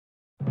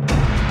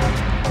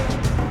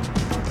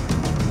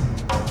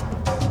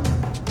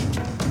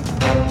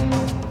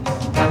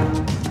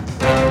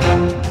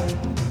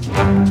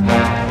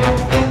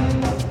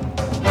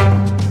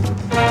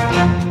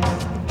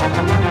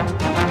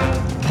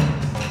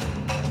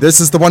This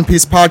is the One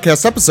Piece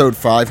Podcast, episode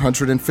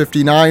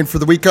 559 for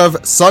the week of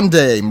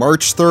Sunday,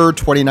 March 3rd,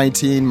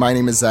 2019. My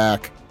name is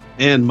Zach.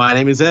 And my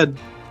name is Ed.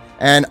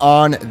 And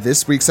on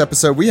this week's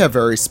episode, we have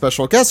very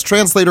special guest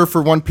translator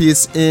for One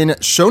Piece in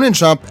Shonen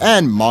Jump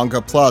and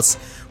Manga Plus.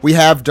 We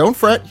have, don't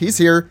fret, he's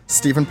here,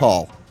 Stephen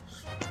Paul.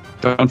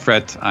 Don't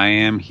fret, I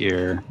am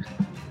here.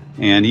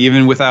 And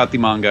even without the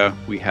manga,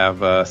 we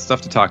have stuff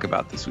to talk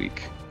about this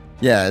week.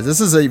 Yeah, this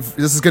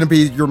is going to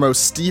be your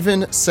most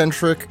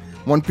Steven-centric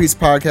One Piece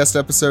podcast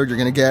episode you're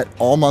going to get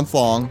all month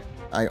long.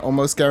 I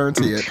almost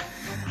guarantee it.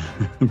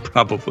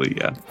 Probably,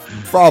 yeah.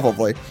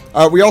 Probably.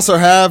 We also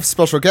have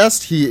special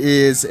guest. He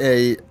is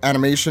a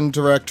animation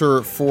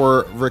director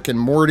for Rick and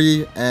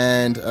Morty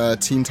and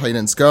Teen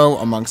Titans Go,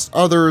 amongst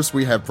others.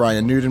 We have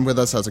Brian Newton with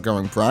us. How's it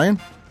going,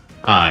 Brian?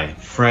 Hi,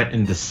 fret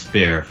and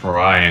despair, for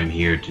I am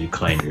here to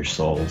claim your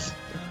souls.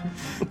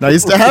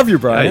 Nice to have you,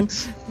 Brian.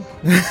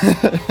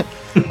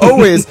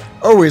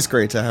 Always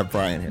great to have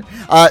Brian here.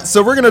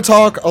 So we're going to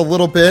talk a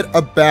little bit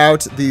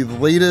about the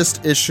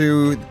latest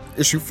issue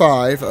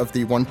 5 of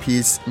the One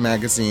Piece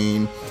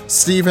magazine.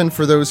 Steven,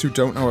 for those who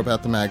don't know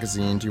about the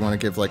magazine, do you want to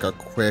give like a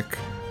quick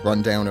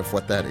rundown of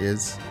what that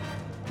is?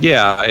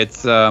 Yeah,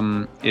 it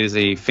is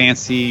a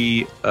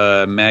fancy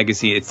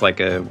magazine. It's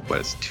like a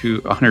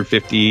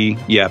 250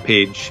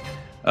 page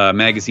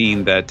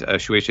magazine that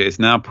Shueisha is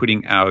now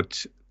putting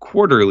out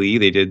quarterly.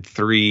 They did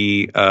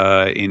 3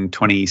 in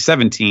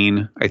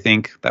 2017, I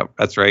think.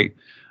 That's right.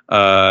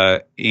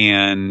 Or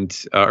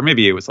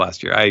maybe it was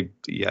last year.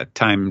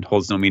 Time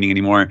holds no meaning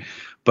anymore.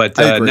 But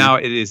now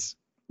it is.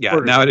 Yeah,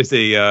 now it is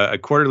a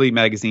quarterly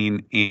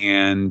magazine,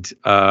 and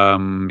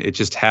it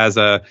just has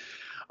a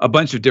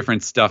bunch of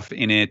different stuff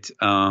in it,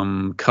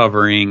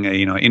 covering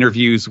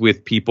interviews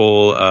with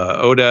people.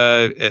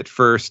 Oda at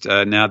first,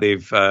 now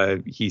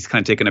he's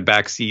kind of taken a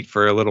back seat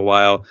for a little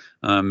while,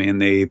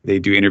 and they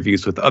do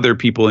interviews with other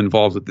people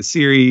involved with the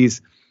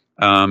series.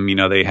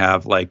 They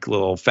have like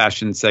little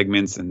fashion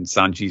segments and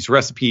Sanji's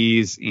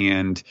recipes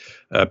and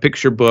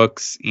picture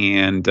books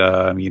and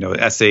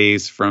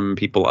essays from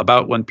people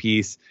about One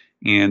Piece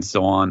and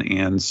so on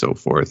and so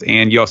forth.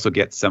 And you also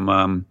get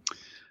some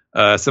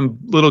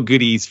little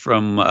goodies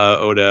from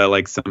Oda,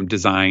 like some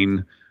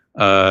design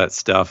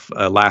stuff.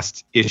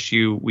 Last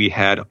issue, we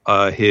had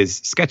his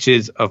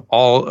sketches of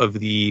all of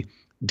the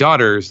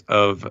daughters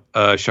of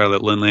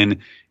Charlotte Linlin,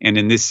 and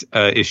in this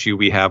issue,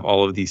 we have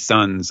all of the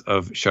sons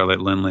of Charlotte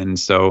Linlin.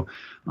 So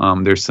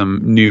there's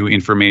some new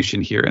information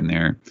here and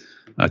there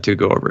to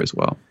go over as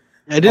well.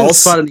 I didn't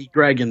spot any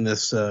Greg in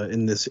this.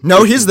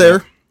 No, he's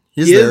there.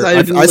 He's there.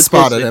 I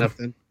spotted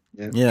him.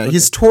 Yeah,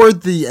 he's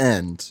toward the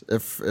end.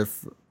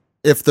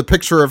 If the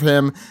picture of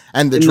him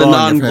and the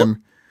drawing of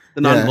him.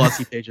 The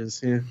non-glossy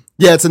pages, yeah.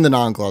 Yeah, it's in the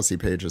non-glossy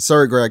pages.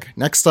 Sorry, Greg.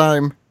 Next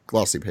time,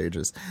 glossy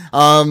pages.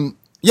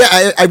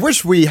 I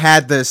wish we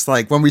had this,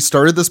 like, when we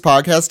started this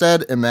podcast,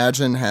 Ed,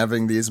 imagine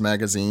having these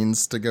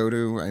magazines to go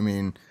to. I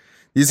mean,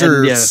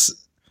 require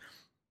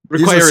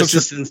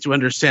assistance to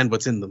understand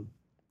what's in them.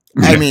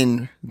 I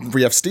mean,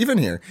 we have Steven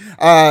here.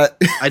 I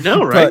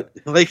know, right?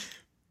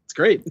 It's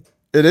great.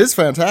 It is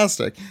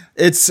fantastic.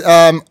 It's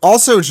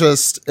also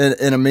just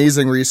an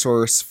amazing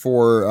resource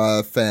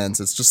for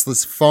fans. It's just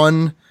this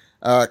fun,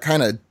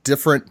 kind of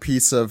different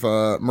piece of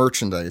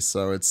merchandise.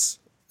 So it's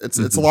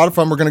a lot of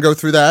fun. We're going to go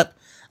through that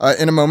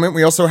in a moment.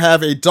 We also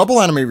have a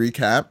double anime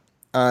recap,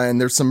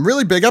 and there's some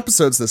really big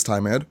episodes this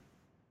time, Ed.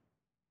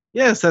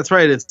 Yes, that's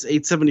right. It's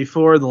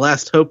 874, The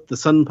Last Hope, The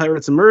Sun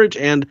Pirates Emerge,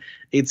 and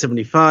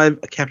 875,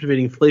 A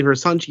Captivating Flavor,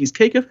 Sanji's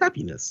Cake of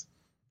Happiness.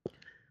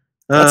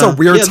 That's a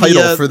weird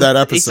title for that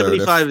episode.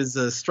 875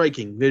 is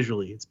striking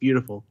visually. It's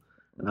beautiful.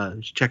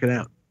 You should check it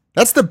out.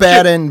 That's the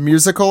Bad End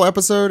musical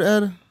episode,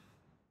 Ed?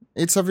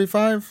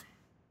 875?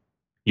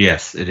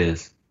 Yes, it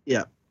is.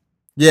 Yeah.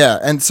 Yeah,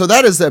 and so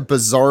that is a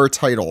bizarre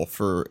title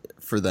for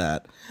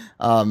that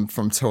from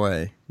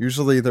Toei.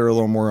 Usually they're a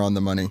little more on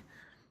the money.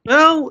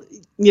 Well,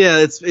 yeah,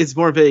 it's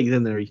more vague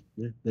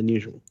than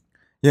usual.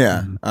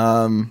 Yeah.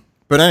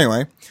 But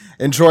anyway,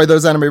 enjoy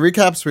those anime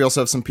recaps. We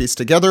also have some Piece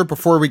Together.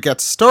 Before we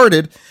get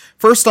started,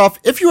 first off,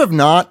 if you have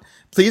not,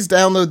 please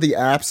download the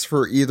apps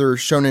for either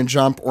Shonen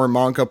Jump or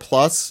Manga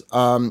Plus.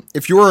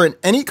 If you are in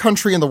any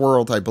country in the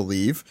world, I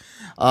believe,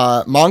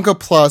 Manga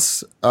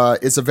Plus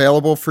is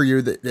available for you.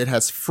 It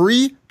has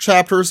free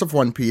chapters of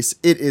One Piece.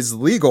 It is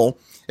legal.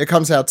 It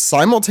comes out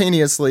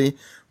simultaneously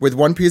with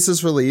One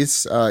Piece's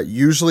release.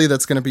 Usually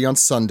that's going to be on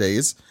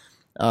Sundays.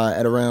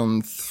 At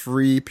around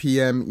 3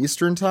 p.m.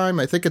 Eastern time.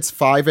 I think it's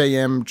 5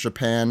 a.m.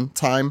 Japan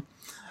time.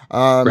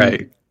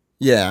 Right.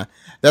 Yeah.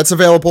 That's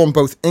available in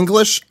both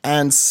English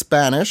and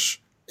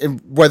Spanish.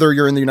 Whether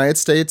you're in the United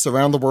States,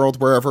 around the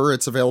world, wherever,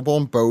 it's available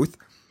in both.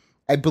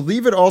 I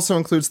believe it also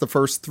includes the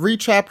first 3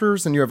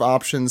 chapters, and you have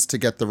options to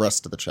get the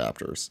rest of the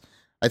chapters.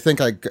 I think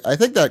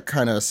that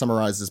kind of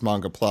summarizes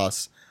Manga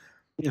Plus.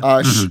 Yeah.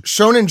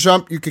 Shonen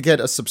Jump, you could get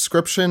a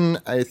subscription.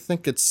 I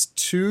think it's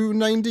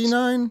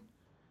 $2.99.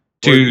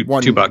 $2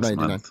 a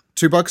month.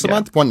 $2 a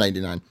month?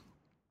 $1.99.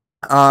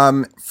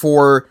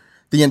 For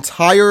the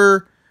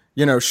entire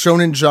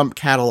Shonen Jump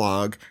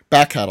catalog,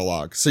 back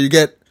catalog. So you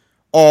get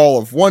all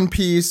of One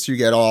Piece, you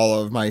get all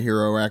of My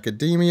Hero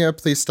Academia.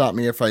 Please stop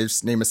me if I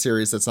name a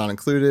series that's not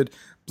included.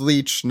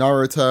 Bleach,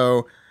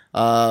 Naruto,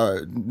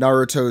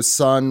 Naruto's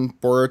son,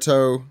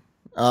 Boruto,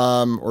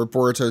 or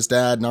Boruto's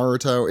dad,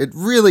 Naruto. It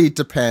really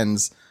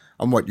depends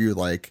on what you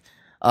like.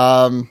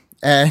 And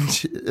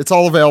it's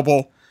all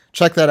available.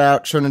 Check that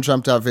out,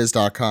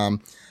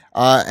 shonenjump.viz.com.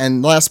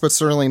 And last but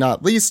certainly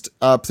not least,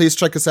 please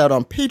check us out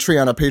on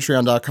Patreon at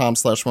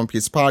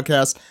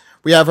patreon.com/OnePiecePodcast.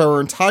 We have our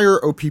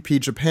entire OPP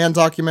Japan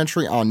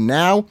documentary on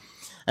now.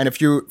 And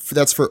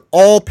that's for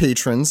all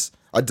patrons,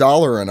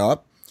 $1 and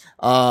up.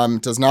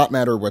 Does not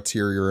matter what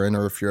tier you're in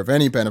or if you have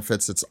any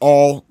benefits, it's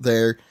all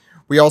there.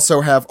 We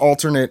also have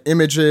alternate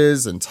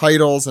images and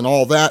titles and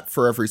all that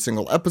for every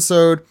single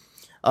episode.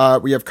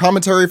 We have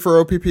commentary for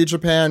OPP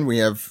Japan. We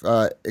have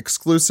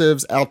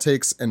exclusives,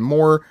 outtakes, and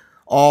more,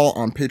 all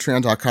on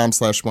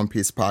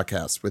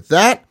patreon.com/OnePiecePodcast. With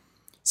that,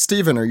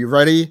 Steven, are you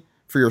ready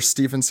for your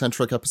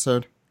Steven-centric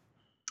episode?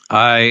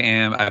 I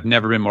am. I've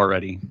never been more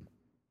ready.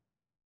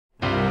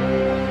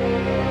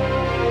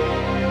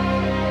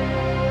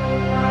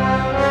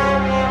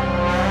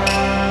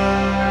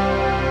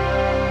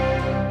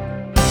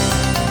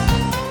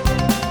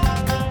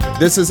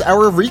 This is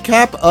our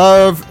recap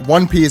of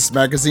One Piece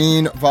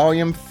Magazine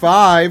Volume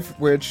 5,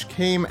 which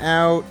came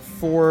out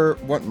for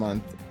what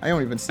month? I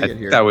don't even see it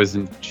here. That was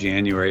in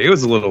January. It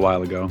was a little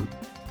while ago.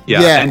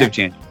 Yeah, end of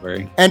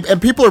January.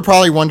 And people are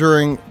probably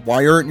wondering,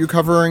 why aren't you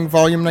covering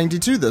Volume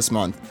 92 this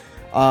month?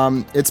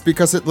 It's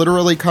because it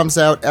literally comes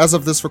out as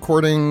of this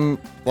recording,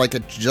 like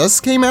it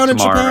just came out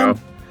tomorrow. In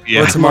Japan?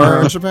 Yeah. Or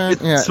tomorrow in Japan?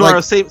 It's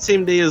tomorrow,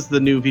 same day as the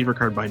new Beaver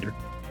Card binder.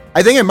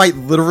 I think it might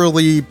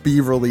literally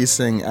be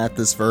releasing at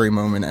this very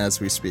moment as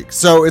we speak.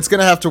 So it's going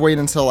to have to wait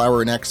until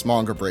our next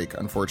manga break,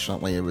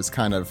 unfortunately. It was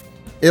kind of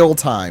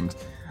ill-timed.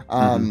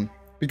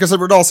 Because it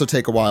would also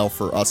take a while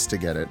for us to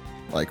get it.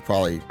 Like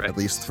probably at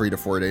least 3 to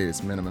 4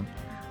 days minimum.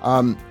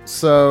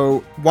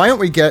 So why don't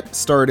we get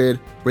started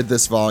with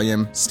this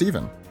volume,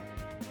 Steven?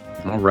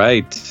 All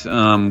right.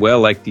 Well,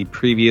 like the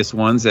previous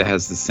ones, it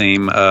has the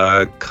same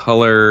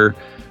color...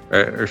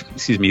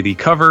 the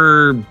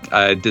cover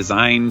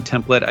design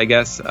template, I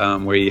guess,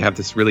 where you have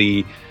this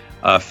really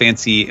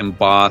fancy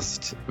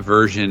embossed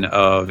version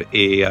of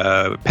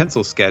a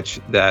pencil sketch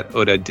that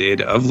Oda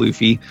did of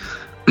Luffy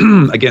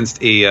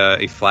against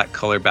a flat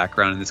color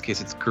background. In this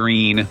case, it's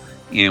green,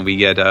 and we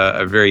get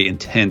a very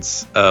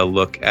intense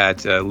look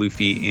at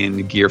Luffy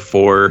in Gear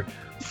 4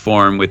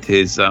 form with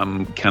his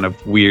kind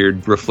of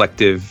weird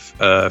reflective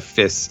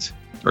fist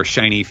or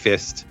shiny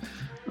fist.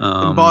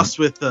 Embossed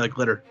with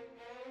glitter.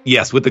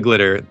 Yes, with the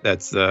glitter.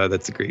 That's a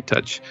great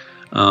touch.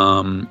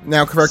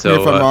 Now, correct me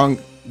if I'm wrong.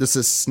 This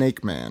is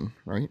Snake Man,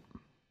 right?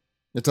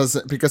 It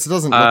doesn't look as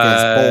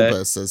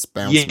bulbous as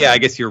Bounce Man. Yeah, I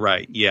guess you're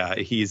right. Yeah,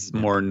 he's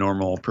more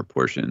normal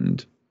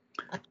proportioned.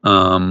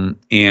 And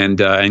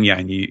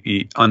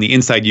you, on the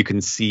inside you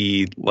can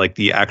see like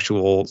the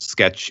actual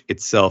sketch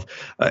itself.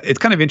 It's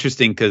kind of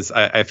interesting because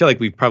I feel like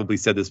we've probably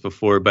said this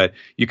before, but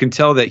you can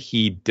tell that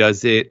he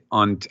does it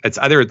it's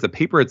either the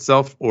paper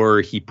itself or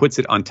he puts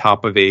it on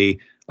top of a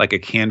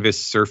canvas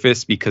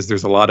surface, because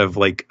there's a lot of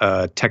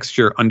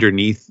texture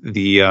underneath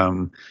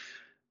the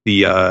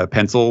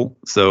pencil,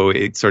 so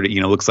it sort of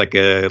looks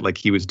like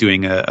he was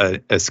doing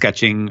a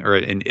sketching or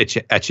an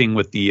etching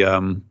with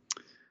the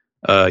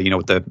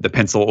with the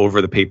pencil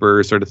over the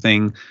paper sort of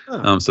thing.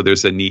 So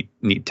there's a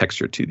neat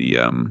texture to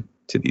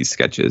these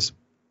sketches.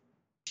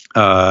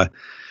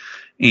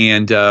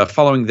 And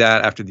following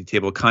that, after the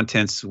table of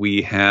contents,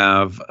 we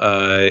have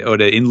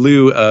Oda, in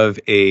lieu of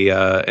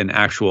an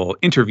actual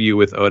interview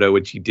with Oda,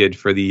 which he did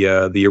for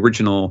the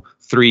original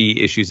 3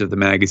 issues of the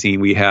magazine.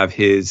 We have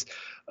his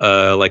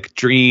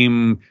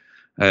dream,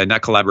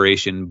 not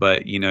collaboration,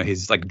 but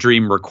his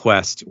dream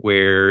request,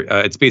 where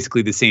it's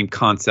basically the same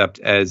concept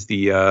as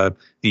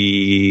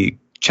the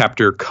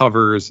chapter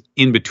covers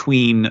in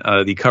between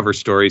the cover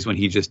stories, when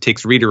he just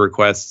takes reader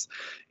requests.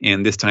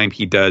 And this time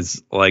he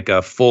does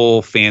a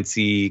full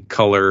fancy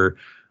color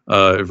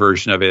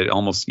version of it. It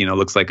almost,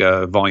 looks like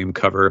a volume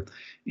cover.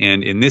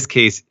 And in this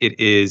case,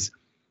 it is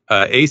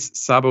Ace,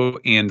 Sabo,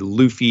 and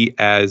Luffy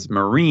as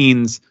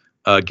Marines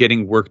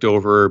getting worked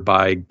over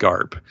by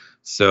Garp.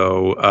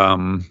 So,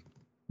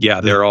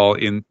 they're all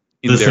in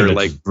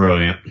their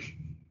brilliant.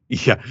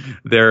 Yeah,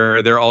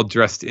 they're all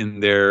dressed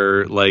in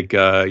their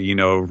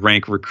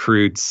rank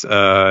recruits.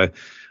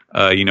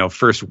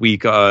 First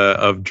week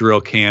of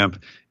drill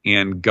camp.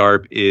 And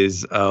Garp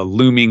is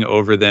looming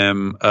over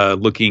them,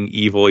 looking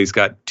evil. He's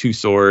got 2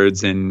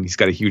 swords and he's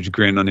got a huge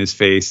grin on his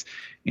face.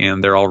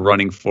 And they're all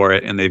running for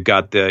it. And they've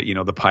got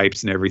the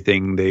pipes and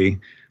everything. They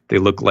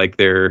look like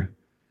they're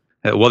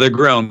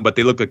grown, but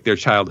they look like their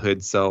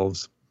childhood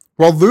selves.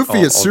 Well, Luffy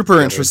is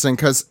super interesting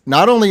because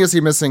not only is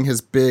he missing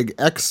his big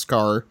X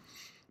scar,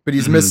 but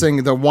he's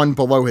missing the one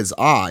below his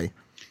eye.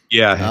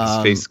 Yeah,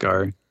 his face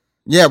scar.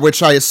 Yeah,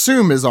 which I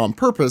assume is on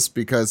purpose,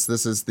 because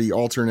this is the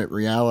alternate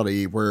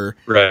reality where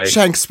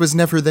Shanks was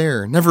never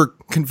there, never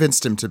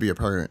convinced him to be a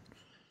pirate.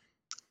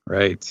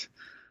 Right.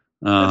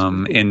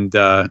 And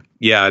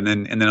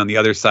then on the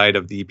other side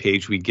of the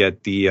page we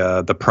get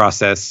the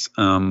process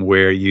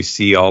where you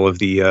see all of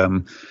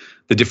the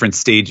different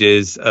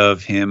stages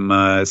of him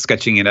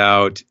sketching it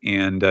out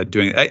and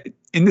doing it.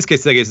 In this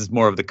case, I guess it's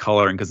more of the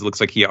coloring because it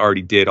looks like he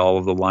already did all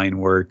of the line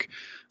work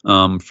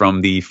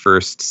from the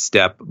first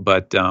step.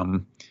 But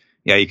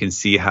you can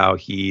see how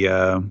he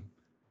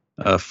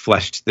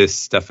fleshed this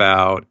stuff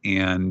out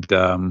and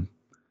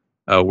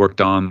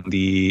worked on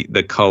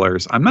the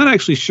colors. I'm not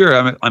actually sure.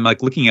 I'm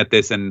like looking at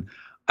this and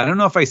I don't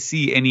know if I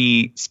see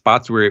any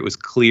spots where it was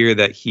clear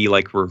that he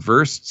like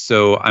reversed.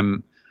 So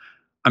I'm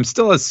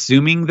still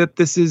assuming that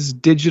this is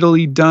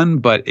digitally done,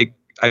 but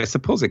I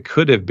suppose it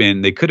could have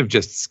been. They could have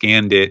just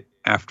scanned it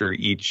after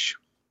each,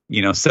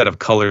 set of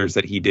colors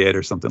that he did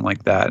or something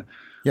like that.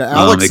 Yeah,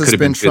 Alex has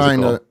been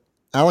trying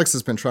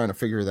to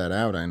figure that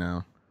out. I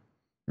know,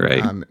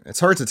 right?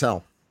 It's hard to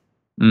tell.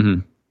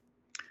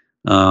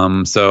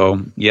 Mm-hmm.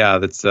 So yeah,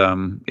 that's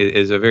it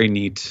is a very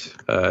neat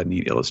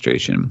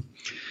illustration,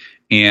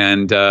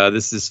 and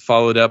this is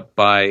followed up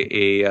by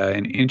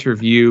an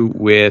interview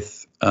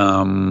with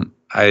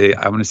I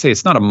want to say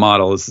it's not a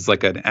model. This is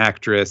like an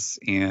actress,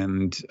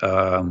 and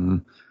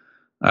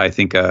I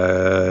think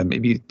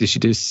maybe did she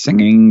do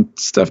singing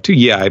stuff too?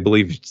 Yeah, I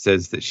believe it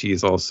says that she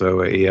is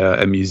also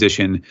a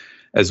musician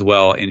as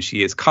well, and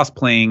she is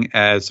cosplaying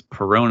as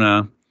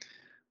Perona.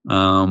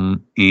 I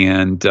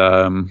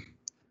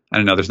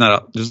don't know. There's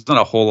not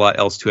a whole lot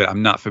else to it.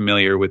 I'm not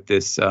familiar with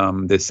this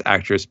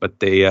actress, but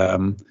they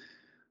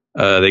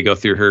go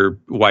through her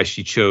why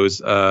she chose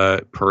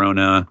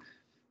Perona.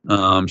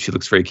 She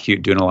looks very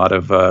cute, doing a lot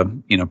of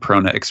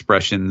Perona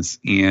expressions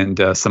and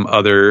some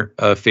other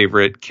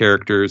favorite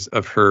characters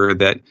of her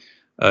that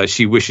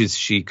she wishes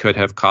she could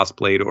have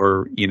cosplayed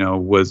or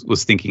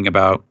was thinking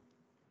about.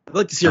 I'd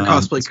like to see her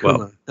cosplay Kuma.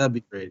 Well. That'd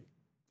be great.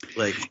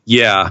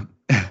 Yeah,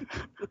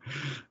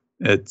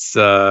 it's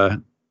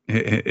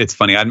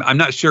funny. I'm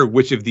not sure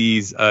which of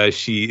these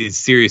she is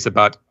serious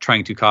about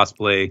trying to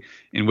cosplay,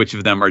 and which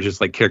of them are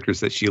just like characters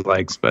that she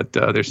likes. But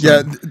there's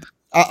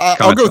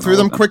I'll go through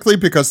them quickly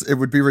because it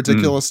would be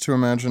ridiculous to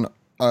imagine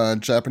a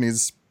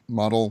Japanese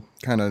model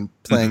kind of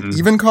playing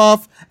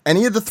Ivankov,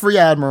 any of the three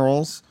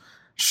admirals,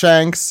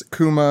 Shanks,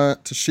 Kuma,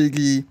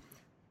 Tashigi,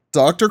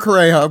 Dr.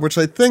 Kureha, which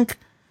I think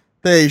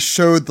they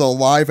showed the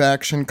live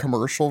action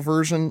commercial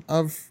version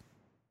of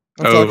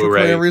Dr.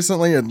 Kureha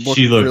recently. It looked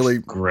really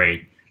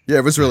great. Yeah,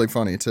 it was really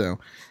funny too.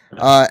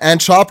 And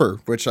Chopper,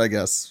 which I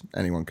guess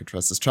anyone could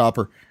trust as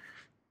Chopper.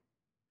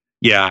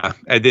 Yeah,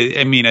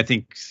 I mean, I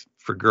think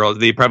for girls,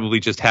 they probably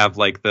just have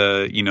like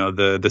the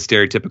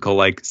stereotypical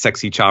like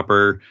sexy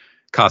Chopper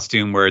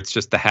costume where it's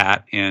just the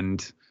hat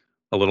and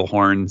a little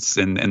horns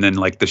and then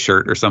like the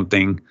shirt or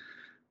something.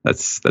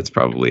 That's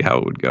probably how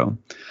it would go.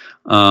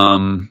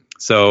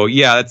 So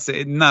yeah, that's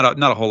not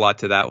a whole lot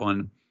to that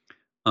one.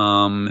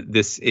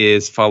 This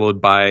is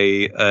followed by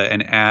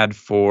an ad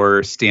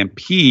for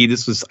Stampede.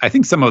 This was, I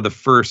think, some of the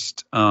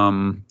first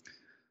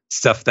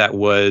stuff that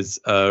was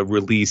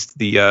released.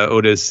 The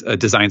Oda's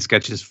design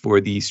sketches for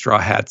the Straw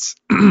Hats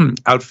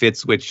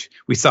outfits, which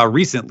we saw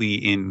recently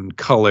in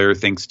color,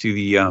 thanks to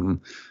the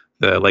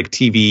like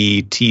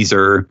TV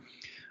teaser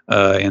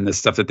and the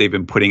stuff that they've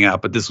been putting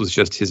out. But this was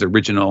just his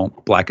original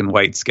black and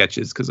white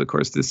sketches, because of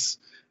course this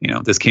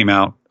came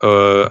out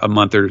a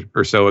month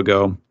or so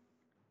ago.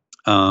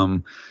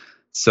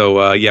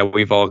 So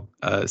we've all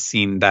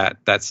seen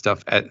that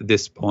stuff at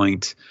this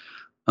point.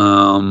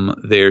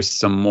 There's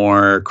some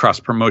more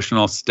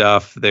cross-promotional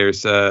stuff.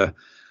 There's a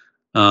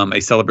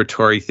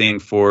celebratory thing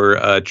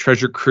for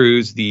Treasure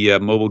Cruise, the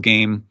mobile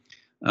game,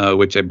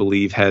 which I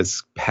believe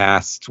has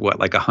passed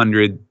like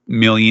 100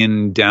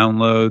 million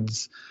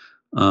downloads.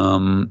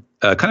 Kind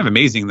of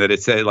amazing that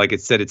it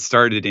said it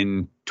started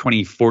in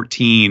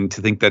 2014.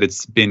 To think that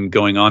it's been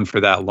going on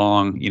for that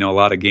long. A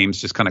lot of games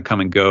just kind of come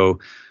and go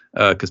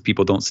because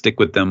people don't stick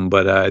with them.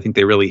 But I think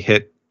they really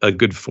hit a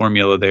good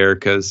formula there,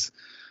 because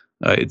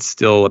it's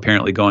still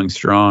apparently going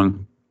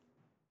strong.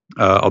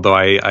 Although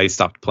I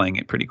stopped playing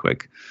it pretty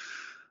quick.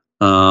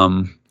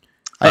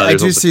 I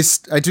do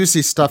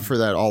see stuff for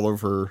that all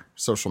over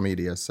social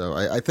media, so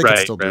I think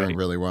it's still doing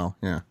really well.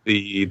 Yeah,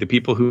 the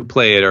people who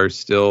play it are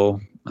still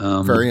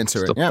very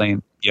into it. Yeah,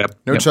 playing. Yep,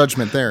 no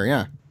judgment there.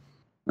 Yeah.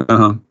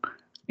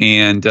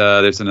 And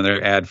there's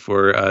another ad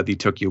for the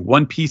Tokyo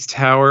One Piece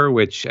Tower,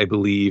 which I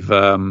believe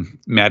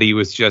Maddie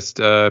was just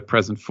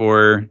present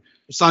for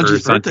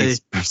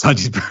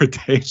Sanji's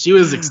birthday. She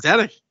was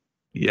ecstatic.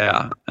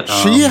 Yeah.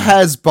 She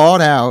has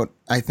bought out,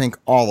 I think,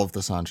 all of the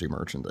Sanji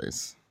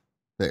merchandise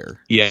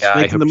there. Yeah. She's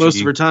making the most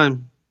of her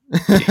time.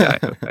 Yeah,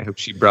 I hope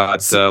she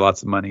brought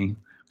lots of money.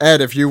 Ed,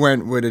 if you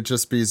went, would it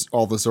just be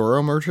all the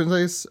Zoro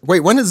merchandise?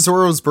 Wait, when is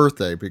Zoro's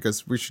birthday?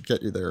 Because we should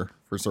get you there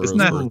for Zoro's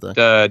birthday. Isn't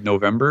that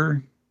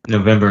November?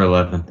 November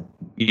 11th.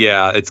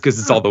 Yeah, it's because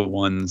it's all the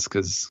ones,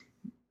 because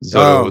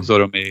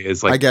Zorome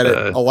is like I get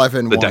it.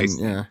 11, the 1, dice.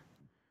 Yeah.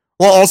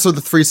 Well, also the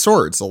 3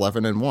 swords,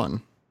 11 and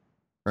 1,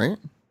 right?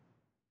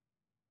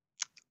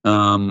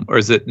 Or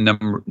is it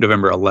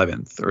November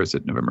 11th, or is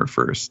it November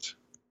 1st?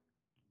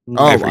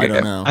 Oh, I forget.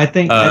 don't know. I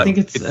think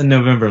it's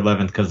November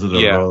 11th because of the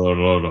Yeah.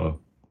 Rolo.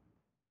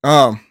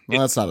 Oh,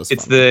 well, that's not as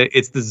It's fun. the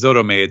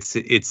Zotome.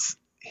 It's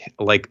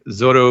like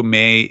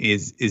Zotome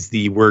is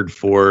the word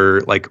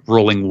for like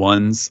rolling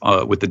ones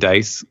with the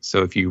dice.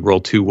 So if you roll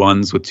 2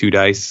 ones with 2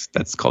 dice,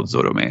 that's called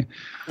Zotome.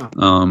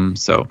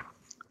 So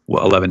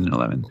 11 and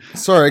 11.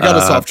 Sorry, I got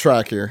us off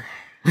track here.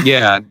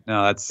 Yeah,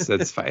 no,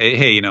 that's fine.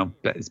 Hey,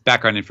 it's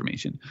background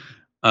information.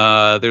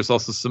 There's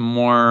also some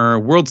more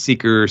World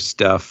Seeker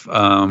stuff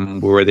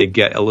where they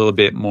get a little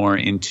bit more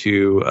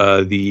into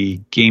the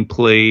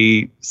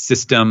gameplay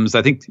systems.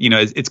 I think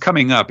it's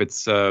coming up.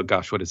 It's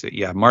what is it?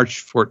 Yeah,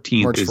 March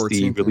 14th is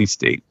the release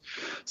date.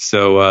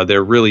 So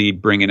they're really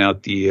bringing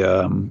out the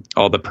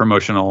all the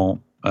promotional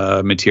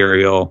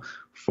material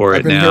for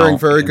it now. I've been hearing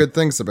very good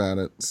things about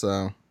it,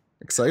 so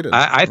excited.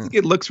 I think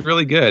it looks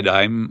really good.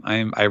 I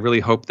really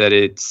hope that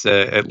it's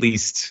at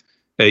least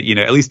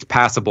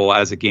passable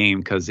as a game,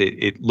 because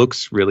it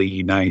looks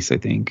really nice, I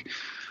think.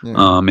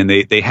 Yeah. And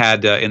they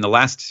had in the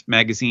last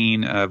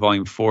magazine,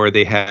 volume 4,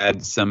 they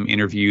had some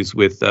interviews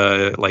with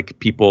like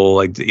people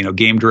like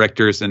game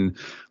directors and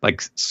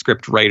like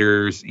script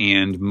writers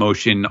and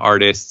motion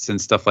artists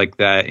and stuff like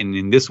that. And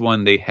in this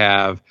one, they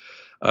have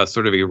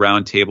sort of a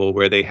round table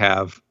where they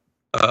have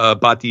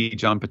Bati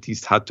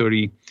Jean-Baptiste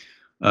Hattori,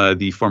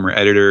 the former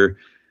editor,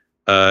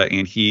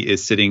 and he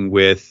is sitting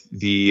with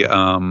the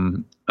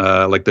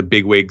like the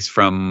bigwigs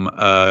from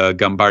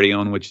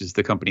Gambarion, which is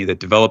the company that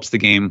develops the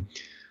game,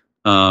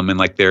 and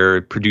like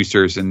their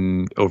producers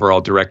and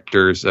overall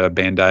directors,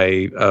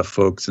 Bandai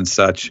folks and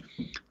such.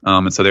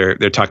 And so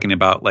they're talking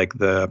about like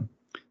the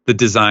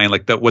design,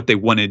 like what they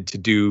wanted to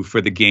do for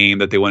the game,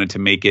 that they wanted to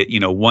make it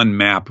one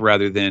map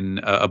rather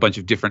than a bunch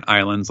of different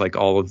islands like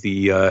all of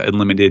the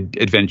Unlimited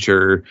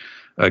Adventure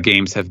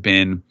games have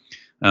been,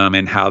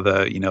 and how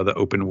the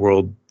open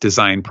world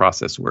design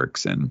process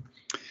works and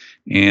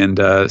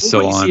so on. You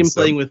see him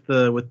playing with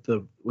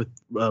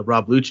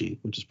Rob Lucci,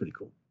 which is pretty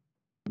cool.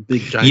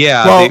 Big giant.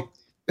 Yeah. Well,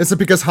 is it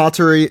because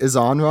Hattori is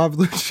on Rob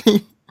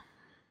Lucci?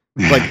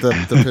 Like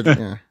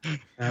the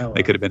yeah.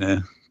 They could have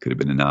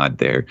been a nod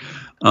there.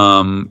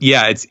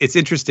 Yeah, it's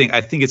interesting.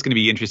 I think it's going to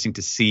be interesting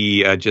to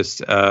see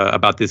just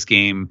about this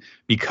game,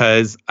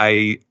 because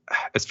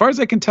as far as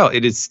I can tell,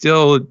 it is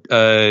still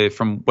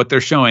from what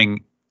they're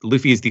showing,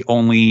 Luffy is the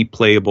only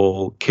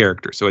playable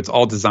character. So it's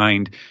all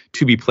designed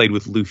to be played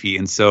with Luffy.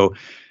 And so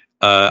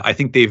I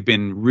think they've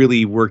been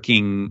really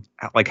working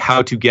like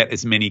how to get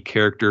as many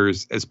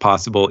characters as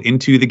possible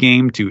into the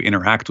game to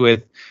interact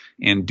with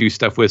and do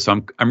stuff with.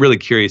 So I'm really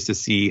curious to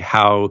see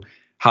how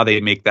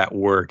they make that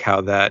work, how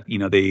that,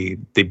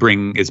 they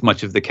bring as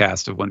much of the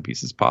cast of One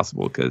Piece as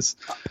possible. Because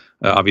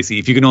obviously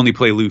if you can only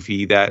play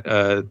Luffy,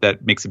 that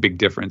makes a big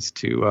difference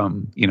to,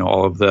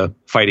 all of the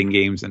fighting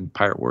games and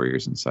Pirate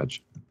Warriors and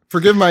such.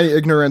 Forgive my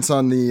ignorance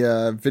on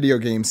the video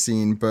game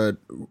scene, but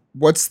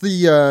what's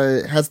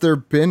has there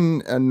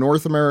been a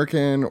North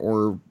American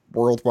or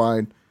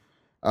worldwide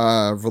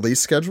release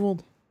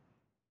scheduled?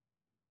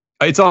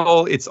 It's a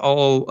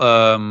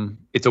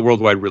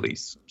worldwide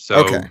release. So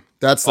okay,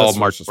 that's all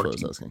March 14th. What I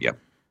was asking. Yep.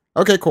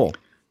 Okay, cool.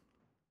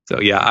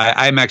 So yeah,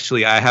 I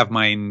have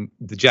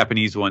the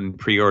Japanese one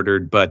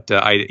pre-ordered, but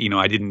I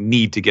didn't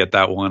need to get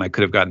that one. I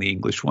could have gotten the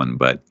English one,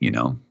 but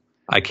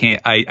I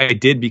can't. I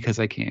did because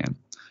I can.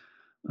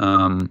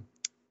 After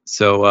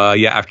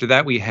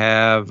that we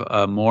have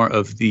more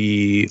of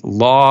the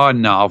Law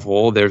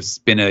novel. There's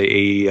been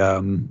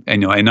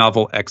a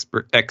novel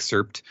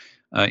excerpt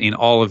in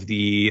all of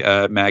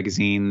the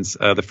magazines.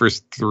 The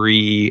first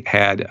 3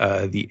 had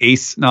the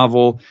Ace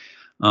novel,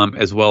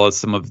 as well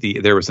as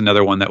there was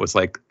another one that was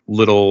like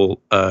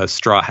little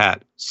Straw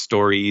Hat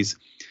stories,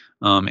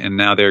 and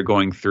now they're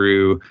going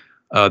through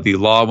the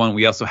Law one.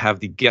 We also have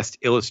the guest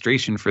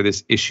illustration for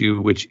this issue,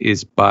 which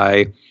is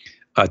by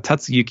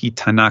Tatsuyuki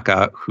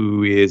Tanaka,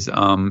 who is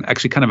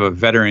actually kind of a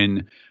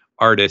veteran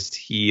artist.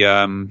 He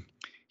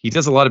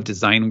does a lot of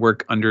design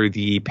work under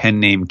the pen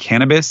name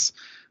Cannabis.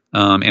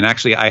 And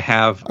actually, I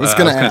was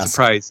kind of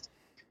surprised.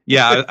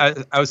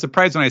 Yeah, I was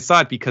surprised when I saw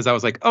it, because I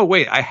was like, oh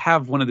wait, I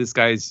have one of this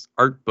guy's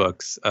art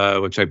books,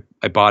 which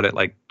I bought at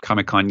like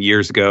Comic-Con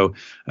years ago,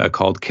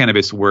 called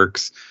Cannabis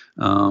Works.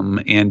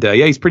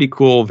 He's pretty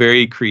cool,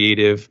 very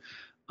creative.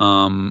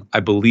 I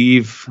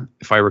believe,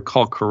 if I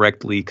recall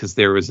correctly, because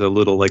there was a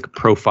little like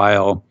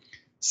profile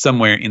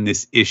somewhere in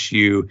this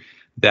issue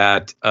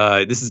that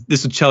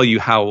this would tell you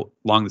how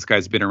long this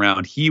guy's been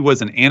around. He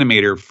was an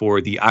animator for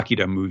the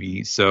Akira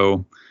movie,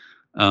 so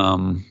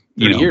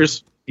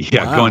years.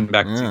 Yeah, wow. Going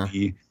back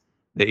to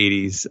the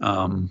 80s.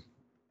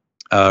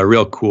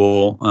 Real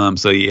cool.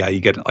 So yeah, you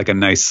get like a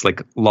nice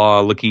like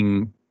Law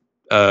looking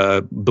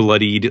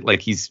bloodied, like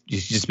he's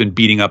just been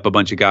beating up a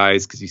bunch of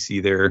guys, because you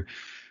see their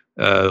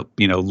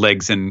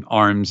legs and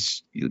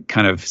arms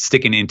kind of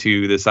sticking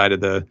into the side of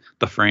the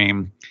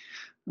frame.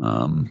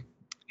 So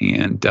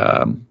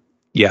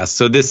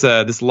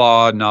this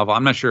Law novel,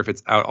 I'm not sure if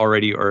it's out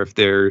already or if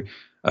they're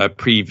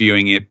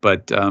previewing it,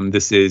 but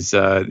this is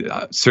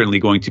certainly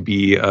going to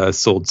be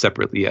sold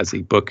separately as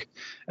a book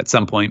at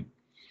some point.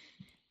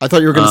 I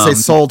thought you were going to say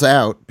sold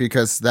out,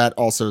 because that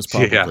also is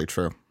probably Yeah.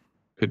 true.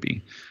 Could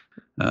be.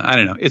 I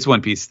don't know. It's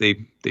One Piece. They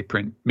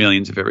print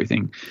millions of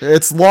everything.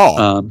 It's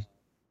law.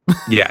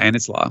 Yeah, and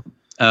it's law.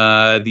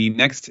 The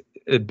next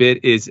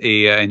bit is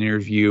an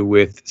interview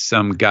with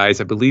some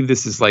guys. I believe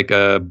this is like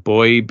a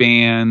boy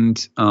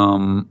band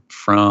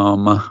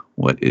from,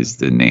 what is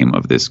the name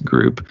of this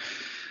group?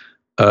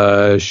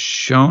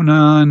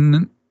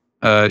 Shonan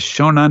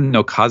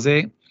no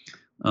Kaze.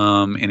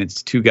 And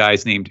it's two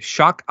guys named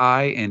Shock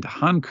Eye and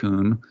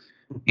Hankun.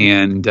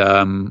 And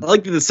I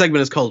like that the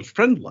segment is called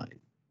Friendline.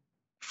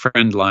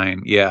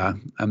 Friendline. Yeah,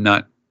 I'm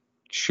not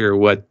sure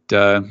what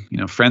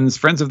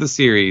friends of the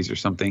series or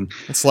something.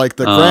 It's like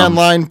the Grand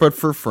Line, but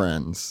for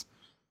friends.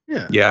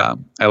 Yeah.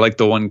 I like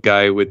the one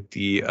guy with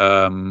the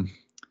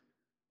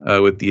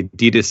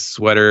Adidas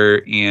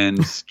sweater and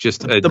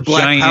just a the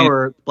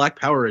giant Black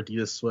Power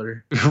Adidas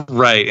sweater.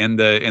 right,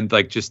 and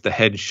like just the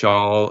head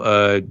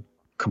shawl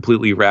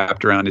completely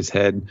wrapped around his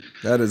head.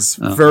 That is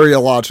very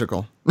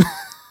illogical.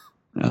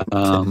 I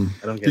don't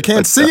get You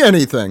can't see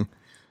anything.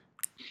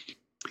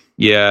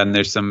 Yeah, and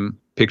there's some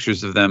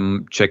pictures of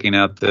them checking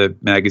out the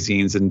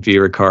magazines and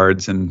Vera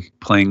cards and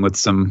playing with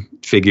some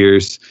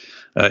figures,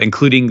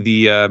 including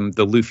the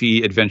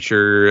Luffy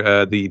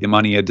adventure, the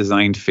Mania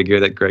designed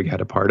figure that Greg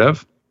had a part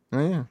of.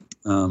 Oh, yeah.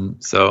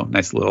 So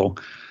nice little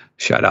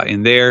shout out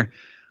in there.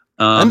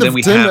 And then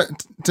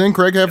didn't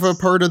Greg have a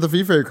part of the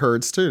Viva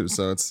cards too?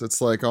 So it's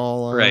like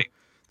all right.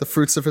 The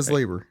fruits of his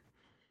labor.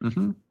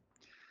 Mm-hmm.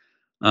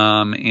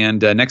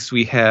 And next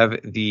we have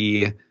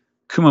the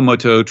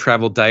Kumamoto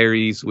Travel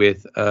Diaries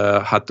with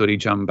Hattori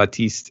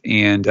Jean-Baptiste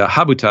and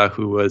Habuta,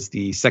 who was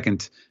the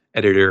second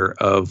editor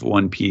of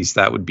One Piece.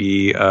 That would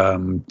be,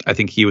 I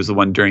think he was the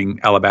one during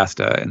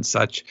Alabasta and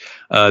such.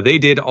 They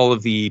did all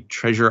of the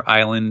Treasure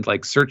Island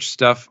like search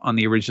stuff on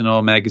the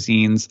original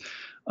magazines.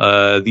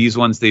 These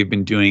ones they've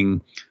been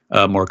doing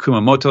more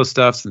Kumamoto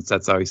stuff, since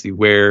that's obviously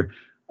where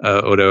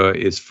Oda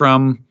is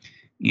from.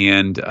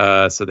 And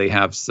so they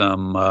have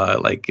some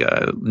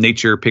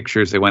nature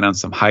pictures. They went on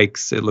some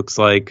hikes, it looks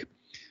like.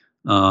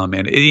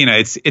 And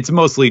it's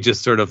mostly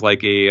just sort of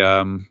like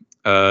a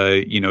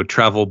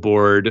travel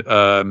board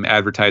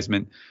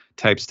advertisement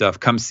type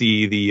stuff. Come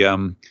see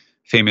the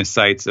famous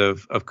sites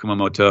of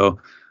Kumamoto.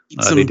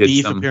 Some they did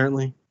beef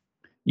apparently.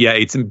 Yeah,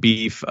 ate some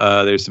beef.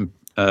 There's some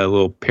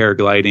little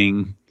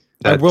paragliding.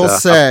 I will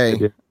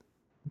say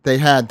they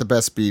had the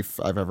best beef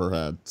I've ever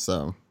had.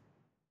 So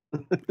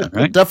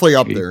right. Definitely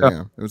up there.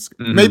 Yeah, it was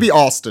maybe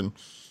Austin,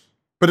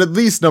 but at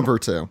least number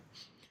 2.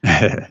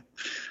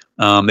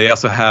 They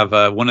also have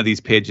one of these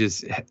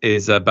pages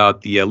is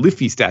about the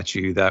Luffy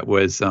statue that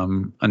was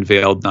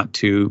unveiled not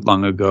too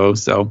long ago.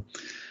 So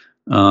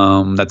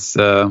that's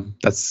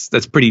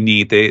pretty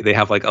neat. They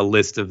have like a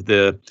list of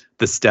the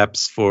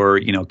steps for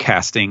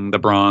casting the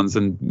bronze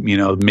and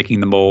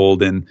making the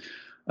mold and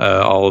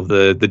all of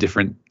the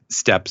different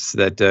steps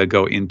that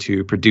go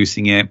into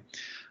producing it.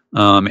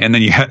 And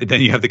then you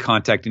have the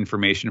contact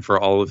information for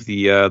all of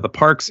the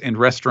parks and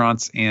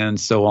restaurants and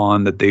so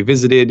on that they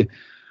visited.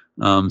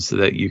 So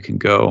that you can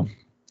go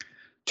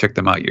check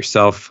them out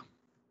yourself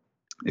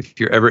if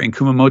you're ever in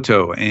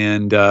Kumamoto.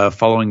 And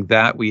following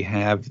that, we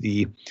have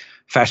the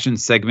fashion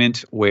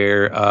segment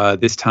where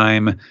this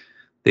time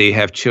they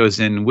have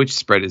chosen, which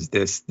spread is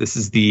this? This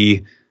is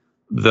the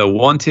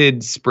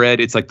wanted spread.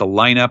 It's like the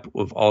lineup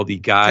of all the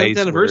guys.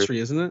 10th anniversary,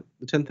 isn't it?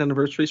 The 10th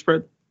anniversary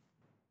spread?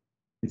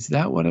 Is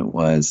that what it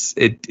was?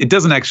 It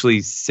doesn't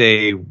actually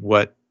say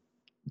what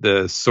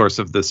the source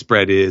of the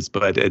spread is,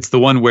 but it's the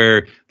one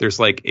where there's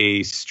like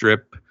a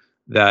strip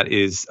that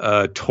is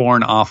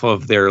torn off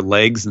of their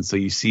legs, and so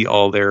you see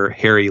all their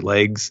hairy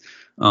legs,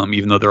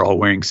 even though they're all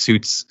wearing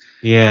suits.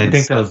 Yeah, I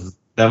think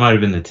that might have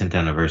been the 10th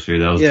anniversary.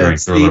 That was during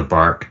Thriller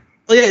Bark.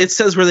 Oh yeah, it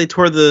says where they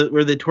tore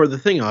the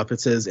thing off.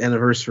 It says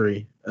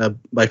anniversary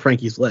by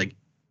Frankie's leg.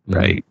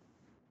 Right.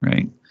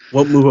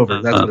 Won't move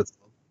over. That's what it's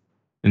called.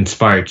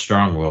 Inspired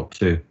Strongworld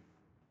too.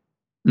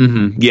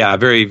 Mm-hmm. Yeah,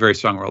 very, very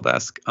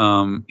Strongworld-esque.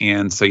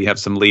 And so you have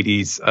some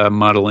ladies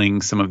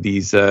modeling some of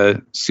these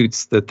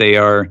suits that they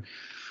are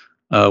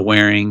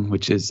wearing,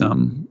 which is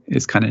kind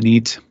of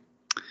neat.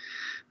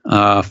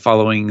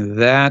 Following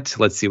that,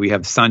 let's see, we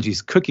have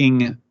Sanji's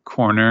cooking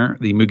corner,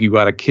 the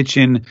Mugiwara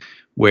kitchen,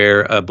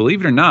 where,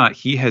 believe it or not,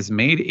 he has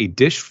made a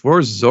dish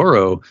for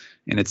Zoro,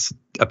 and it's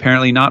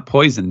apparently not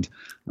poisoned.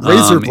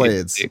 Razor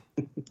blades.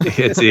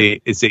 It's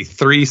a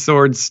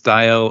 3-sword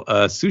style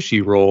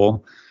sushi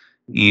roll.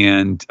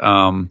 And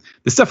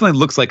this definitely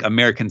looks like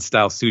American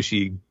style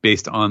sushi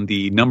based on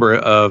the number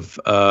of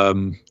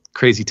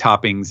crazy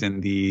toppings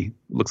and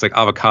looks like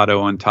avocado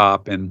on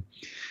top and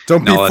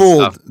don't be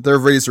fooled. Stuff. They're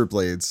razor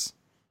blades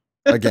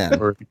again.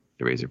 Or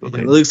the razor blade.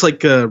 It looks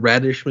like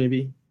radish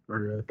maybe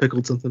or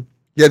pickled something.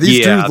 Yeah,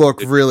 these do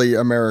look really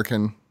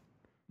American.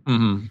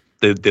 Mm-hmm.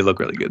 They look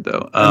really good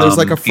though. And there's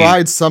like a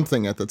fried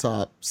something at the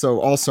top,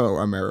 so also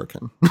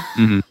American.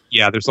 Mm-hmm.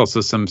 Yeah, there's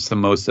also some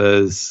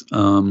samosas,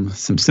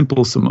 some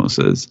simple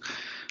samosas,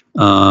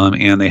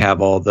 and they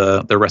have all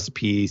the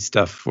recipe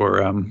stuff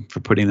for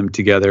putting them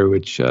together,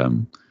 which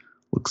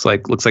looks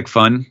like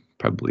fun.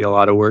 Probably a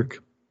lot of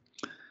work.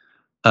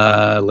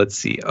 Let's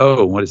see.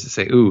 Oh, what does it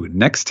say? Ooh,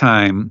 next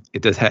time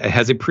it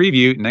has a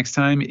preview. Next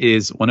time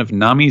is one of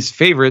Nami's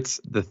favorites.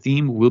 The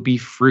theme will be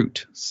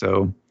fruit.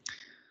 So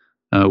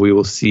we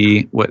will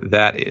see what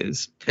that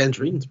is.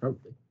 Tangerines,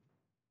 probably.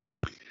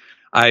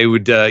 I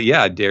would,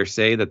 dare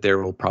say that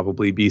there will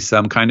probably be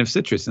some kind of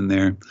citrus in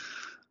there.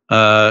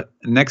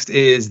 Next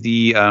is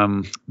the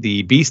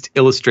Beast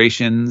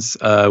illustrations,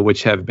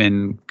 which have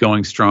been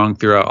going strong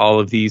throughout all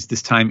of these.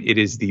 This time it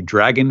is the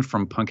dragon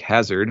from Punk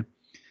Hazard,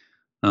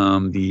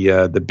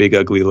 the big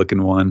ugly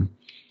looking one,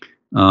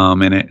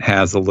 and it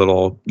has a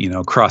little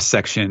cross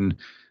section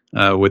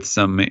with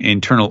some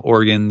internal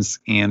organs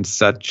and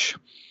such.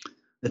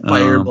 The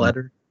fire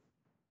bladder.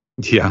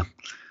 Yeah,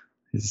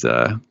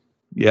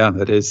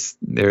 that is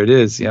there. It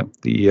is. Yep.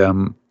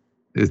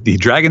 The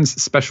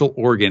dragon's special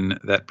organ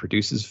that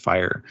produces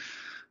fire.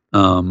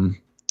 I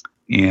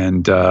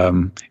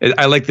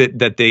like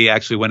that they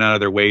actually went out of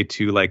their way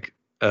to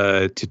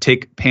to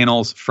take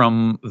panels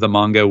from the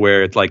manga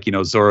where it's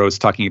Zoro's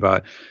talking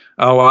about,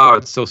 oh wow,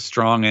 it's so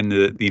strong and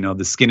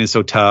the skin is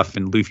so tough,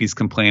 and Luffy's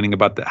complaining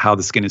about how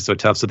the skin is so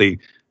tough. So they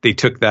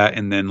took that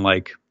and then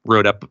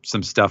wrote up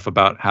some stuff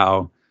about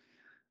how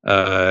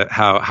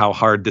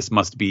hard this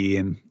must be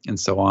and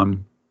so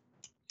on.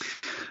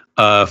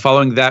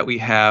 Following that, we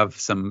have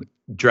some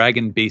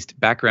dragon-based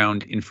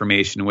background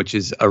information, which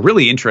is a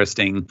really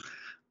interesting,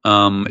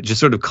 just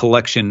sort of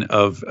collection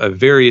of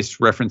various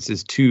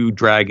references to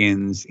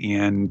dragons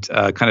and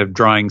kind of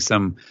drawing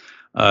some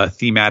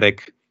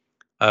thematic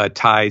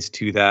ties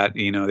to that.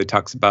 It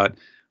talks about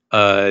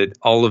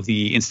all of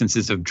the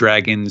instances of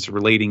dragons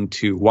relating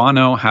to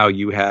Wano, how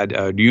you had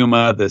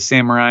Ryuma, the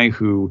samurai,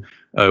 who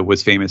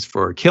was famous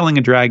for killing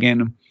a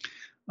dragon.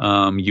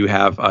 You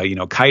have,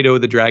 Kaido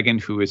the dragon,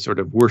 who is sort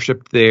of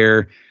worshipped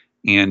there,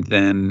 and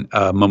then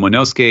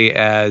Momonosuke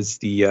as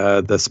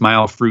the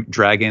smile fruit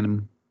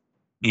dragon,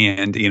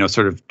 and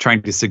sort of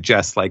trying to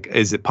suggest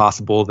is it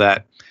possible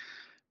that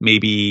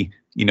maybe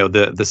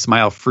the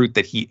smile fruit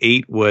that he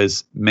ate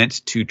was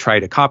meant to try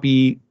to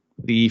copy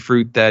the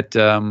fruit that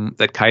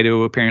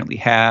Kaido apparently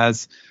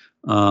has.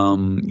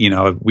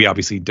 We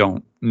obviously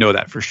don't know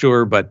that for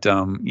sure, but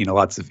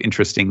lots of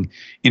interesting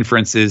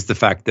inferences. The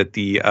fact that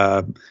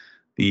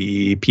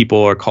the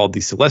people are called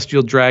the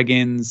Celestial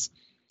Dragons,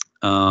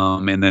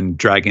 and then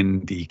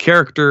Dragon, the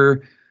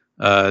character.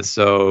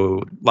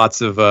 So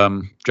lots of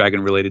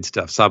dragon-related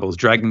stuff. Sabo's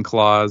Dragon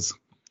Claws,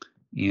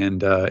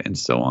 and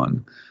so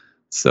on.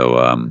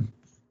 So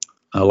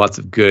lots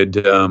of good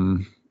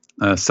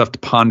stuff to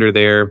ponder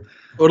there.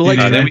 Did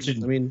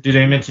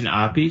they mention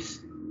Appies?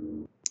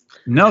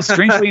 No,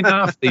 strangely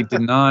enough, they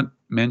did not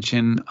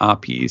mention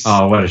Appies.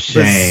 Oh, what a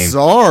shame!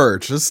 Bizarre,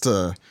 just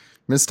a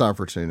missed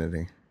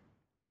opportunity.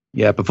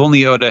 Yeah, but if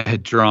only Oda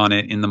had drawn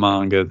it in the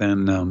manga,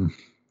 then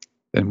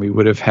we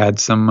would have had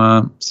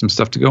some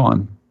stuff to go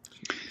on.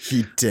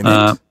 He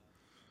didn't.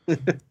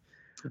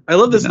 I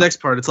love this next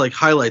part. It's like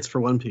highlights for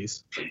One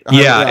Piece.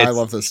 I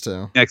love this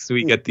too. Next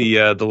we get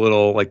the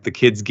little the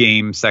kids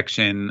game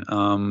section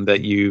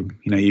that you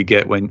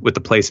get with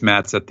the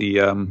placemats at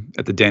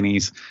the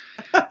Denny's.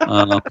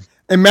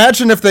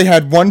 Imagine if they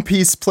had One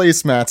Piece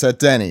placemats at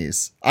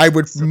Denny's. I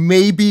would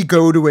maybe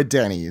go to a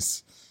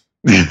Denny's.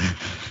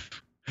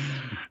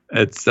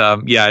 It's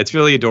it's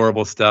really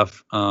adorable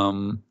stuff.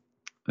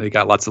 They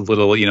got lots of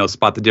little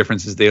spot the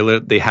differences.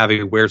 They have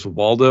a Where's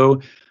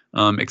Waldo,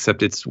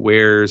 except it's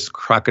Where's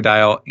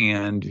Crocodile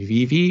and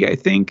Vivi, I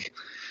think.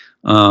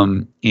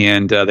 And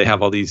they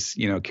have all these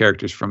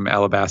characters from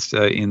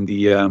Alabasta in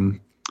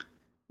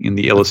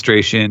the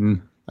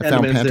illustration. I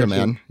found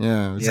Pantaman.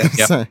 Yeah,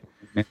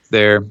 It's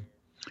there.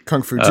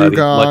 Kung Fu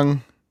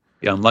Dugong.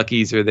 The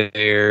Unluckies are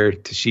there.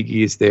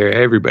 Tashigi is there.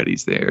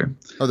 Everybody's there.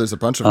 Oh, there's a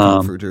bunch of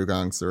Kung Fu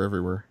Dugongs. They're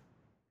everywhere.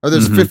 Oh,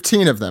 there's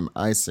 15 of them.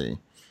 I see.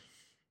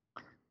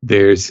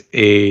 There's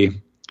a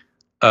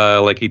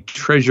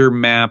treasure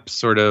map,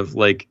 sort of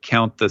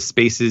count the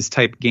spaces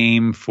type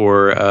game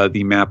for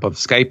the map of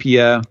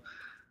Skypiea.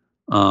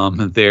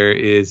 There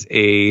is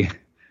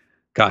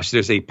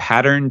there's a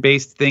pattern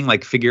based thing,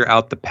 figure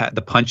out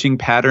the punching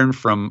pattern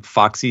from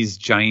Foxy's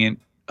giant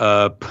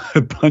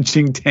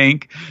punching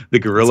tank, the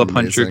Gorilla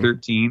Puncher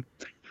 13.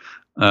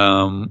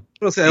 I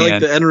like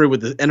the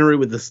Eneru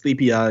with the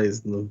sleepy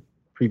eyes in the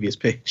previous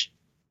page.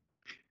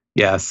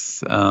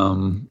 Yes. I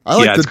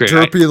like the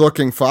derpy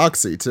looking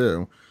Foxy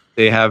too.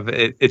 They have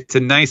it's a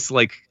nice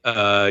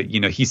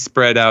he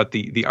spread out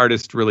the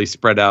artist really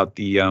spread out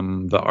the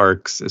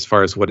arcs as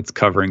far as what it's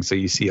covering, so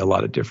you see a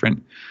lot of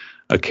different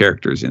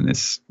characters in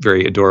this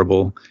very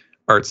adorable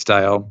art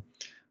style.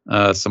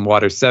 Some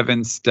Water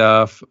 7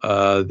 stuff.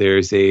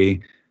 There's a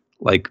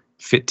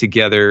fit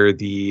together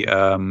the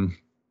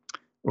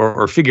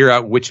or figure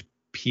out which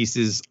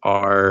pieces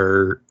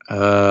are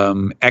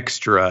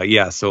extra.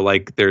 Yeah, so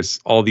there's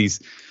all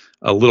these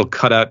little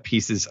cutout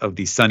pieces of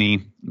the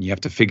Sunny. You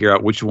have to figure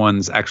out which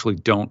ones actually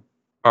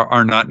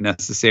are not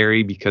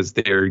necessary because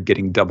they're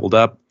getting doubled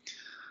up.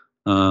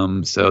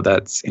 So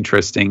that's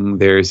interesting.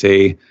 There's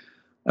a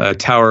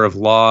Tower of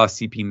Law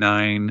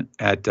CP9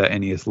 at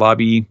NES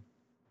Lobby.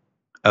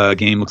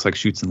 Game looks like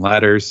Chutes and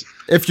Ladders.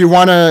 If you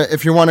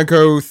wanna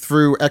go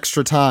through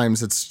extra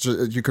times,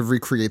 you could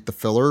recreate the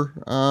filler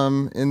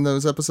in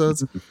those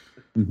episodes.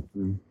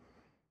 Mm-hmm.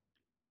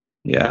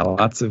 Yeah,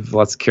 lots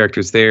of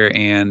characters there,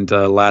 and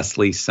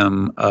lastly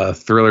some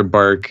Thriller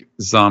Bark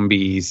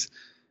zombies,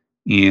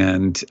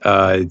 and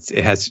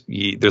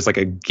there's like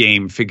a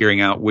game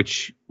figuring out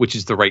which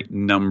is the right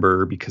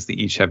number because they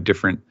each have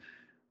different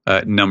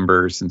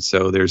numbers, and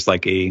so there's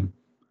like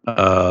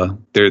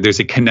there's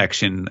a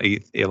connection,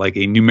 like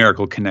a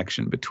numerical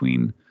connection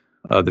between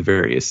the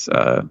various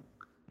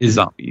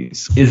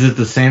zombies. Is it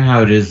the same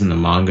how it is in the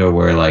manga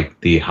where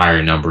like the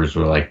higher numbers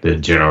were like the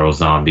general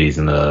zombies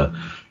and the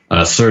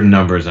certain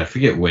numbers, I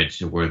forget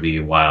which, were the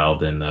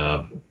wild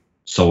and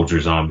soldier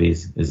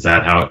zombies? Is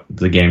that how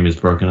the game is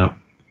broken up?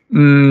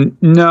 No,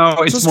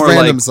 it's just more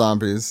random like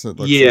zombies.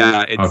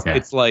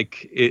 It's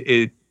like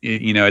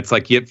it's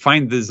like you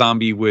find the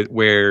zombie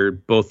where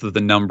both of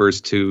the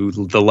numbers to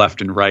the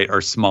left and right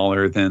are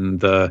smaller than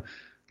the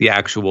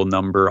actual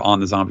number on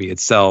the zombie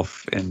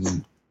itself,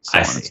 and so I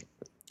on. see.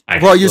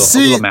 Well, you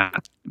see,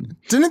 math.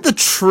 didn't the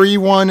tree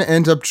one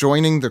end up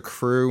joining the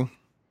crew?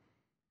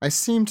 I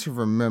seem to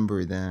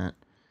remember that.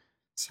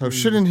 So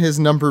shouldn't his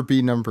number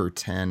be number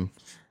 10?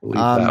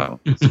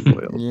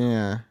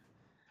 Yeah.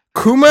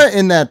 Kuma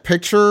in that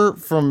picture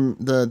from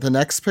the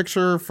next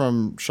picture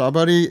from Shaw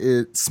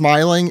Buddy,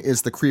 smiling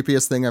is the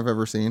creepiest thing I've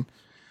ever seen.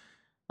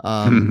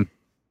 Yeah.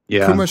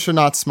 Kuma should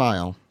not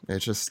smile.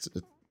 It's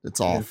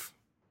off.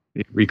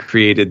 It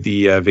recreated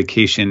the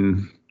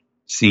vacation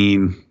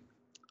scene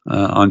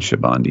on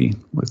Shabandi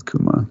with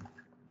Kuma.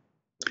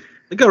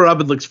 Look how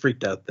Robin looks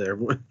freaked out there.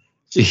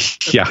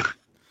 Yeah.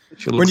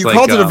 She looks When you like,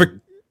 called it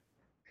a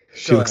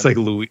she looks like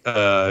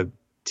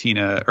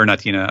Tina, or not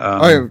Tina,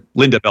 yeah.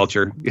 Linda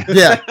Belcher.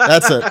 Yeah,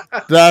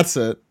 that's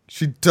it.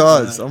 She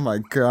does. Oh my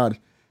god.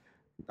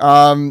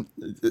 When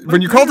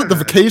you called it the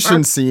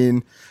vacation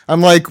scene,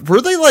 I'm like,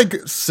 were they like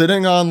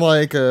sitting on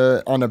like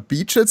on a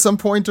beach at some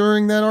point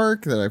during that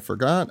arc that I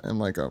forgot? I'm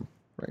like, oh,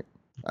 right,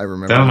 I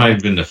remember. That might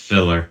have been the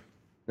filler.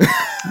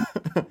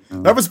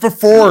 That was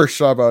before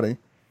Shaw Buddy.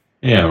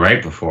 Yeah,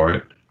 right before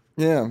it.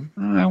 Yeah.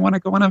 I want to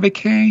go on a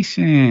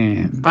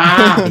vacation.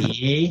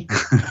 Bobby.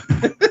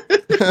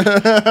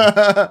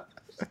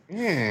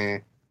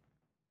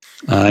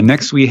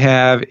 Next, we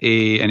have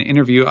an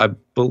interview. I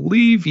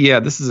believe,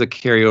 this is a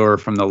carryover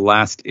from the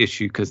last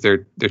issue because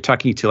they're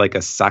talking to like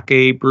a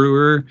sake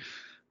brewer,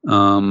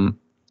 and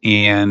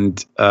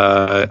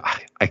I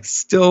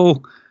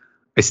still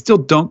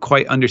don't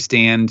quite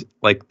understand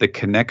like the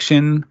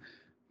connection.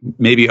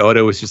 Maybe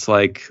Oda was just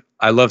like,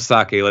 I love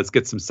sake. Let's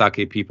get some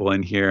sake people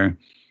in here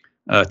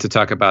to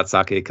talk about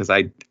sake, because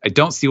I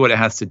don't see what it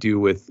has to do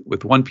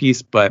with One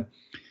Piece, but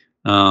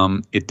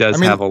it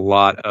does have a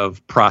lot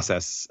of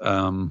process.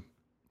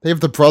 They have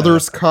the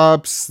brothers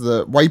cups,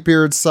 the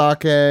Whitebeard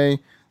sake.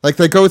 Like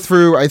they go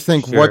through, I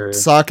think, what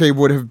sake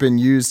would have been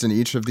used in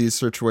each of these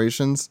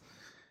situations.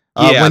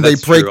 When they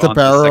break the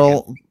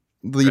barrel,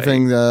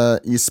 leaving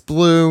the East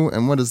Blue.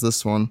 And what is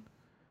this one?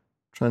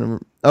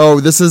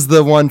 This is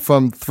the one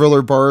from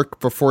Thriller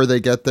Bark before they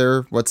get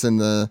there. What's in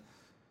the...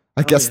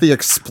 I guess the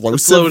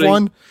explosive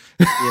one?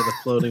 Yeah, the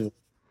floating.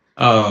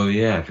 Oh,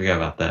 yeah, I forgot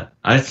about that.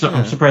 I'm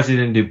surprised they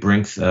didn't do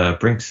Binks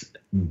sake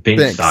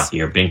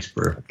or Binks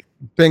brew.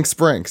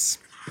 Brinks.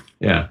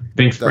 Yeah,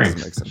 Binks That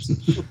Brinks. doesn't make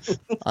sense.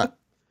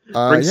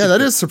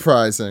 That is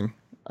surprising.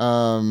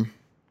 I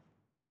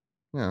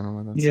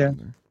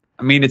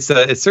mean, it's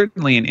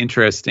certainly an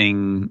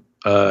interesting,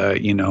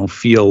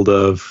 field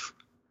of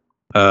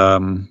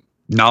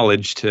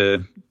knowledge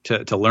to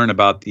learn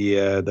about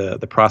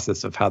the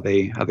process of how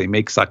they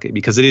make sake,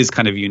 because it is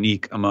kind of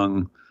unique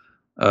among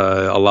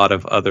a lot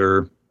of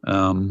other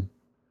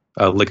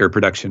liquor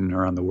production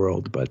around the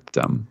world. But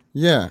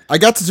I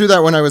got to do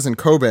that when I was in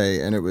Kobe,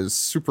 and it was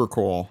super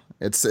cool.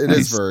 It Nice.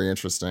 is very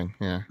interesting.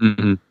 Yeah.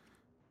 Mm-hmm.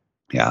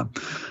 Yeah.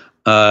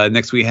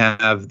 Next, we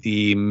have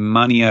the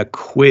Mania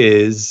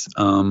quiz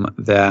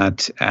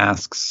that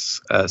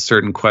asks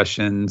certain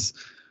questions.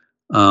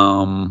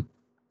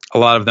 A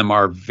lot of them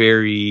are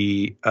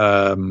very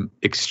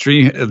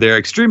extreme. They're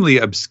extremely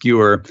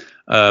obscure,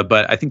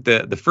 but I think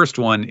the first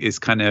one is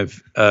kind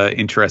of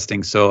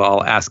interesting. So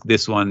I'll ask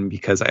this one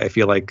because I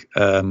feel like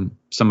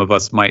some of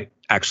us might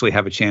actually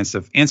have a chance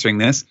of answering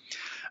this.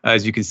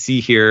 As you can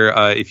see here,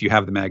 if you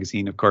have the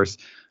magazine, of course,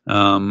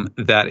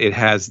 that it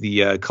has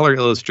the color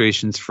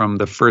illustrations from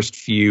the first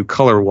few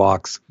color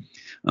walks.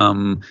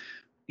 And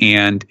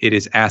it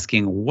is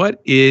asking,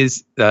 what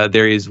is,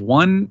 there is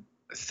one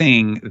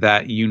thing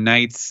that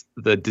unites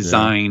the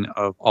design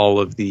of all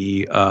of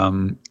the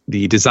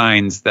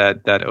designs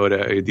that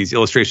Oda, these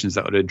illustrations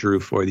that Oda drew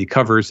for the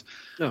covers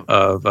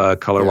of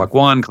Color Walk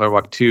 1, Color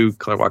Walk 2,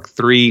 Color Walk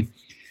 3.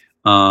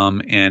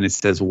 And it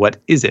says, what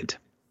is it?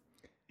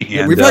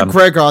 And, we've had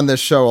Greg on this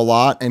show a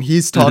lot, and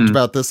he's talked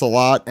about this a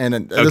lot,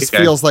 and this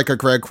feels like a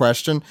Greg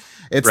question.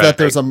 It's that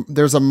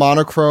there's a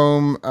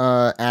monochrome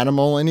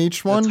animal in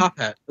each one. With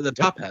a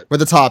top hat.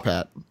 With a top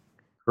hat.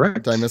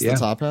 Correct. Did I miss yeah. the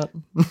top hat?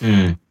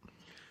 Mm.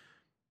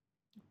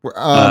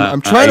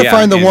 I'm trying to yeah,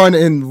 find the and- one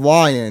in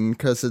Lion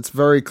because it's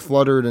very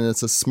cluttered and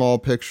it's a small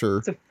picture.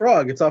 It's a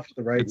frog. It's off to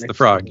the right. It's the next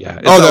frog, to yeah.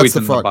 It's Oh, that's always the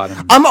in frog. the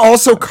bottom. I'm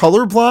also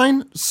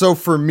colorblind, so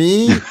for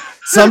me,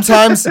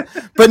 sometimes,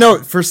 but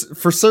no, for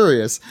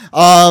serious,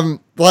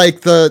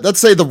 like let's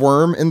say the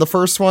worm in the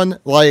first one,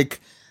 like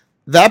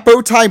that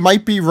bow tie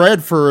might be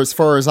red for as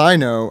far as I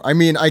know. I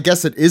mean, I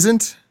guess it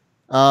isn't,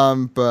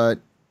 but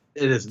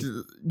It is.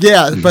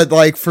 yeah, but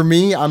like for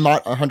me, I'm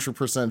not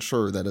 100%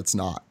 sure that it's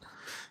not.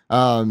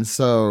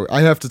 So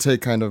I have to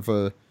take I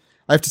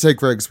have to take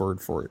Greg's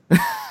word for it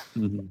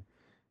Mhm.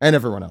 and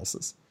everyone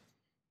else's.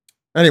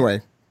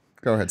 Anyway,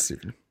 go ahead,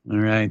 Stephen. All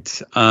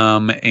right.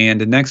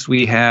 And next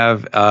we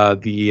have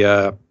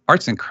the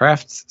arts and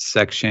crafts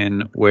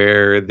section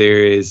where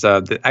there is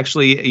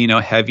actually,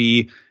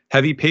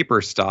 heavy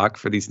paper stock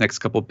for these next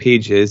couple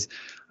pages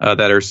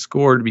that are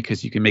scored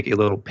because you can make a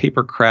little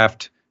paper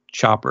craft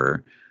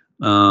chopper,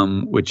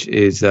 which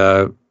is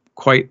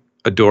quite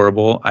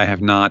adorable. I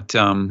have not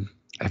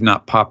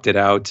popped it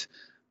out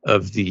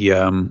of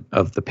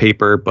the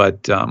paper,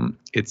 but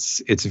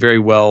it's very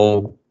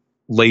well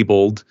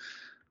labeled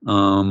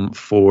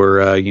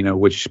for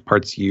which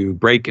parts you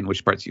break and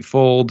which parts you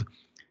fold,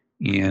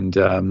 and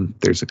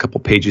there's a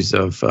couple pages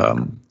of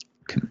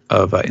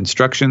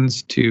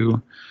instructions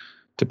to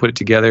put it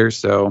together.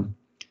 So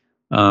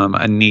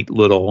a neat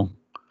little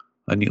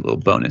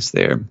bonus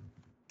there.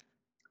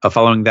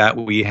 Following that,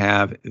 we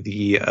have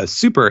the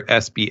Super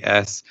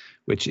SBS,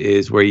 which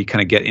is where you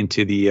kind of get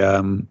into the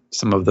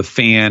some of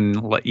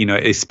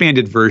the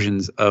expanded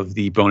versions of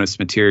the bonus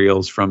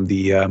materials from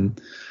the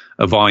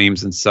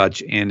volumes and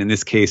such. And in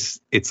this case,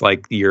 it's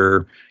like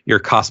your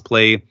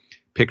cosplay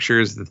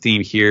pictures. The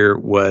theme here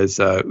was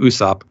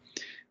Usopp,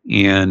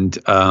 and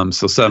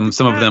so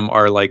some of them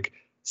are like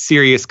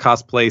serious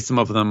cosplay. Some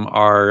of them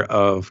are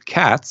of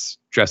cats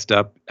dressed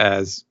up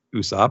as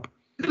Usopp.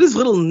 Look at his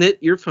little knit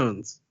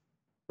earphones.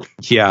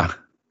 Yeah,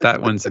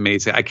 that one's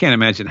amazing. I can't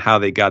imagine how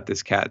they got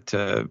this cat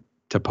to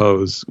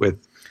pose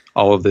with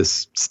all of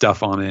this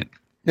stuff on it.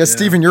 Yeah,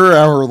 Stephen, you're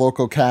our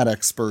local cat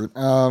expert.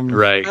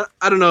 Right.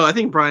 I don't know. I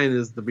think Brian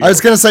is the. I was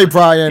gonna say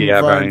Brian.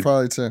 Yeah, Brian Brian.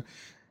 probably too.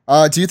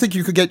 Do you think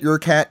you could get your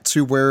cat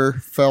to wear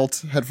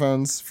felt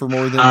headphones for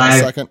more than a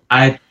second?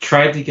 I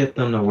tried to get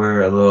them to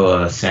wear a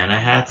little Santa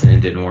hats, and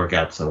it didn't work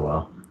out so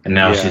well. And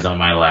now she's on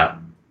my lap.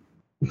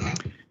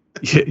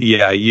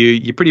 Yeah,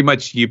 you pretty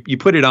much you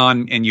put it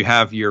on and you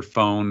have your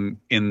phone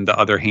in the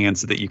other hand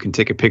so that you can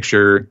take a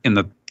picture in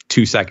the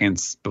 2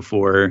 seconds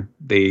before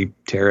they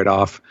tear it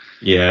off.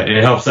 Yeah, and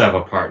it helps to have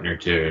a partner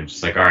too. It's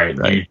just like, all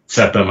right, you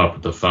set them up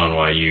with the phone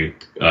while you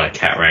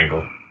cat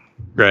wrangle.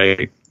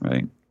 Right.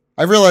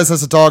 I realize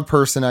as a dog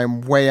person,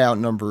 I'm way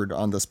outnumbered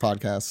on this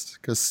podcast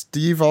because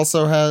Steve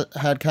also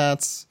had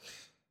cats.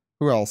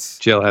 Who else?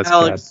 Jill has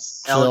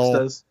cats. Jill. Alex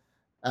does.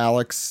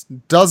 Alex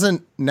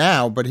doesn't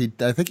now, but I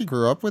think he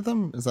grew up with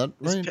them. Is that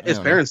right? His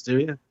parents do,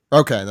 yeah.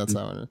 Okay, that's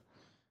how it is.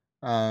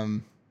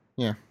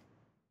 Yeah.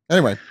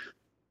 Anyway.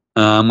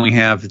 We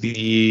have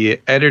the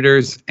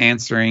editors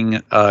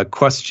answering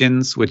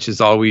questions, which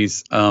is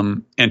always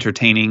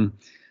entertaining,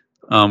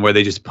 where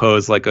they just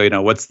pose like,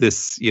 what's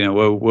this,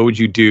 what would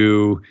you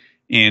do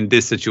in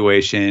this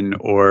situation?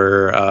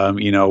 Or,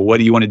 what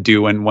do you want to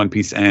do when One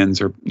Piece ends,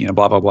 or,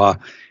 blah, blah, blah.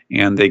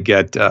 And they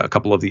get a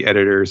couple of the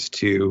editors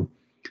to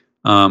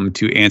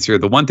answer.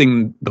 The one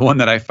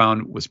that I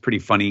found was pretty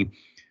funny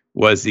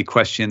was the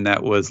question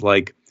that was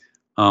like,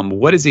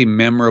 what is a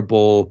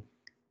memorable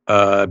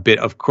bit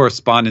of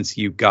correspondence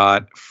you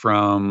got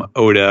from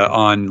Oda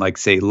on, like,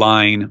 say,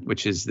 Line,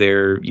 which is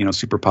their,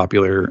 super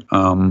popular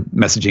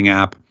messaging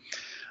app,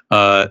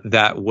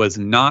 that was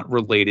not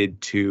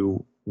related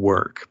to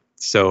work.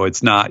 So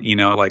it's not,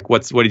 like,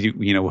 what did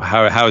you,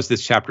 how is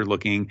this chapter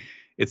looking?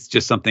 It's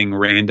just something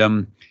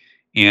random.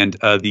 And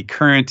the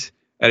current,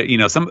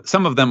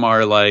 some of them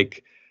are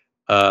like,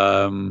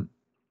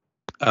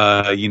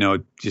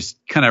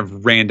 just kind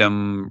of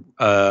random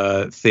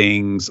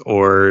things,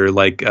 or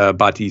like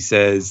Bati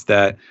says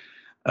that,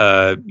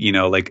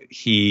 like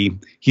he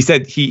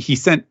said he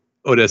sent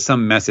Oda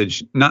some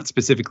message, not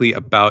specifically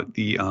about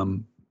the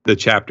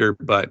chapter,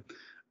 but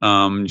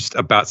just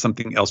about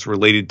something else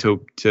related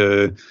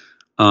to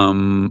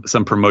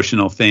some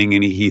promotional thing,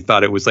 and he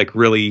thought it was like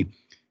really.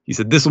 He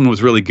said this one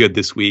was really good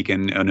this week,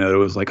 and it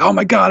was like, oh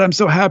my god, I'm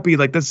so happy,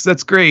 like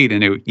that's great,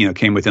 and it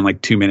came within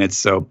like 2 minutes.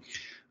 So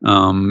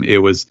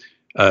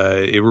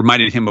it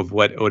reminded him of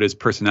what Oda's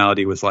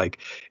personality was like.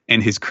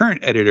 And his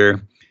current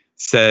editor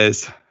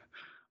says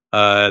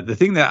the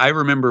thing that I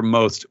remember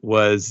most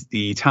was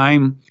the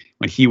time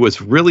when he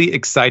was really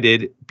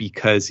excited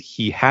because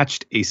he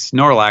hatched a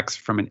Snorlax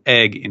from an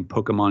egg in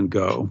Pokemon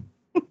Go.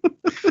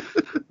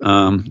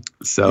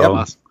 So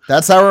yep.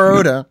 That's our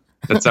Oda.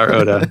 That's our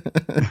Oda.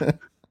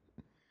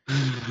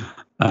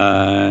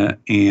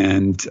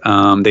 And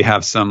they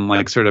have some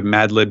like sort of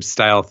Mad Lib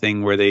style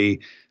thing where they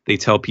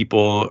tell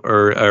people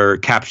or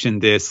caption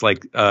this,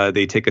 like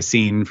they take a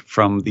scene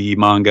from the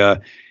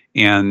manga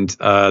and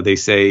they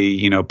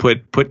say,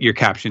 put your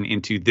caption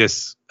into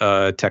this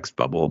text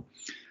bubble.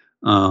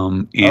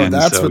 And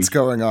that's so, what's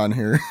going on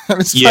here. I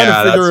was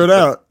trying to figure it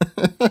out.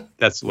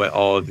 That's what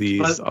all of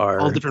these are.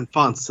 All different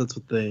fonts. That's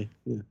what they.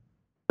 Yeah.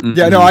 Mm-hmm.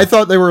 Yeah, no, I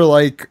thought they were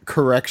like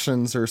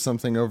corrections or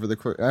something over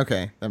the.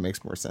 Okay, that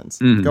makes more sense.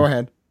 Mm-hmm. Go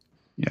ahead.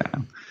 Yeah.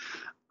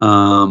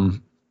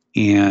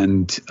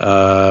 And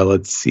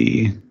let's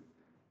see.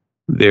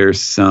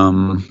 There's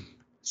some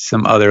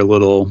other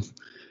little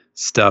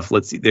stuff.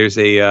 Let's see. There's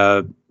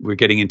we're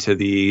getting into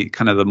the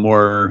kind of the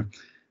more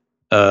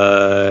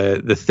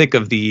the thick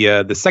of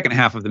the second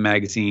half of the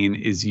magazine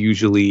is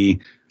usually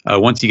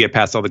once you get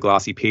past all the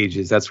glossy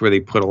pages, that's where they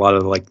put a lot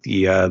of like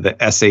the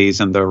essays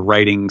and the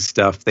writing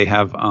stuff. They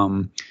have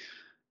a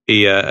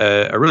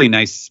really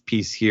nice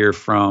piece here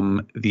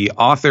from the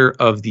author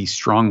of the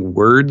Strong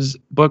Words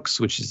books,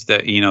 which is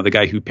the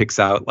guy who picks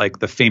out like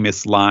the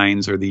famous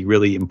lines or the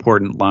really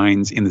important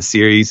lines in the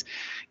series,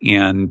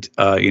 and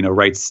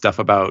writes stuff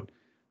about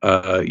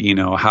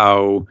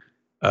how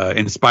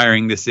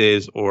inspiring this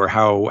is, or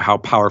how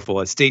powerful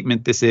a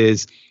statement this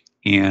is.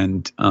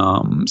 And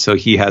so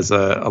he has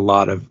a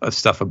lot of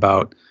stuff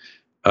about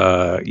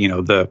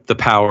the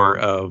power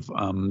of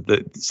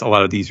a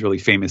lot of these really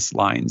famous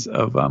lines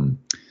of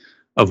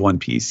One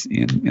Piece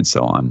and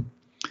so on.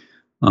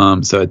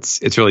 So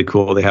it's really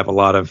cool. They have a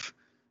lot of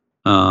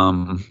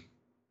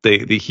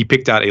he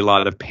picked out a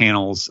lot of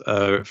panels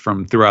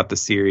from throughout the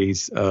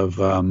series of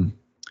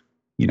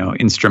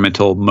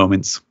instrumental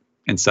moments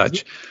and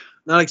such.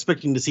 Not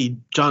expecting to see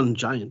John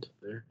Giant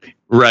there.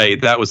 Right,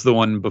 that was the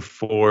one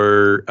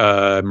before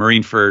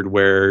Marineford,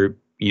 where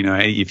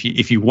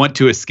if you want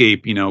to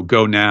escape,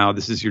 go now.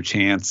 This is your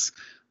chance,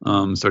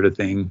 sort of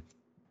thing.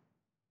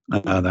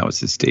 That was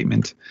his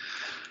statement.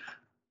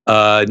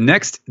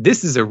 Next,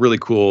 this is a really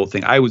cool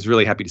thing. I was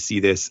really happy to see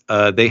this.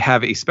 They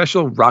have a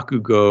special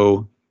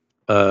Rakugo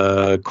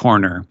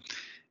corner,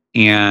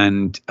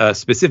 and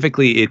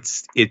specifically,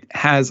 it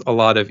has a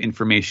lot of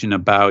information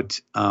about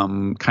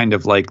kind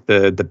of like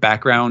the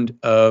background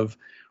of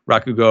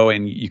Rakugo,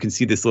 and you can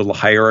see this little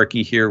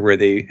hierarchy here where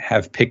they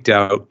have picked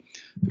out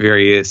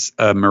various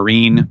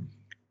marine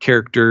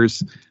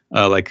characters,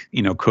 like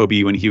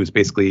Kobe when he was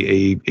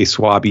basically a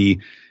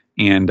Swabi,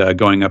 and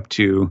going up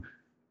to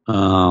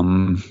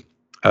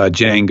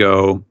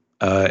Django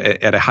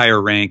at a higher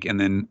rank, and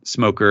then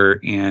Smoker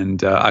and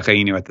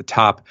Akainu at the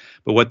top.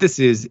 But what this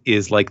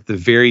is like the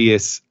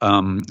various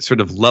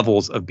sort of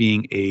levels of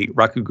being a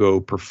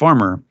Rakugo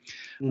performer.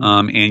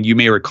 And you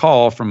may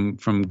recall from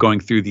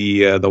going through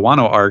the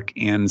Wano arc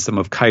and some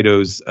of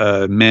Kaido's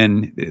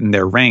men in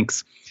their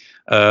ranks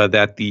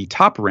that the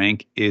top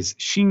rank is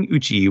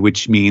Shin-uchi,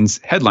 which means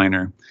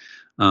headliner.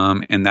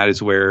 And that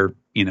is where,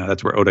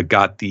 that's where Oda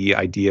got the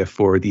idea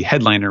for the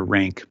headliner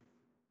rank.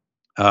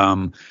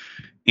 Sure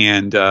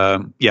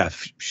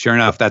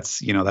enough, that's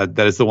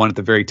that is the one at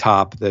the very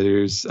top.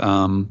 There's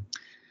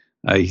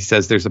he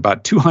says there's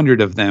about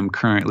 200 of them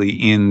currently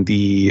in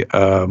the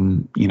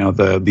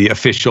the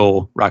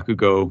official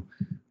Rakugo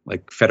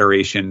like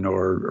federation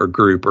or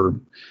group, or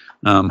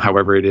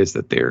however it is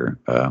that they're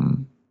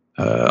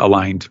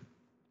aligned.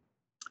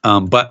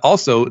 But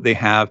also they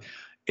have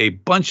a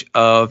bunch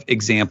of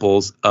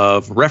examples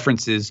of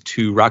references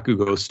to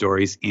Rakugo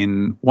stories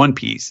in One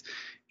Piece,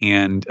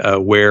 and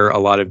where a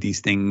lot of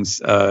these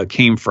things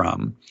came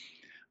from,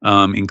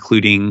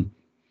 including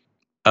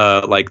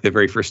like the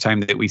very first time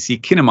that we see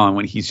Kinemon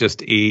when he's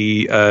just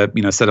a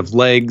set of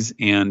legs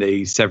and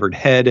a severed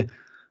head.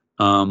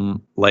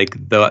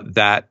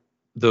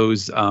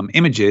 Those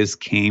images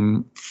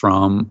came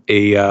from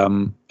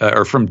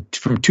or from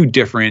two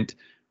different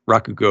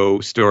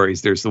Rakugo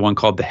stories. There's the one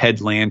called the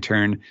Head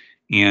Lantern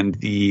and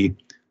the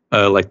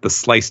like the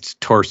sliced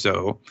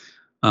torso.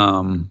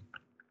 And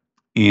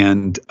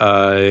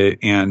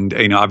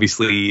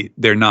obviously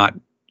they're not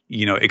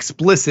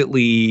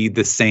explicitly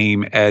the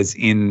same as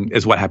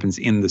what happens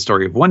in the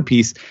story of One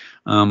Piece,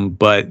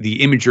 but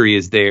the imagery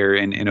is there,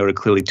 and Oda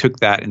clearly took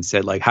that and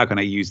said, like, how can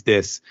I use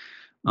this?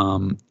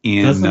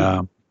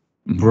 Doesn't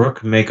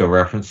Brook make a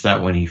reference to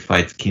that when he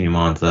fights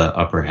Kinemon's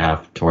upper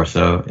half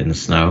torso in the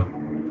snow?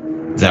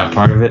 Is that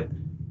part of it?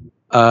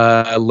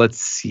 Let's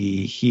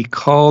see. He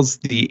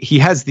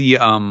has the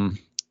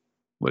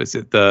what is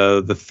it?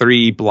 The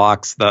three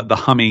blocks, the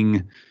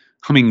humming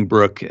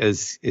brook,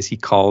 as he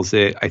calls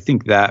it. I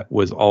think that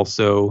was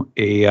also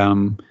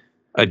a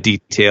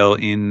detail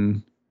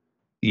in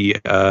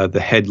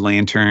the Head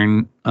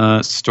Lantern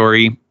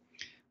story.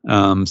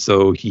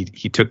 So he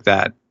took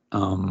that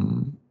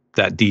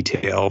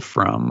detail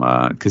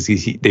from because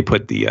they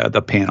put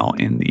the panel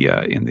in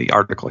the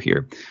article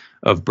here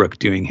of Brook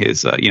doing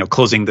his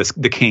closing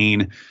the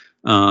cane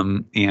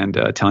and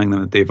telling them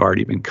that they've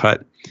already been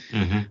cut.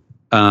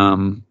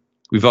 Mm-hmm.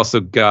 We've also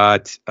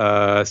got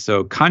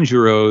so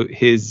Kanjuro,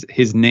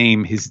 his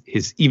name,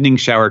 his evening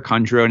shower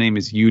Kanjuro name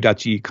is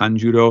Yudachi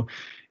Kanjuro,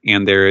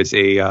 and there's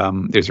a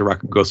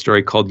Rakugo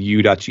story called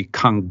Yudachi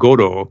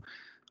Kangoro.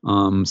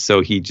 So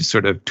he just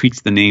sort of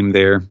tweaks the name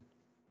there.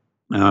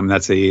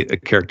 That's a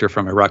character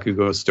from a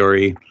Rakugo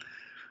story.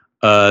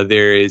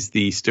 There is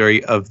the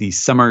story of the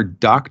Summer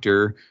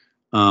Doctor,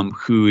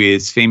 who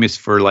is famous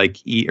for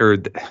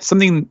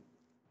something.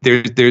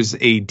 There's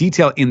a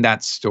detail in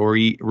that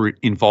story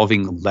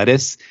involving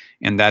lettuce,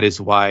 and that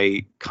is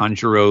why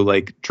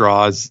Kanjuro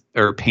draws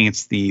or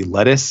paints the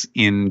lettuce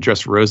in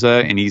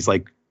Dressrosa, and he's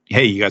like,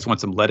 "Hey, you guys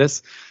want some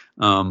lettuce?"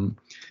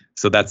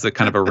 So that's a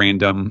kind of a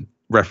random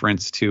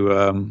reference to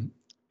a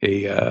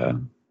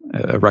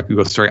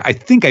Rakugo story. I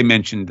think I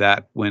mentioned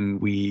that when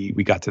we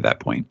got to that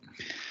point.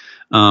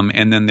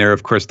 And then there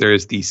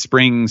is the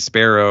Spring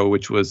Sparrow,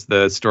 which was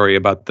the story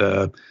about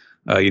the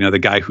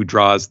guy who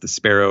draws the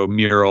sparrow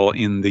mural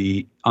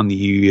on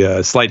the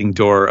sliding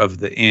door of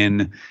the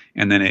inn,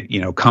 and then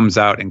it comes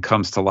out and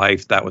comes to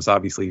life. That was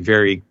obviously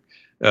very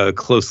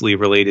closely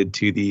related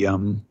to the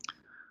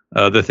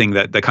thing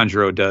that the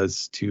Kanjuro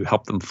does to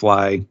help them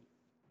fly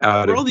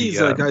out. Where are all these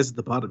guys at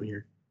the bottom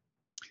here?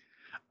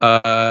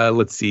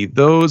 Let's see.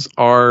 Those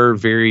are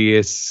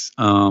various,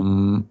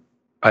 performers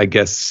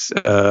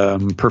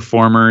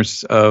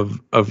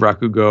of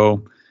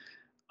Rakugo.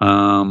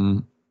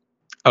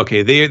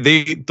 Okay,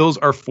 those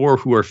are 4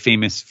 who are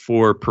famous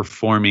for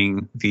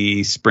performing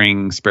the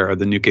Spring Sparrow,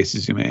 the Nuke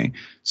Suzume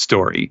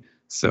story.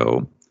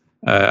 So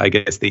I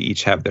guess they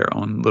each have their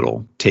own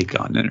little take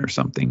on it or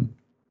something.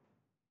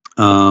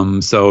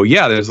 So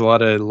yeah, there's a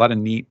lot of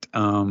neat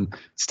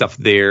stuff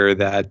there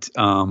that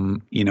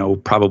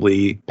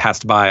probably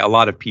passed by a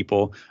lot of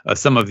people.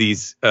 Some of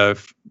these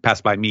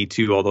passed by me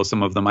too, although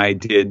some of them I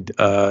did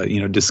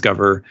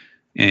discover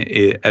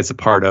as a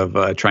part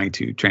of trying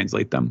to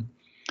translate them.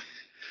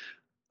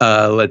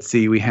 Let's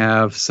see, we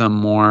have some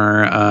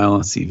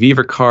more.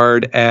 Viva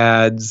Card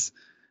ads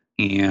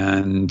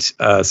and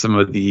some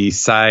of the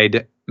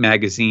side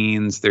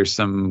magazines. There's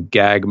some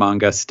gag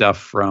manga stuff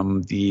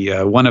from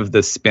the one of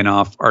the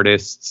spin-off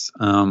artists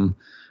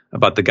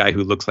about the guy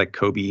who looks like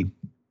Kobe.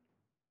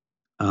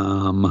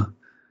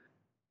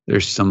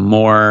 There's some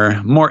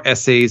more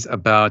essays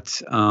about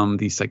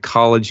the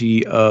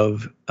psychology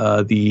of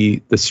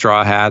the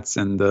Straw Hats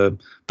and the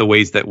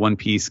ways that One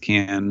Piece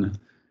can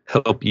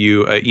help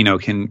you,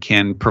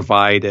 can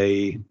provide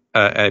a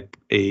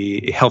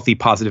healthy,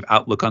 positive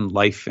outlook on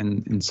life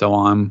and so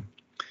on.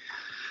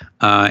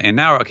 And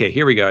now, okay,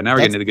 here we go. Now we're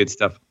getting to the good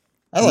stuff.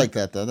 I like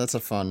that though. That's a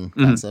fun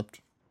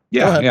concept.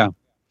 Yeah.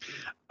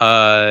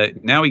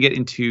 Now we get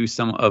into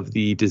some of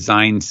the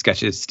design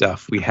sketches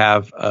stuff. We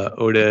have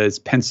Oda's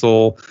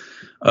pencil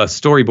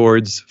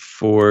storyboards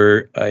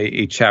for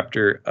a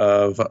chapter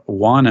of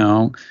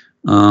Wano.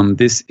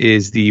 This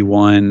is the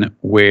one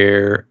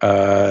where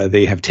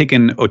they have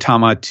taken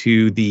Otama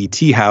to the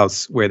tea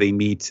house where they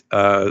meet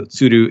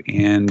Tsuru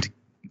and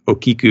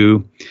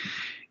Okiku,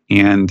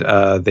 and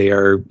they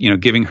are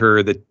giving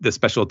her the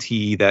special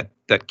tea that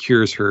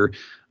cures her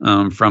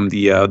from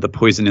the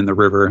poison in the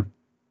river.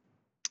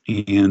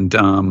 And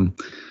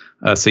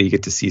so you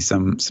get to see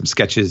some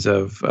sketches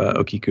of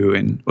Okiku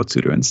and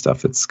Otsuru and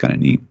stuff. It's kind of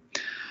neat.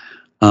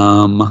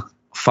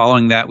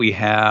 Following that, we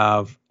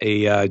have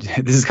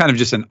this is kind of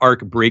just an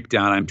arc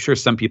breakdown. I'm sure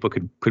some people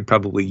could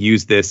probably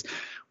use this,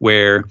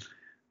 where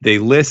they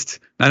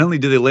not only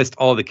do they list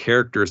all the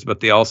characters,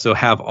 but they also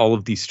have all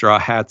of these Straw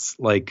Hats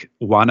like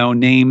Wano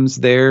names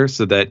there,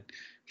 so that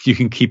you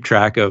can keep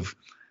track of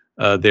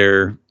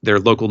their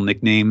local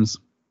nicknames.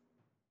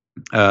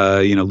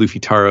 Luffy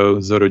Taro,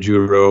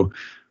 Zorojuro,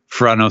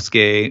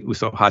 Furanosuke,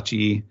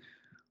 Usohachi,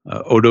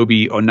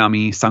 Odobi,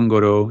 Onami,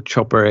 Sangoro,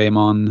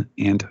 Chopperamon,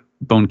 and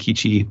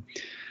Bonkichi,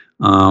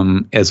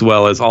 as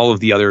well as all of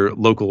the other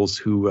locals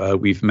who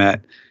we've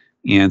met.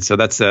 And so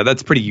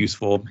that's pretty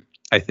useful,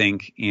 I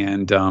think,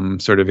 and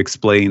sort of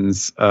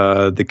explains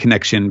the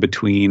connection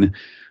between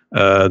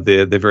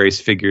the various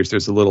figures.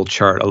 There's a little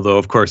chart, although,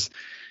 of course,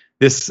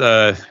 this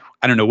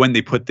I don't know when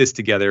they put this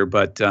together,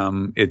 but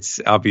it's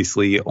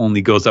obviously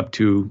only goes up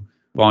to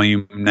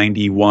volume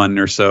 91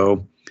 or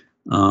so.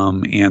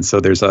 And so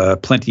there's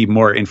plenty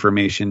more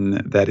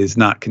information that is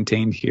not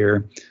contained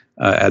here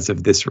as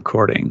of this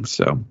recording.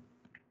 So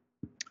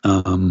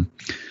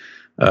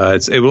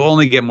it will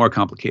only get more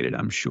complicated,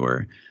 I'm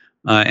sure.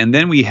 And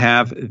then we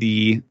have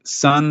the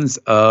Sons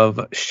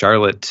of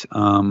Charlotte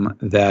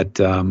that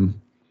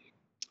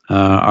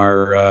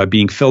are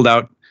being filled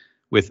out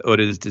with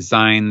Oda's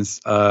designs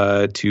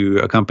to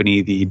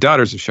accompany the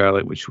Daughters of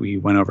Charlotte, which we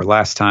went over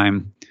last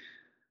time.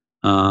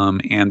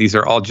 And these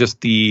are all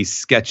just the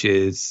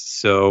sketches.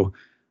 So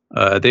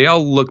they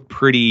all look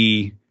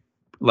pretty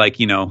like,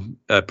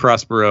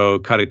 Prospero,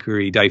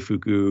 Katakuri,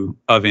 Daifuku,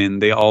 Oven.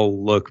 They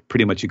all look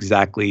pretty much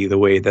exactly the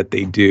way that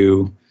they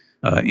do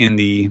in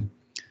the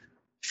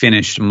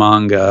finished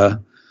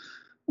manga.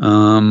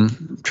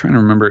 I'm trying to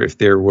remember if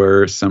there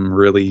were some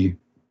really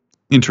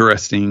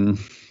interesting...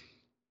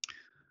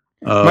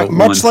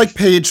 much like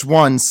page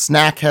 1,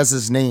 Snack has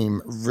his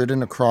name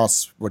written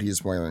across what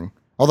he's wearing.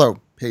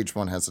 Although page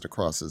 1 has it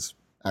across his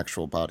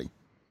actual body.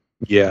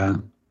 Yeah.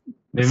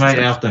 They might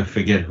often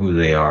forget who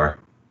they are.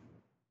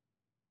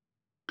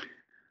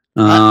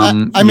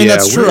 I mean,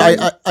 that's true.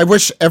 I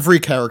wish every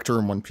character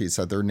in One Piece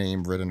had their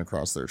name written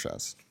across their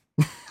chest.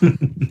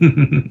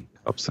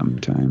 up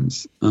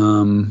sometimes.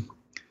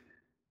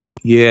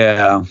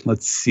 Yeah,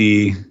 let's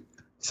see.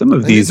 Some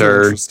of these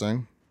are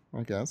interesting,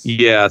 I guess.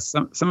 Yeah,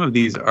 some of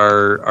these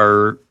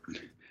are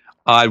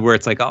odd, where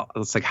it's like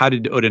how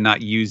did Oda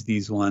not use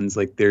these ones?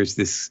 Like there's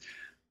this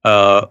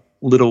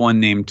little one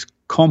named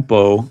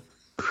Kompo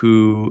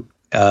who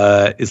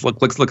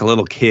looks like a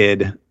little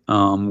kid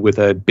with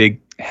a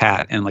big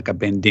hat and like a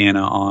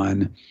bandana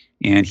on,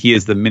 and he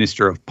is the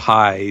Minister of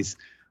Pies.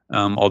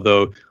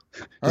 Although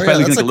despite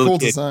looking that's like a little cool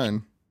kid,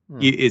 design.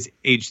 he is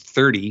age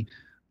 30.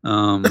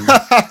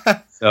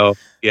 So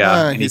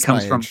yeah, and he he's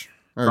comes my from age.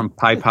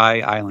 Pai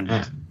Pai Island.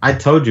 I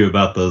told you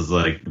about those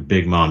like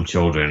Big Mom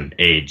children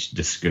age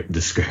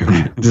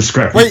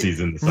discrepancies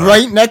in this.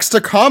 Right next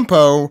to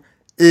Compo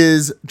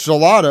is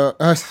Gelato,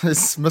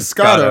 is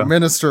Moscato,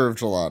 Minister of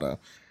Gelato,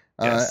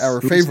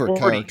 our favorite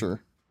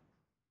character.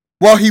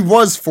 Well, he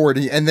was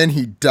 40 and then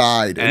he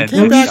died and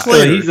came back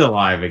later. He's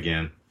alive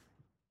again.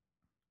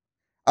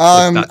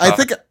 I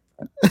think.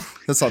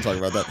 Let's not talk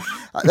about that.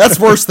 That's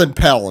worse than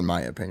Pell, in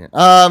my opinion. No,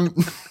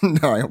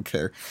 I don't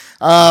care.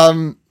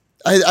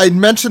 I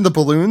mentioned the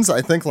balloons,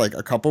 I think, like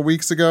a couple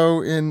weeks ago,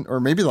 or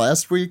maybe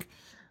last week.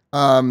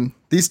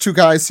 These two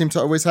guys seem to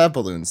always have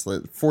balloons,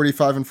 like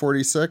 45 and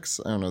 46.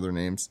 I don't know their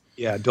names.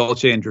 Yeah,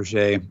 Dolce and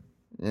Dragé.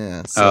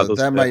 Yeah, so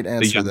that might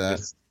answer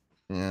that.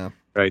 Yeah.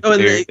 Right,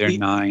 they're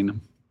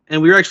 9.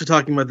 And we were actually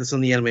talking about this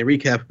on the anime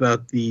recap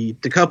about the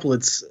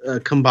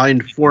decuplets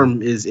combined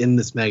form is in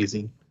this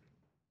magazine.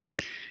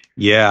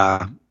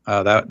 Yeah,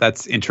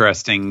 that's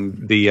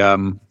interesting.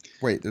 The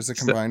wait, there's a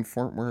combined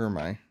form. Where am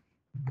I?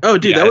 Oh,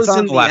 dude, that was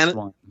in the last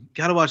one.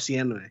 Gotta watch the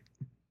anime.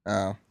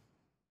 Oh,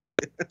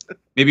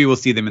 maybe we'll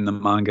see them in the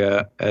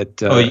manga at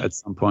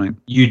some point.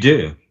 You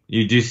do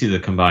see the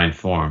combined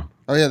form.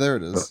 Oh yeah, there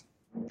it is.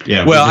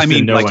 Yeah, well, I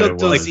mean, like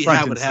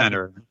front and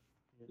center.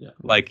 Yeah.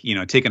 Like,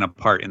 taken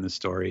apart in the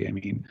story. I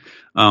mean,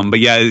 but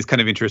yeah, it's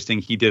kind of interesting.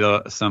 He did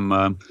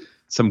some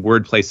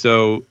wordplay.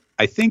 So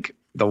I think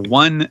the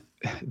one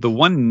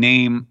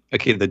name.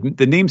 Okay,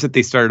 the names that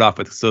they started off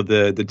with. So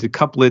the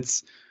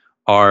decuplets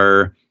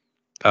are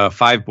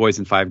 5 boys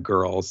and 5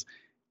 girls,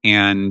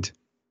 and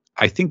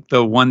I think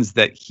the ones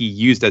that he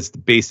used as the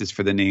basis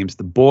for the names.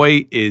 The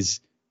boy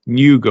is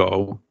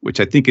Nugo, which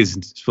I think is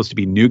supposed to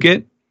be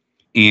nougat,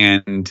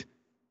 and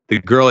the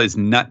girl is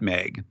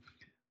Nutmeg.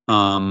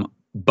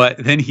 But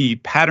then he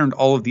patterned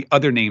all of the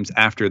other names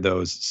after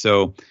those.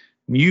 So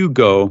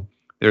Nugo,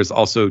 there's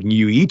also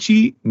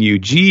Nuichi,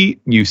 Nuji,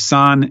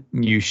 Nusan,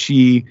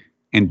 Nushi,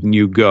 and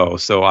Nugo.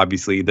 So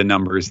obviously the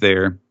numbers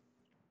there.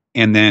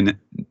 And then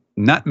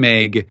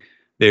Nutmeg,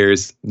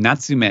 there's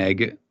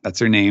Natsumeg, that's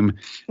her name.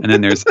 And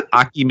then there's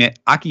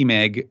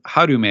Akimeg,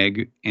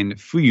 Harumeg, and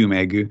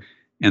Fuyumeg.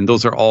 And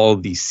those are all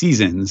the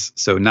seasons.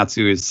 So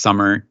Natsu is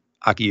summer,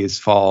 Aki is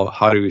fall,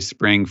 Haru is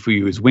spring,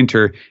 Fuyu is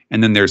winter.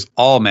 And then there's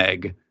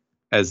Allmeg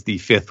as the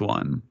 5th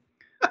one.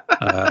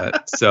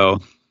 So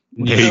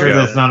you sure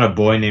that's not a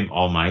boy named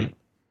All Might?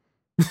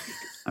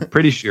 I'm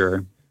pretty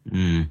sure.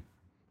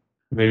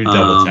 Maybe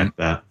double check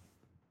that.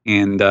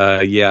 And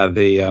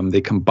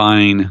they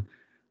combine.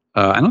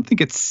 I don't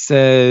think it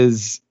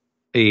says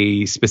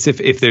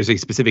if there's a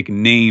specific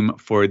name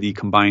for the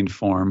combined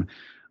form,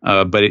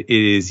 but it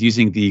is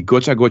using the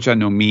Gocha Gocha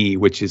no Mi,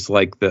 which is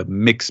like the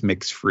mix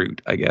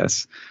fruit, I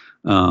guess.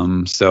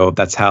 So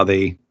that's how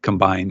they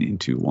combine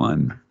into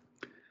one.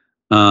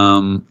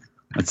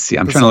 Let's see.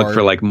 I'm trying to look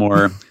for like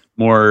more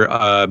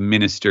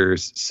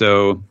ministers.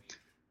 So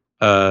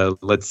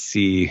let's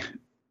see.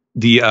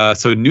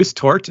 So Noose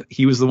Tort,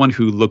 he was the one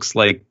who looks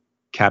like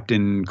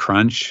Captain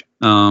Crunch,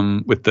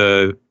 with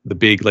the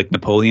big like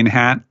Napoleon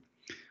hat,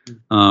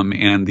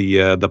 and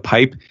the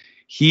pipe.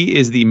 He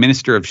is the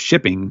Minister of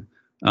Shipping,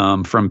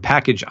 from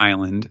Package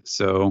Island.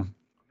 So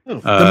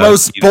the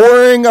most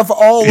boring of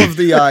all of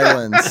the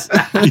islands.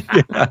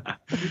 Yeah.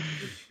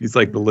 He's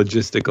like the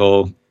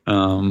logistical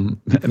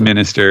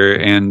minister.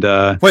 And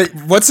wait,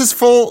 what's his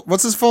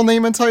full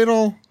name and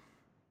title?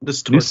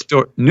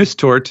 Noose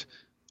Tort,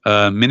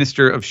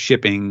 Minister of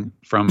Shipping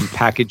from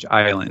Package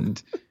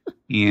Island.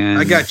 And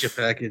I got you,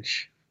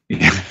 Package.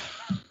 Yeah.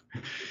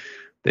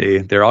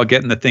 They're all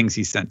getting the things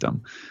he sent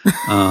them.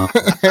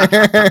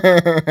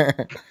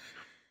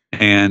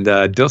 And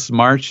Dos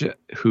March,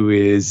 who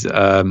is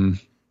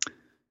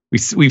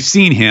we've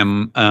seen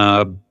him,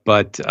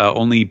 but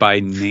only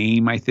by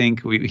name. I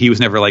think he was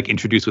never like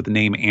introduced with the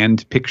name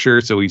and picture,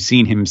 so we've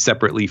seen him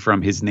separately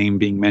from his name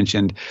being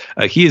mentioned.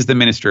 He is the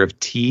Minister of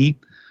Tea,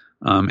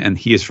 and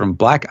he is from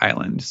Black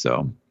Island,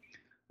 so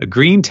a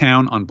green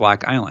town on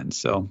Black Island.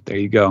 So there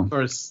you go, of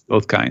course,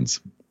 both kinds.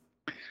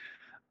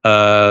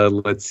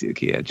 Let's see.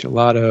 Okay,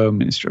 Gelato,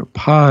 Minister of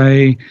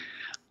Pie.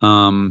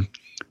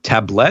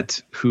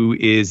 Tablet, who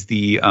is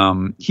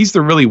he's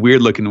the really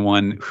weird looking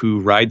one who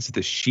rides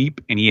the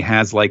sheep, and he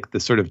has like the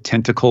sort of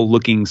tentacle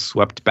looking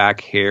swept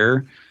back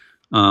hair.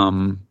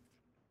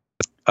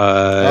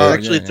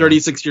 Actually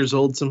 36 years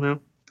old somehow.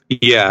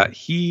 Yeah,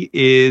 he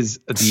is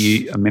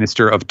the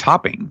Minister of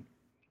Topping.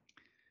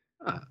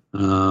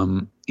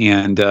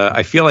 And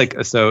I feel like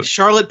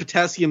Charlotte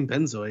Potassium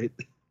Benzoate.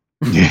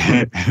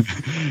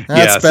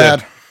 That's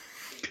bad.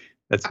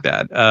 That's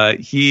bad.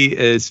 He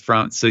is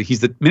he's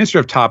the Minister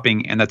of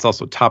Topping, and that's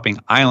also Topping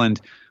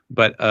Island,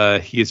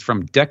 but he is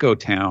from Deco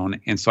Town,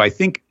 and so I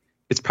think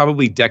it's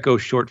probably Deco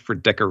short for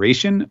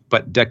decoration,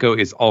 but Deco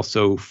is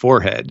also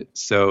forehead.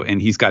 So,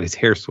 and he's got his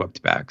hair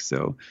swept back.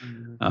 So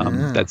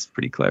that's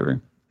pretty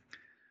clever.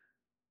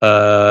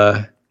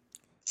 That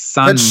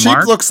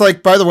sheep looks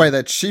like, by the way,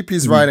 that sheep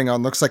he's riding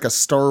on looks like a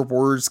Star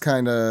Wars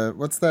kind of,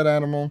 what's that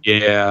animal?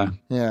 Yeah.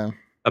 Yeah.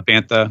 A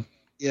bantha.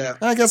 Yeah.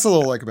 I guess a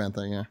little like a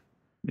bantha, yeah.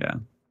 Yeah.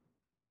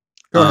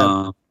 Go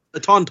ahead. A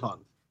tauntaun.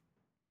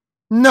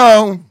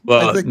 No.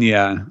 Well,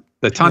 yeah.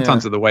 The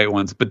tauntauns are the white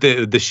ones, but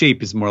the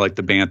shape is more like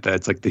the bantha.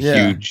 It's like the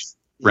huge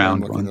round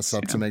I'm looking ones. this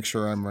up to make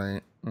sure I'm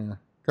right. Yeah.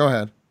 Go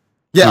ahead.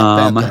 Yeah,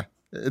 bantha.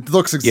 It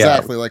looks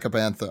exactly like a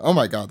bantha. Oh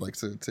my god, like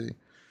to T.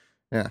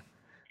 Yeah.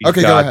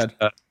 Okay, go ahead.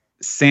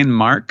 San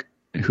Mark,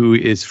 who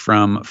is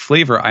from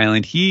Flavor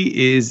Island.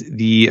 He is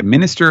the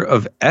Minister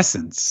of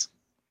Essence.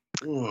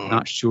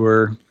 Not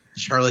sure.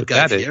 Charlotte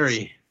Guy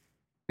Fieri.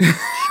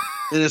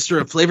 Minister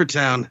of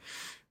Flavortown.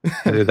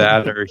 Either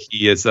that or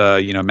he is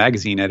a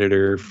magazine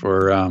editor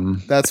for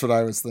that's what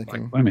I was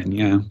thinking. Women,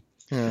 yeah.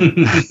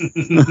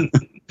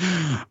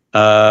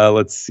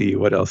 Let's see,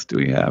 what else do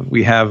we have?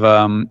 We have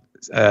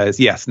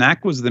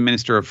Snack was the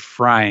Minister of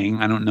Frying.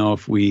 I don't know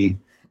if we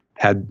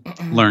had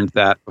learned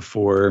that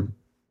before.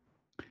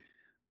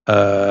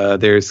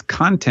 There's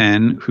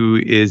Conten, who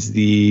is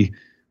he's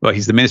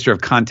the Minister of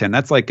Conten.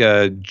 That's like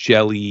a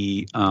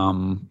jelly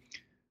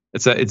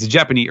it's a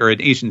Japanese or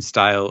an Asian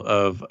style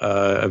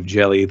of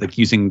jelly, like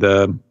using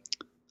the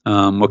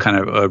what kind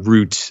of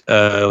root,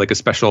 like a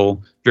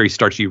special, very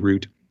starchy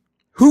root.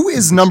 Who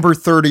is number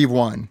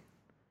 31?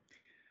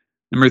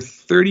 Number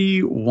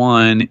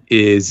 31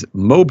 is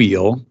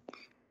Mobile,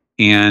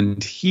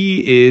 and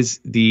he is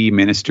the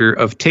Minister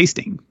of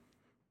Tasting.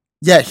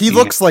 Yeah, he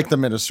looks like the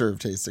Minister of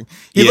Tasting.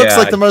 He looks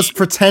like the most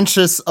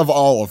pretentious of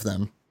all of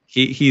them.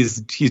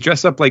 He's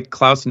dressed up like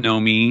Klaus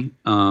Nomi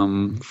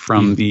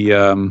from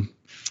the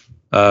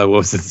what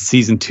was it,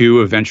 season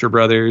 2 of Venture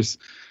Brothers.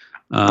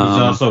 He's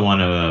also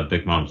one of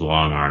Big Mom's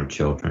long-armed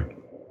children.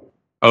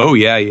 Oh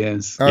yeah, he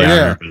is. Oh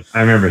yeah,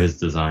 I remember his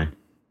design.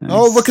 Nice.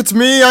 Oh, look at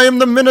me! I am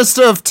the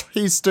Minister of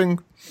Tasting.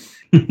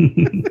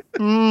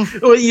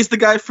 Oh, he's the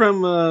guy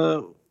from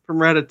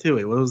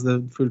Ratatouille. What was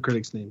the food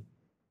critic's name?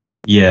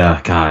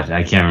 Yeah, God,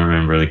 I can't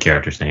remember the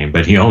character's name,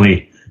 but he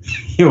only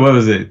what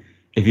was it?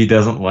 If he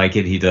doesn't like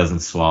it, he doesn't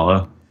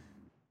swallow.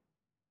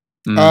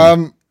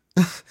 Some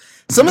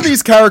of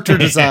these character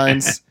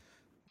designs,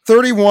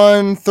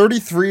 31,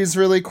 33 is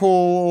really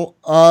cool.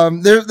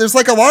 There's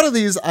like a lot of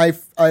these I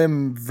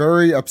am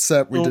very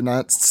upset we did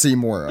not see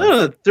more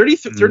of.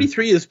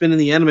 33 has been in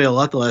the anime a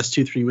lot the last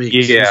 2-3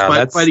 weeks.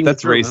 Yeah,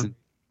 that's Raisin.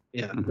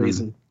 Yeah,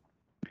 Raisin.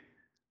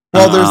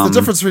 Well, there's the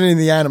difference between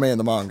the anime and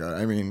the manga.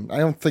 I mean, I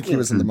don't think he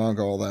was in the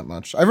manga all that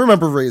much. I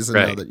remember Raisin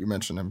now that you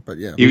mention him, but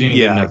yeah. We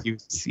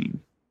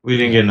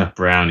didn't get enough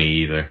Brownie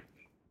either.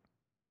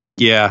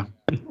 Yeah.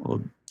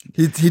 Well,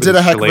 he did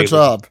a heck of a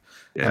job.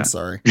 Yeah. I'm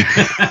sorry.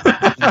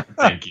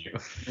 Thank you.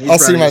 I'll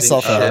see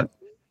myself out.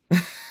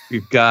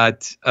 We've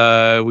got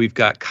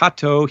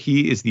Kato.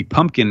 He is the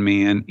Pumpkin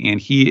Man, and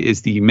he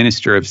is the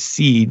Minister of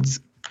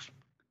Seeds.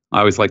 I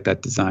always like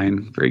that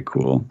design. Very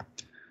cool.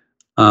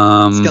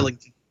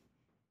 Skellington.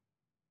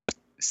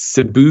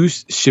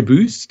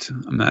 Shaboost,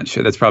 I'm not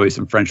sure. That's probably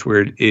some French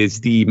word.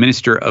 Is the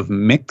Minister of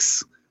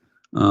Mix.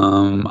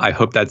 I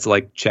hope that's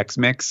like Chex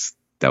Mix.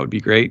 That would be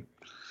great.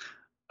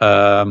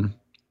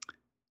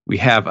 We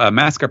have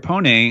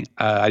Mascarpone.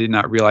 I did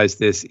not realize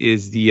this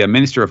is the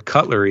Minister of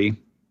Cutlery.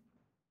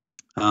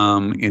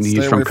 And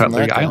he's from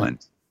Cutlery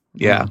Island.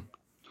 Yeah.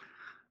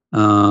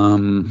 I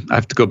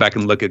have to go back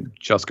and look at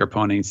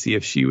Mascarpone and see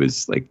if she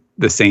was like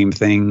the same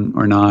thing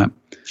or not.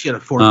 She had a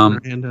fork in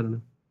her hand. I don't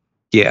know.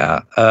 Yeah,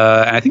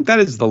 I think that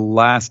is the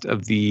last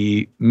of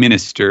the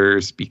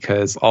ministers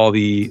because all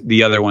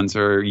the other ones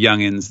are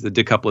youngins. The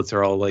decuplets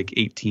are all like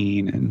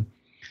 18,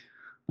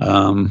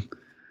 and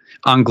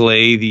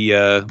Anglais,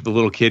 the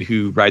little kid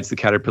who rides the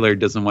caterpillar,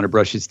 doesn't want to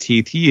brush his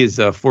teeth. He is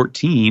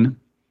 14,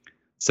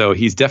 so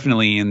he's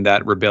definitely in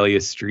that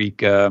rebellious streak.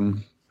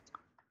 Come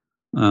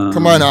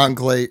on,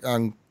 Anglais,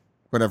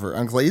 whatever,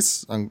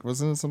 Anglais,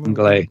 wasn't it something?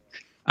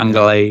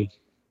 Anglais.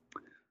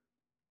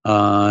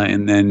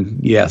 And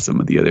then some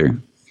of the other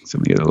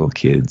little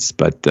kids,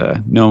 but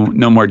no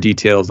more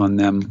details on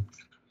them.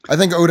 I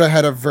think Oda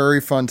had a very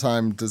fun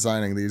time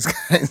designing these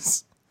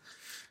guys.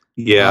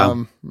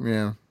 Yeah.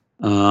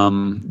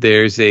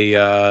 There's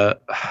a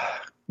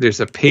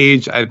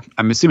page.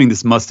 I'm assuming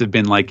this must have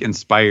been like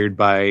inspired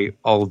by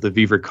all of the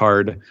Viver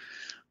Card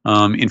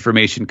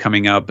information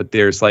coming out, but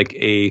there's like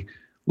a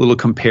little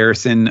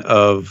comparison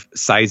of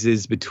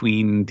sizes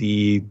between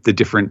the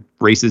different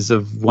races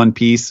of One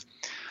Piece.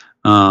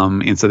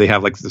 And so they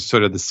have like the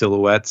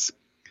silhouettes,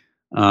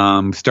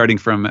 starting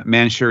from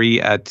Manchuri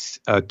at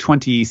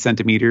 20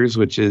 centimeters,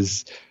 which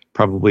is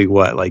probably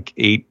like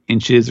 8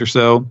 inches or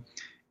so.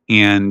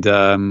 And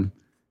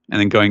and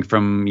then going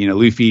from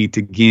Luffy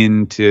to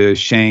Gin to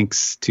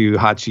Shanks to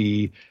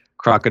Hachi,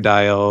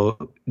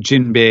 Crocodile,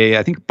 Jinbei.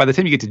 I think by the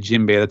time you get to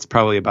Jinbei, that's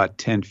probably about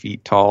 10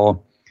 feet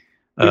tall.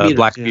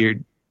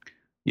 Blackbeard.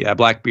 Yeah,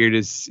 Blackbeard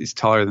is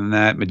taller than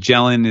that.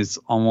 Magellan is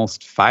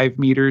almost 5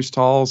 meters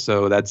tall,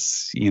 so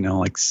that's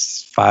like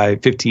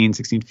 15,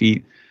 16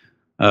 feet.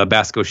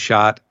 Basco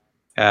Shot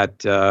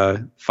at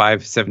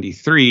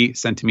 573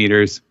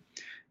 centimeters,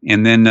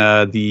 and then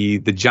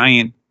the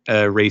giant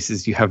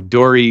races, you have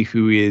Dory,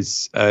 who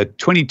is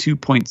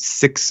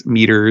 22.6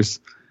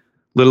 meters.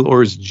 Little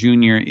Oars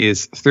Jr.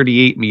 is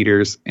 38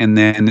 meters, and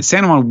then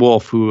San Juan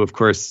Wolf, who of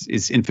course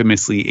is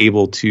infamously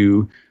able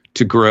to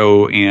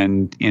grow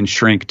and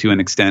shrink to an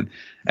extent.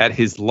 At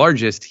his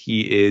largest,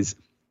 he is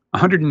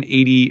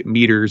 180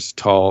 meters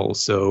tall,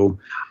 so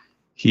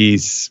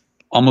he's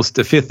almost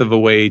a fifth of a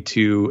way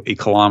to a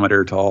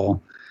kilometer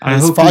tall.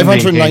 It's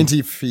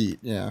 590 feet.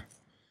 Yeah.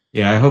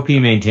 Yeah, I hope he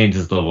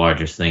maintains the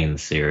largest thing in the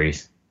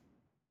series.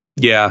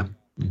 Yeah.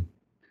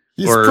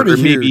 He's pretty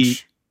huge. Maybe,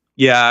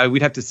 yeah,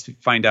 we'd have to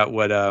find out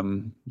what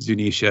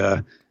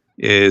Zunisha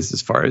is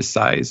as far as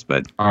size,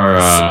 but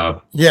yeah,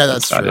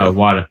 that's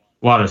true.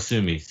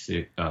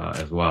 Watasumi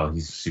as well.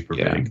 He's super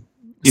big.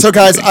 So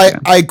guys,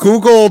 I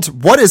Googled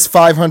what is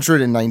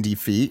 590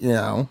 feet,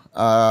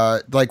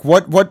 like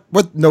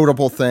what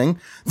notable thing?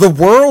 The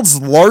world's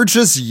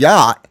largest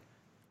yacht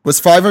was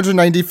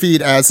 590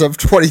 feet as of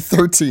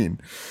 2013.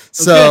 Okay.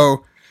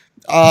 So,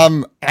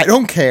 I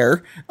don't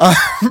care. But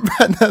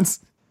that's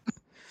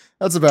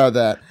about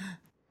that.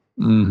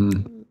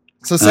 Mm-hmm.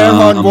 So San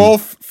Juan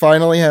Wolf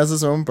finally has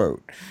his own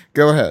boat.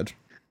 Go ahead.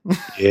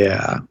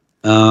 Yeah.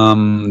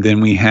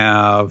 Then we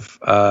have,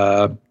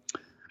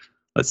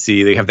 let's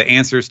see, they have the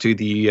answers to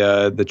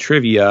the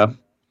trivia.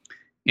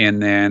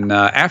 And then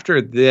after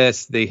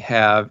this, they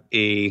have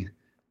a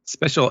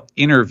special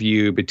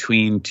interview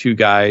between two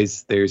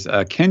guys. There's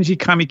Kenji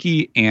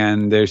Kamiki,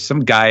 and there's some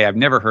guy I've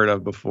never heard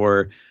of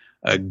before,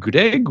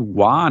 Greg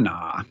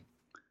Wana.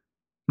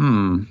 I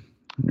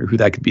wonder who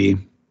that could be.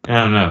 I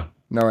don't know.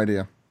 No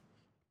idea.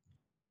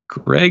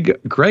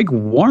 Greg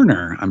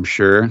Warner, I'm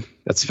sure.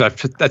 That's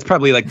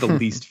probably like the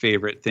least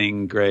favorite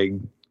thing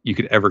you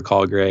could ever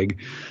call Greg.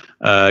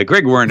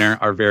 Greg Warner,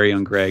 our very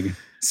own Greg.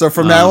 So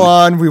from now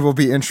on, we will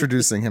be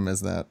introducing him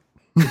as that.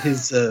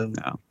 His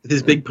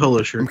big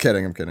polo shirt. I'm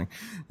kidding.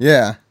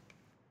 Yeah.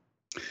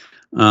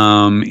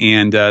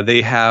 And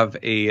they have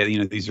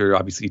these are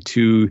obviously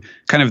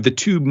the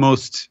two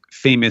most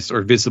famous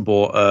or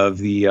visible of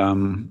the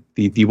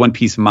One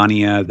Piece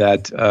mania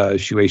that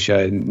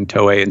Shueisha and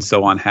Toei and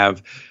so on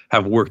have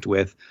worked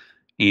with,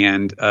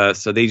 and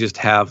so they just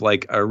have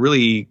like a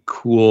really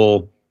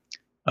cool,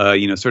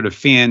 sort of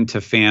fan to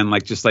fan,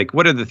 like just like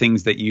what are the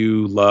things that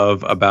you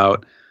love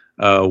about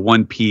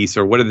One Piece,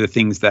 or what are the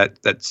things that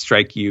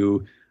strike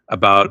you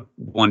about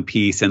One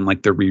Piece, and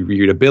like the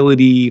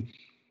rereadability.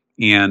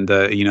 And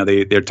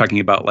they're talking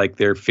about like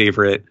their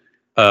favorite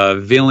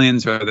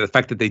villains, or the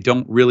fact that they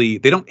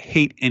don't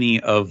hate any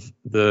of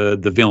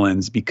the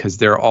villains, because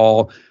they're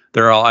all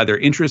either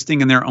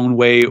interesting in their own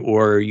way,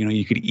 or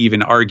you could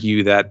even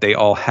argue that they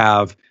all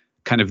have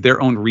kind of their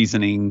own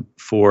reasoning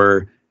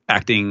for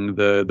acting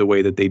the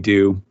way that they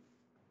do.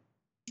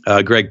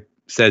 Greg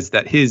says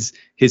that his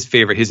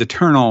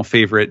eternal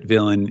favorite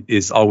villain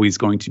is always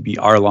going to be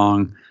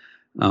Arlong,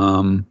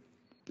 how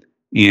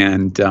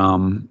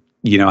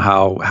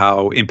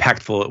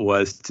impactful it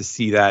was to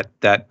see that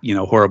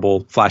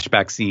horrible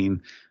flashback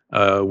scene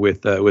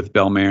with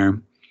Belmare.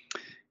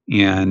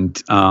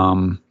 And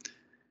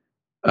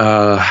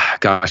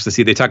let's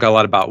see, they talk a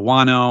lot about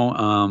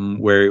Wano,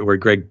 where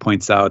Greg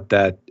points out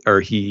that,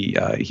 or he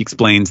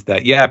explains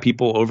that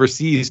people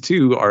overseas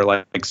too are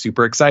like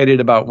super excited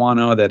about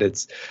Wano, that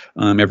it's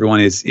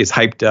everyone is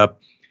hyped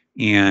up,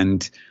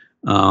 and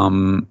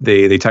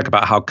they talk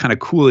about how kind of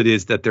cool it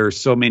is that there are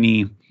so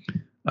many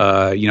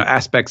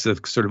aspects of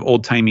sort of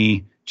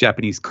old-timey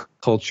Japanese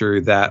culture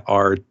that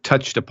are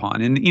touched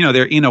upon. And,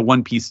 they're in a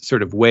One Piece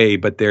sort of way,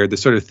 but they're the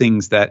sort of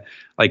things that,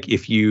 like,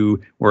 if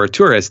you were a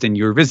tourist and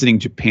you were visiting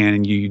Japan,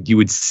 and you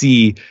would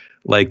see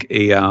like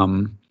a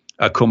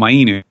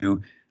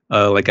komainu,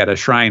 like at a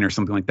shrine or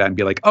something like that, and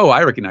be like, oh,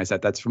 I recognize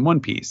that. That's from One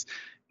Piece.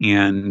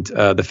 And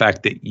the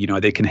fact that,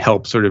 they can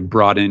help sort of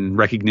broaden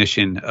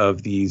recognition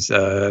of these,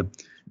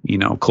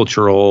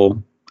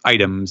 cultural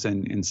items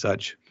and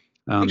such.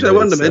 Actually, I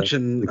wanted to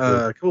mention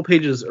a couple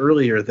pages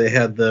earlier. They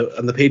had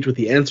on the page with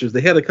the answers. They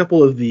had a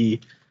couple of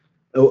the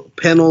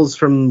panels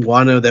from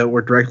Wano that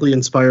were directly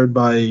inspired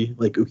by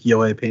like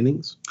ukiyo-e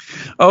paintings.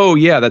 Oh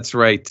yeah, that's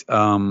right.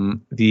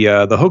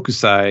 The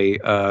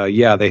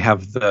Hokusai. They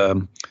have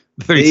the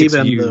 36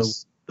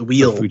 views, the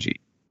wheel, Fuji.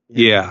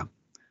 Yeah.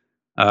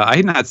 I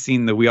had not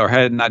seen the wheel, or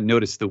had not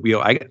noticed the wheel.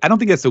 I don't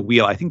think that's a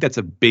wheel. I think that's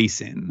a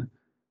basin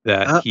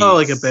that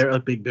like a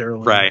big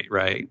barrel.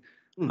 Right.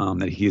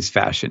 That he is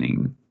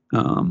fashioning.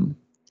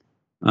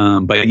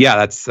 But yeah,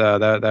 that's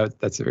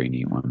a very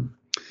neat one.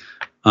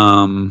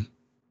 And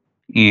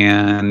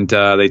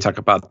they talk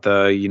about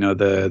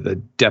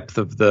the depth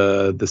of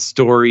the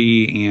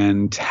story,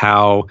 and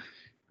how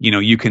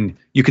you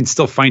can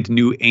still find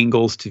new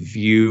angles to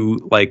view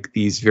like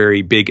these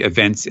very big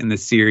events in the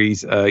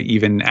series,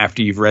 even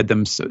after you've read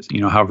them, so,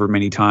 however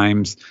many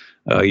times.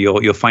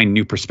 You'll find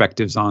new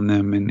perspectives on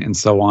them and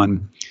so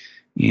on.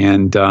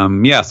 And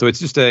so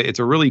it's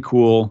a really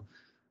cool,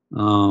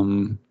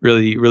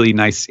 really, really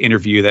nice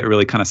interview that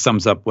really kind of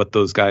sums up what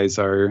those guys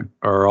are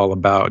all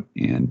about,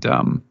 and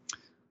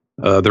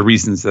the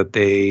reasons that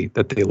they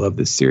love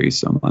this series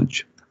so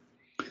much.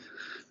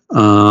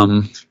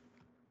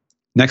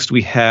 Next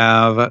we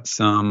have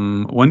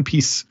some One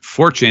Piece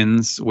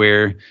fortunes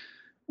where,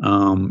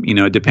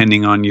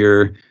 depending on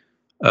your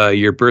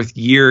birth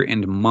year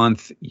and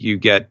month, you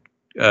get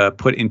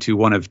put into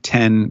one of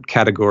 10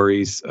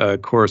 categories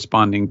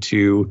corresponding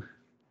to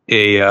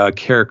a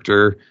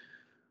character.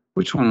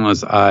 Which one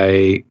was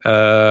I?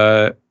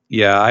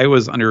 I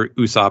was under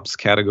Usopp's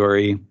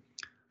category.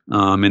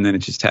 And then it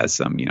just has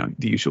some,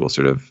 the usual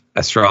sort of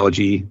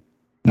astrology,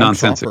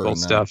 nonsensical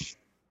stuff.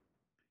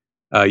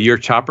 Your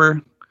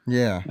Chopper?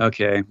 Yeah.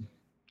 Okay.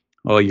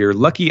 Well, your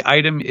lucky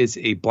item is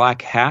a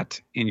black hat,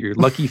 and your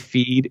lucky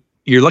food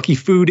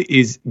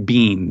is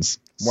beans.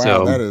 Wow,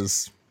 so, that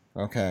is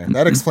okay.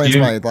 That explains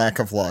my lack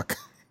of luck.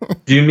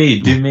 Do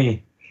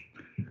me.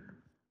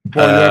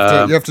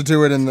 Well, you have to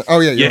do it in the. Oh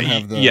yeah, you don't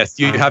have the. Yes,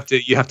 you have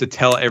to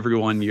tell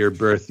everyone your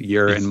birth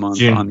year and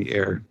month on the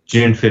air.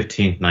 June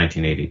 15th,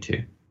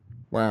 1982.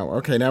 Wow.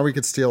 Okay, now we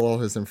could steal all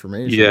his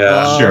information.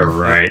 Yeah, sure,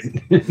 right.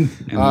 And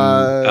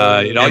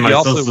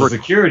my social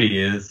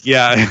security is.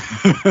 Yeah.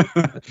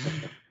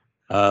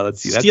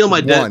 Let's see. Steal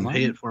my debt and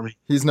pay it for me.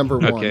 He's number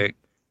one. Okay.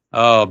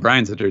 Oh,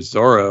 Brian's under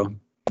Zoro.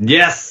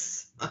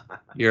 Yes.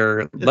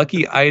 Your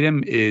lucky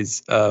item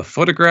is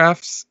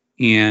photographs,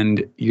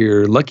 and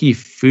your lucky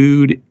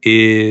food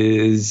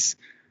is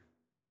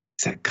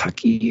that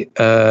cookie?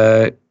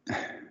 I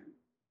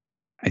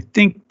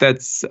think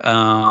that's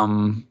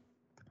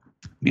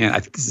I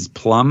think this is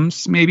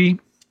plums, maybe.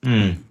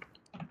 Ed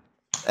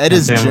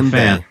is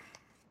Jinbei.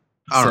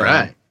 All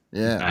right.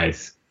 Yeah.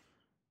 Nice.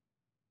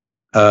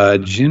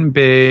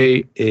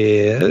 Jinbei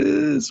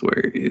is, where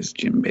is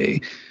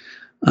Jinbei?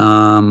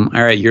 All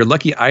right, your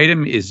lucky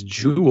item is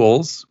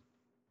jewels.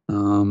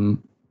 And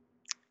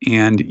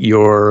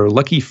your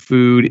lucky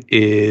food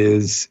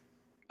is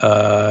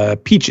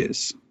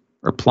peaches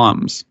or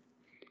plums.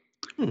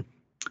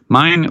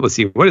 Mine, let's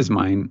see, what is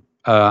mine?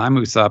 I'm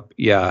Usopp.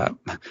 Yeah.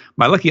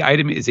 My lucky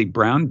item is a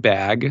brown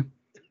bag.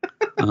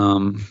 I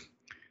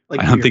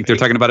don't think they're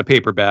talking about a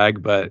paper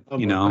bag, but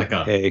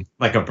hey.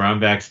 Like a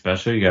brown bag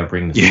special, you gotta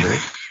bring the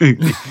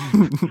straight.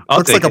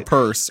 Looks like a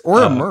purse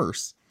or a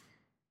merce.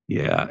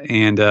 Yeah,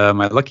 and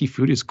my lucky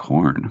food is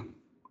corn.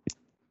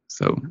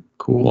 So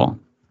cool.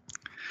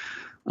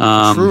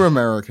 True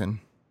American.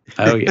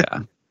 Oh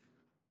yeah.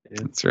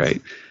 That's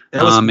right.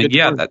 That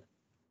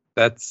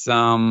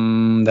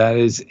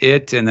is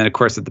it. And then of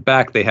course at the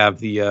back they have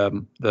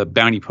the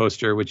bounty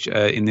poster, which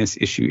in this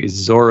issue is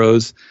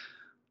Zoro's.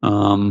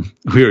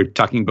 We were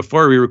talking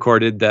before we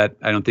recorded that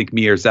I don't think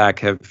me or Zach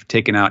have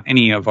taken out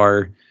any of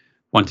our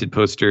wanted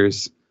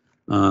posters,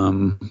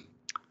 or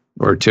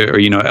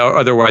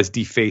otherwise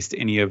defaced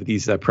any of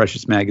these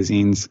precious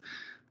magazines.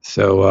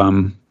 So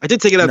I did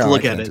take it out to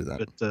look at it,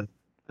 but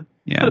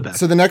yeah.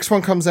 So the next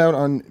one comes out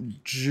on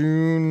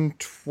June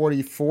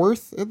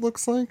 24th. It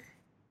looks like.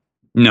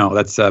 No,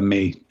 that's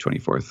May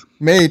 24th.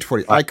 May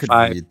 20th. I could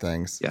read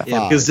things. Yeah,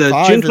 because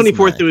June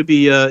 24th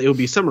it would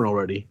be summer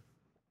already.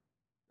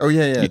 Oh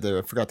yeah.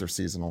 I forgot they're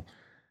seasonal.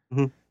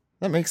 Mm-hmm.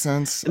 That makes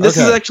sense. And this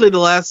is actually the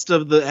last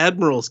of the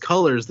Admiral's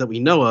colors that we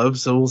know of,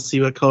 so we'll see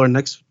what color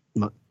next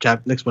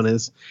one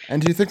is.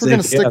 And do you think we're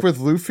going to stick with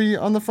Luffy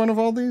on the front of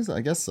all these?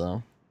 I guess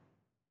so.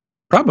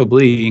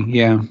 Probably,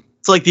 yeah.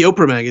 It's like the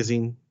Oprah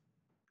magazine.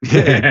 Yeah,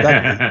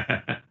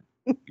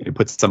 exactly. You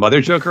put some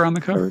other Joker on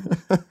the cover.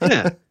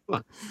 Yeah.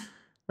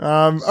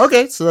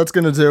 Okay, so that's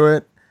going to do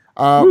it.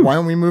 Why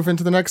don't we move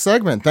into the next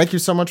segment? Thank you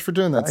so much for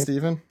doing that,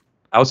 Stephen.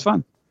 That was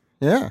fun.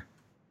 Yeah.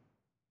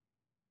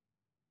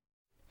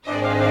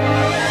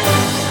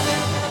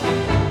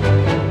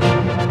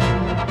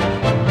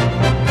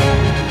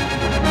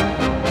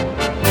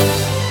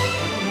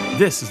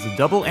 This is the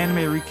double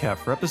anime recap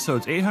for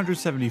episodes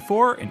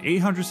 874 and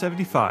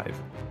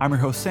 875. I'm your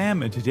host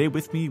Sam, and today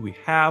with me we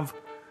have,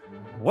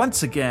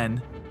 once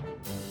again,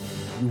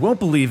 you won't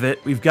believe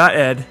it, we've got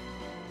Ed.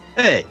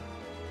 Hey.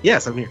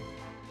 Yes, I'm here.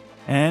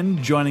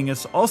 And joining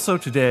us also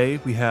today,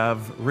 we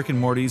have Rick and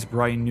Morty's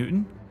Brian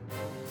Newton.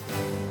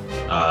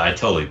 I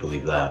totally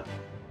believe that.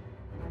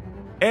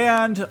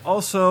 And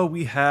also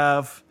we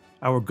have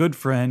our good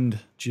friend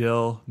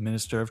Jill,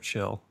 Minister of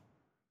Chill.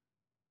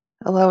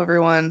 Hello,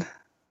 everyone.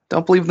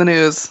 Don't believe the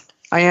news.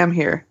 I am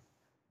here.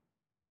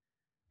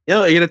 Yeah,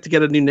 you're gonna have to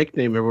get a new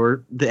nickname.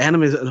 The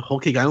anime at Whole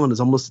Cake Island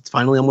it's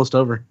finally almost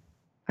over.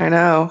 I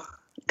know.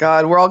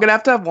 God, we're all gonna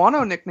have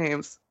Wano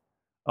nicknames.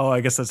 Oh, I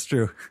guess that's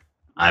true.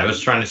 I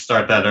was trying to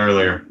start that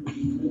earlier.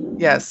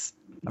 Yes.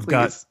 I've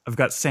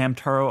got Sam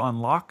Taro on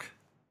lock.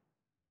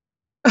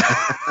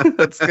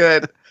 That's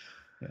good.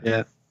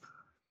 Yeah.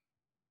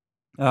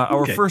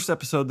 Our first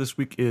episode this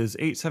week is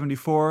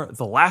 874,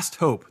 The Last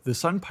Hope, The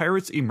Sun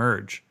Pirates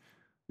Emerge.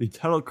 The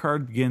title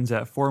card begins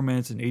at 4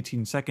 minutes and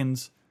 18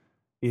 seconds.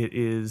 It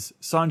is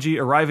Sanji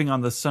arriving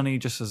on the Sunny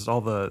just as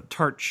all the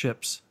Tart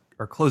ships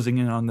are closing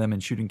in on them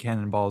and shooting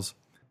cannonballs.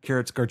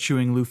 Carrots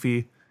Garchewing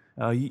Luffy.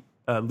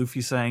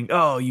 Luffy saying,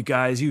 "Oh, you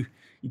guys, you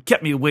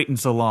kept me waiting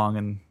so long."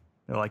 And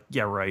they're like,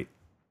 "Yeah, right."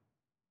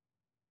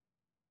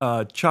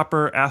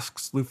 Chopper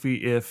asks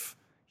Luffy if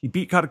he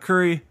beat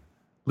Katakuri.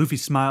 Luffy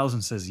smiles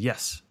and says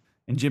yes.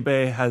 And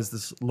Jinbei has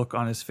this look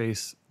on his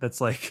face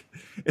that's like,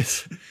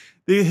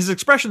 his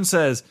expression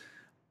says,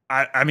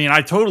 I mean,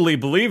 I totally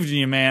believed in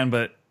you, man,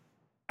 but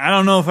I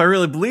don't know if I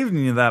really believed in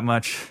you that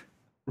much.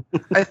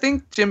 I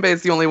think Jinbei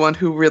is the only one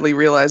who really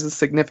realizes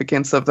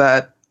significance of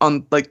that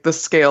on like the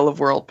scale of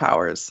world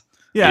powers.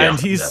 Yeah, and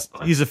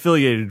he's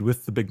affiliated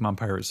with the Big Mom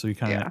Pirates, so he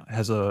kind of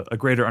has a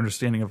greater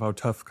understanding of how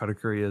tough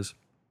Katakuri is.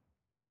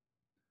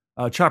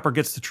 Chopper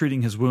gets to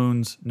treating his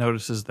wounds,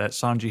 notices that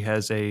Sanji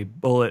has a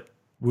bullet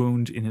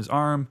wound in his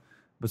arm,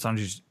 but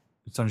Sanji's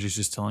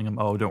just telling him,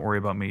 "Oh, don't worry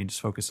about me, just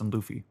focus on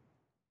Luffy."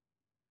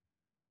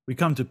 We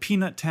come to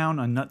Peanut Town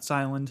on Nuts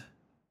Island.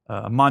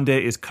 Monde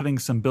is cutting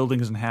some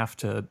buildings in half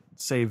to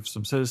save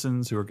some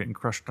citizens who are getting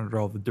crushed under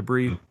all the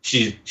debris.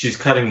 She's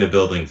cutting the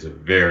buildings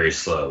very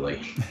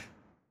slowly.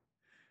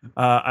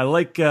 I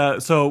like,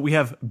 so we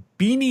have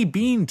Beanie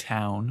Bean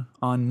Town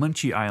on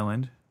Munchie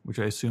Island, which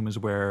I assume is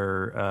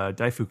where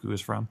Daifuku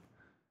is from.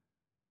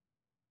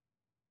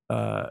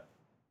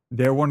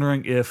 They're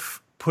wondering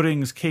if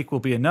Pudding's cake will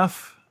be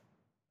enough.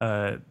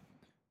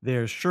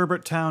 There's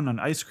Sherbet Town on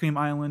Ice Cream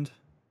Island.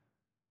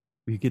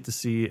 We get to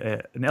see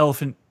an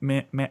elephant.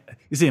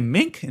 Is it a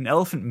mink? An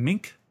elephant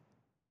mink?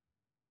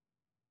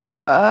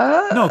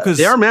 No, because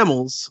they are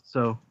mammals.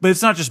 So, but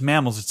it's not just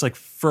mammals. It's like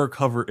fur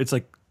cover. It's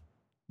like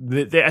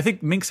I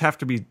think minks have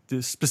to be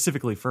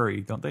specifically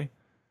furry, don't they?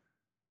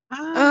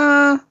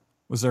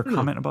 Was there a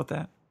comment about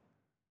that?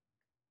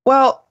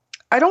 Well,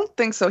 I don't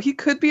think so. He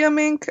could be a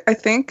mink, I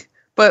think,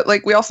 but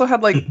like we also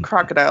had like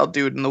crocodile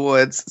dude in the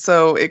woods,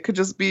 so it could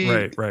just be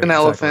an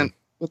elephant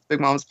with Big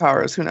Mom's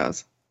powers. Who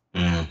knows?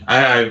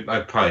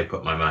 I'd probably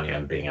put my money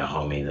on being a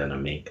homie than a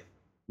mink.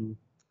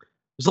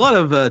 There's a lot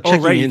of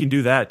checking you can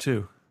do that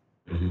too.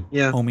 Mm-hmm.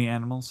 Yeah, homie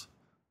animals.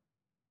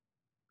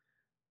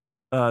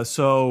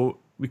 So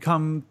we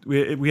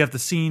have the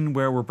scene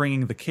where we're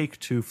bringing the cake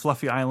to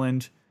Fluffy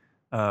Island.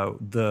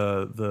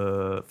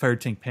 The Fire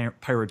Tank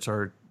pirates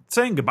are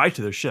saying goodbye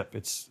to their ship.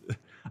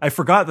 I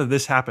forgot that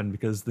this happened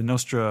because the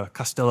Nostra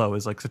Castello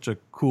is like such a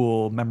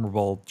cool,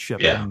 memorable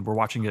ship, and we're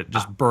watching it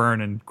just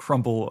burn and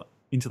crumble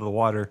into the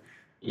water.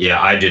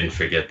 Yeah, I didn't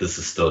forget. This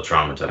is still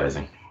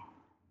traumatizing.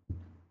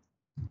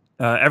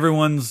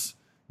 Everyone's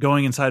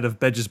going inside of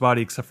Bedge's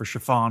body except for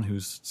Chiffon,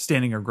 who's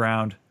standing her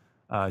ground.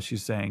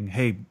 She's saying,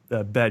 "Hey,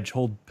 Bedge,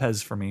 hold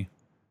Pez for me,"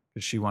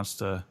 because she wants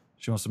to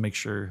make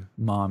sure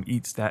Mom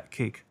eats that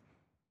cake.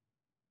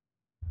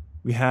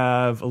 We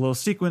have a little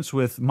sequence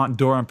with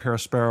Montdora and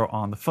Perospero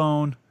on the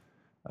phone.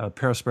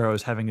 Perospero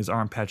is having his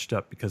arm patched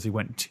up because he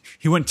went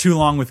too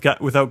long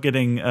without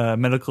getting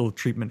medical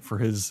treatment for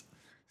his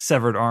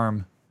severed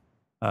arm.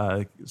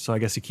 So I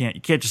guess you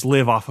can't just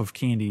live off of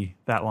candy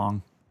that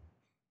long.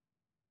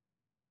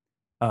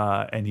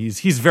 And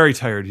he's very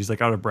tired. He's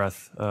like out of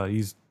breath.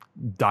 He's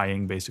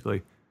dying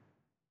basically.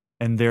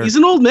 And he's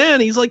an old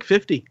man. He's like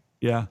 50.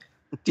 Yeah.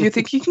 Do you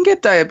think he can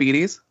get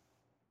diabetes?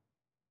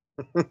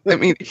 I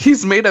mean,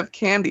 he's made of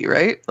candy,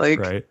 right? Like,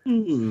 right.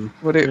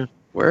 Would it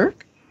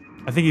work?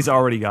 I think he's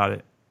already got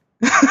it.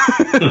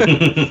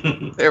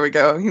 There we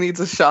go. He needs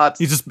a shot.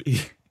 He's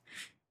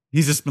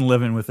just been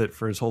living with it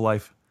for his whole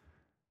life.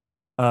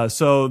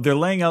 So they're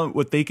laying out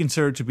what they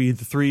consider to be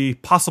the 3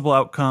 possible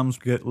outcomes.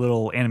 We get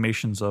little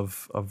animations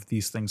of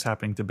these things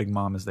happening to Big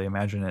Mom as they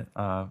imagine it.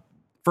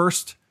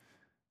 First,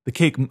 the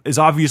cake is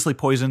obviously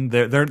poisoned.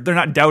 They're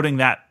not doubting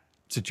that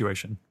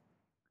situation.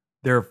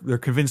 They're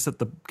convinced that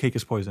the cake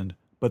is poisoned.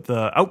 But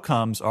the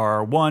outcomes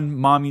are 1,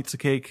 Mom eats the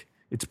cake,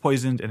 it's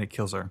poisoned, and it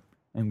kills her.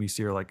 And we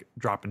see her like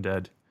dropping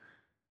dead.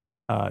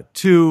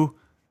 2,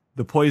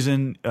 the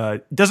poison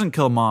doesn't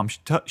kill Mom.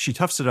 She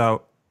toughs it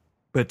out,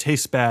 but it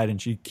tastes bad, and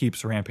she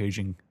keeps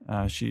rampaging.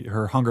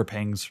 Her hunger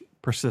pangs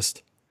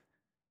persist.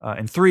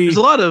 And 3, there's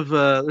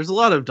a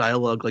lot of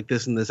dialogue like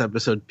this in this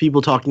episode.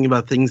 People talking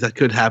about things that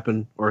could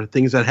happen, or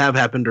things that have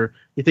happened, or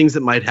things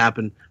that might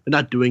happen, but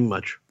not doing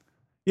much.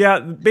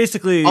 Yeah,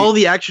 basically all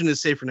the action is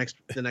saved for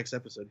the next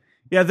episode.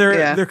 Yeah,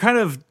 they're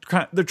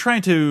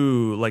trying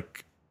to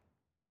like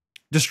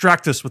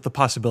distract us with the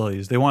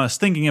possibilities. They want us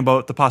thinking about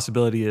what the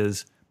possibility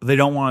is, but they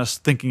don't want us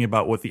thinking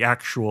about what the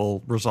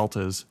actual result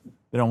is.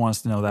 They don't want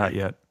us to know that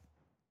yet.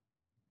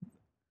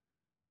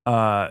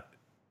 Yeah,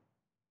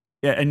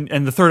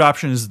 and the third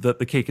option is that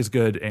the cake is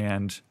good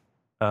and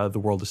the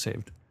world is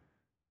saved.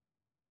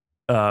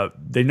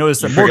 They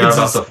notice that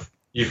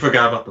you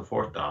forgot about the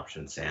fourth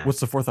option, Sam. What's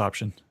the fourth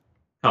option?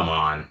 Come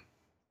on.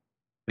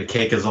 The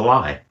cake is a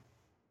lie.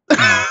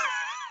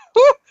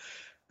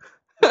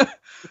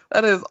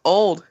 That is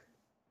old.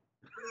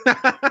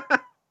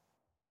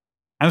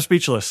 I'm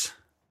speechless.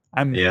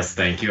 Yes,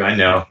 thank you. I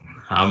know.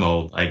 I'm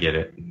old. I get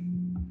it.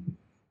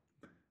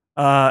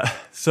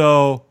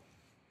 So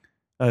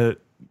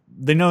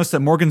they notice that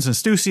Morgans and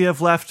Stussy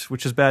have left,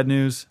 which is bad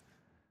news.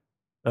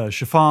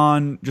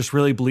 Chiffon just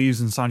really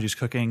believes in Sanji's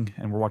cooking,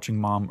 and we're watching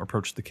Mom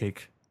approach the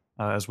cake,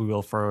 as we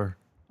will for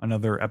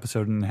another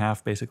episode and a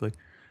half, basically.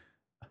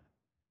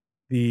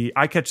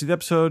 I catch the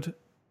episode,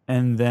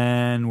 and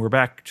then we're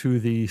back to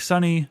the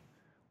Sunny,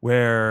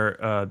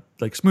 where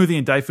like Smoothie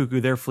and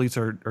Daifuku, their fleets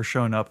are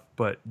showing up,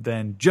 but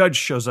then Judge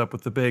shows up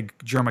with the big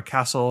Germa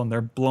castle, and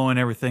they're blowing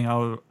everything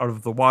out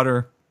of the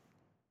water,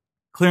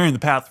 clearing the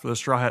path for the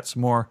Straw Hat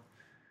some more.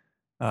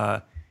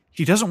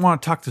 He doesn't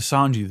want to talk to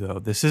Sanji, though.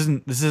 This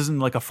isn't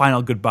like a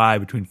final goodbye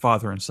between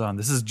father and son.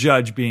 This is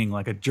Judge being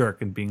like a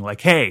jerk and being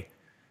like, "Hey,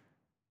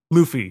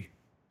 Luffy,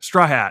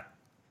 Straw Hat,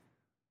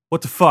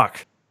 what the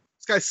fuck?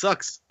 This guy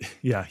sucks."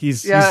 Yeah,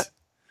 he's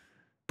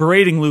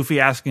berating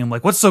Luffy, asking him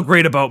like, "What's so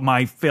great about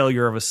my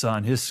failure of a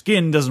son? His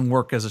skin doesn't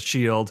work as a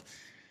shield.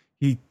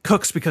 He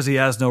cooks because he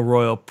has no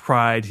royal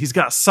pride. He's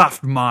got a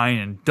soft mind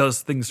and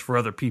does things for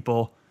other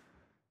people."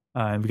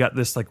 And we got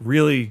this like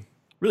really,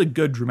 really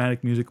good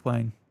dramatic music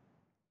playing.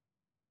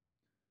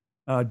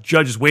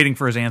 Judge is waiting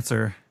for his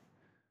answer.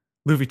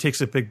 Luffy takes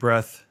a deep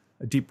breath.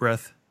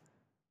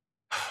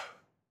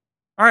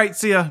 All right,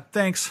 see ya.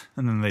 Thanks.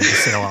 And then they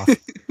just sail off.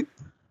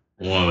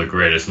 One of the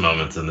greatest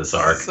moments in this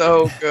arc.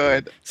 So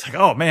good. It's like,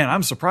 oh man,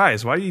 I'm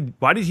surprised. Why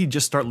did he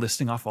just start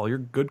listing off all your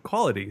good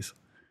qualities?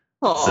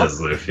 Aww.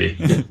 Says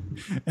Luffy.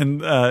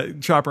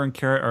 And Chopper and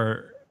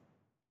Carrot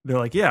they're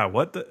like, yeah,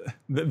 what?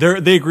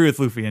 They agree with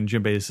Luffy, and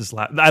Jinbei is just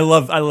laughing. I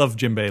love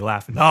Jinbei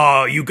laughing.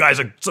 Oh, you guys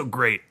are so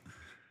great.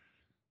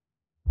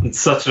 It's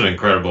such an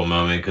incredible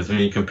moment because when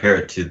you compare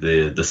it to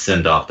the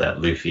send-off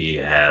that Luffy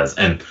has,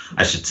 and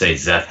I should say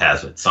Zeph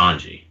has with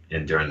Sanji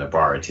during the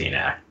Barati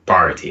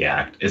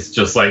Act, it's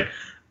just like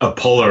a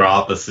polar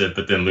opposite,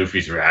 but then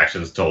Luffy's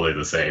reaction is totally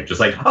the same. Just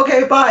like,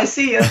 okay, bye,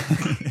 see ya.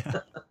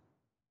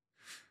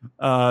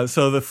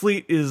 So the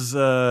fleet is,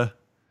 they're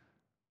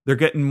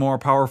getting more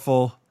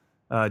powerful.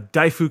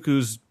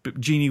 Daifuku's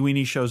Genie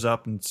Weenie shows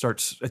up and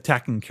starts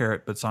attacking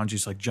Carrot, but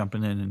Sanji's like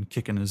jumping in and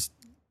kicking his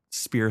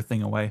spear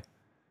thing away.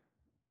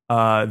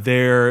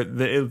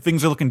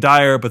 Things are looking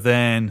dire, but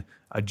then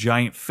a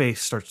giant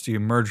face starts to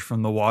emerge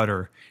from the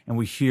water, and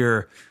we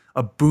hear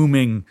a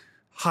booming,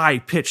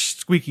 high-pitched,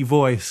 squeaky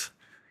voice.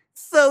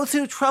 "Those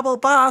who trouble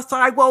boss,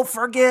 I won't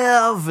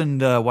forgive!"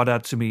 And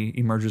Wadatsumi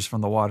emerges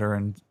from the water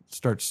and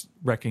starts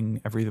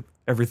wrecking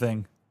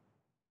everything.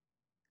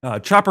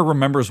 Chopper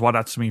remembers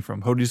Wadatsumi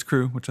from Hodi's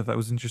crew, which I thought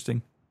was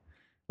interesting.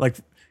 Like,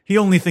 he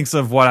only thinks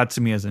of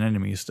Wadatsumi as an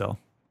enemy still.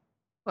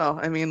 Well,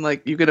 I mean,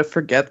 like, you gonna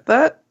forget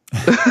that?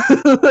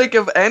 Like,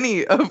 of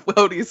any of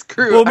Hodi's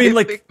crew, well, I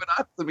mean, think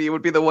Wadatsumi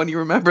would be the one you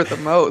remember the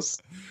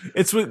most.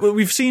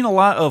 We've seen a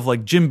lot of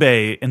like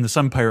Jinbei and the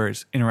Sun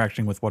Pirates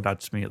interacting with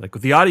Wadatsumi. Like,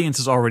 the audience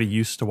is already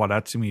used to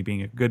Wadatsumi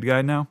being a good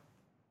guy now.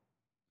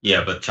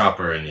 Yeah, but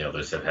Chopper and the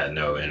others have had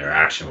no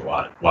interaction with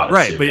Wadatsumi.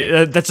 Right,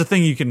 but that's a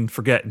thing you can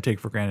forget and take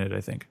for granted, I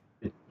think.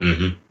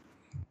 Mm-hmm.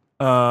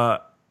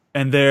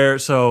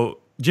 So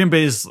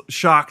Jinbei's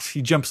shocked.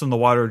 He jumps in the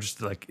water, just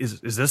like,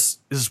 is this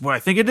what I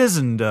think it is?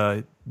 And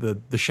the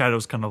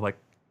shadows kind of like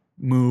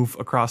move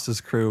across his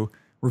crew,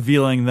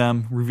 revealing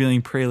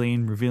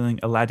Praline, revealing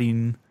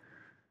Aladdin.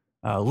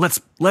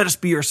 Let us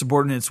be your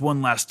subordinates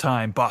one last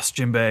time, Boss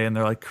Jinbei. And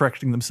they're like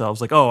correcting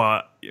themselves, like,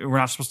 we're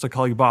not supposed to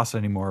call you boss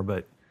anymore.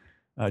 But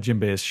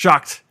Jinbei is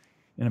shocked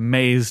and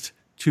amazed.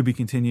 To be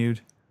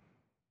continued.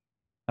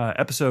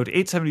 Episode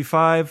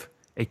 875,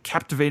 A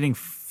Captivating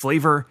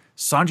Flavor,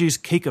 Sanji's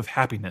Cake of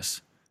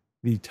Happiness.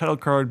 The title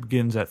card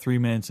begins at 3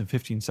 minutes and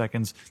 15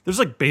 seconds. There's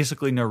like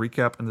basically no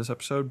recap in this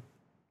episode.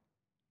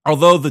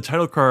 Although the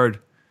title card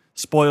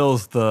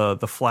spoils the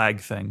flag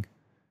thing,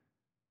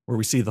 where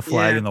we see the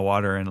flag in the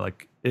water, and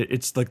like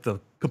it's like the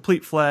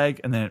complete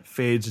flag, and then it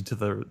fades into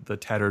the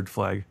tattered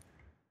flag.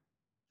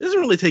 It doesn't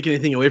really take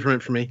anything away from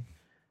it for me.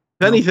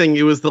 If anything,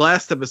 it was the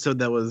last episode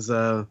that was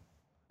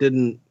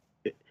it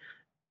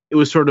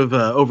was sort of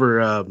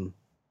over.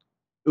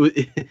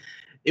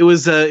 It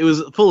was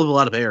full of a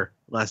lot of air.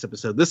 Last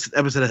episode. This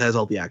episode has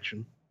all the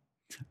action.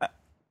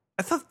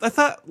 I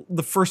thought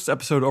the first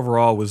episode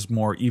overall was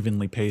more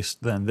evenly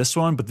paced than this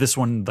one, but this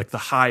one, like, the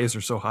highs are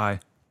so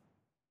high.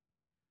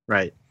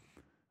 Right.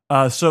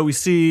 So we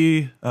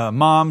see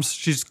Mom's.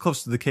 She's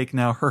close to the cake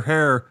now. Her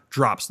hair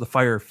drops. The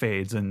fire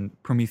fades, and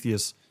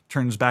Prometheus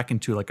turns back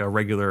into like a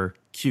regular,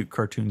 cute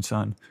cartoon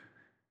son.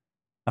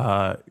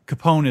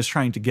 Capone is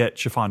trying to get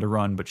Chiffon to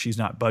run, but she's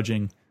not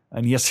budging,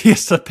 and he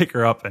has to pick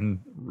her up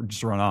and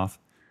just run off.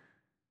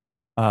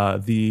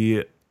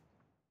 The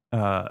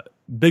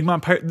Big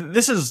Mom Pirate.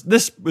 This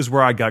is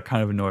where I got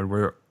kind of annoyed,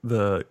 where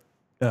the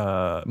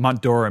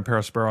Montdora and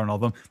Perospero and all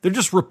of them, they're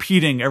just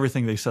repeating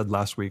everything they said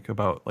last week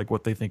about like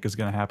what they think is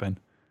going to happen.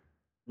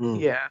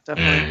 Yeah,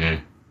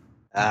 definitely.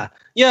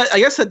 Yeah, I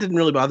guess that didn't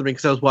really bother me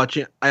because I was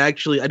watching. I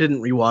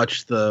didn't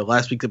rewatch the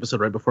last week's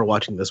episode right before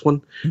watching this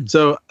one,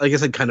 so I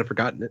guess I'd kind of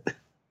forgotten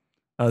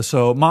it.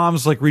 So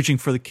Mom's like reaching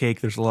for the cake.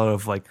 There's a lot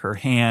of like her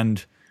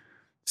hand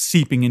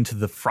seeping into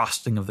the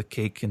frosting of the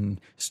cake and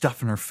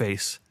stuff in her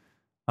face.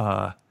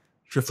 Lots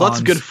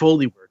of good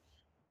Foley work.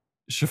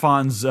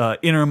 Chiffon's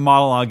inner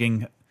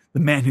monologuing, the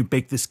man who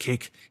baked this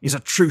cake is a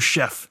true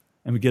chef.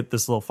 And we get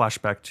this little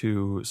flashback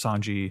to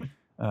Sanji.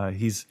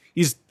 He's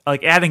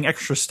like adding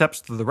extra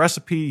steps to the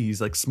recipe. He's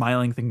like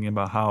smiling, thinking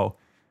about how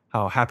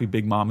happy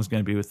Big Mom is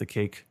going to be with the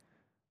cake.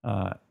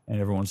 And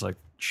everyone's like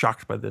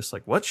shocked by this.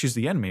 Like, what? She's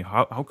the enemy.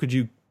 How could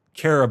you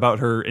care about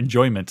her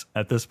enjoyment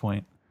at this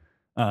point?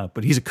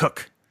 But he's a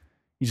cook.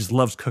 He just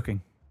loves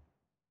cooking.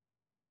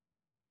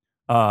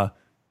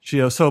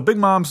 So Big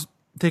Mom's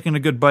taking a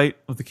good bite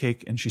of the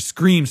cake, and she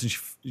screams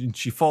and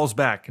she falls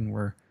back, and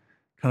we're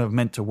kind of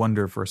meant to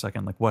wonder for a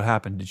second, like, what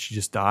happened? Did she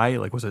just die?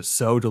 Like, was it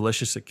so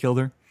delicious it killed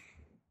her?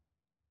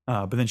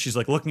 But then she's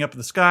like looking up at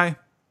the sky.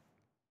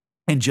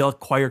 Angelic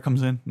choir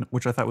comes in,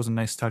 which I thought was a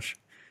nice touch.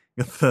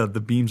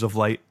 The beams of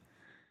light.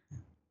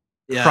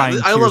 Yeah,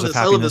 I love this.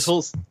 I love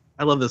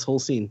this whole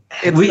scene.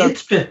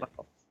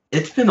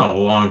 It's been a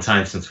long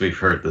time since we've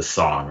heard this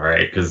song,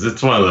 right? Because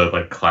it's one of the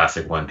like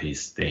classic One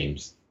Piece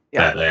themes.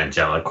 Yeah. That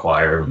Angelic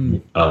choir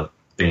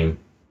theme.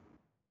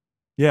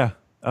 Yeah.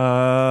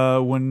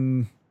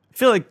 When I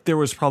feel like there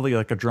was probably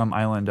like a Drum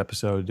Island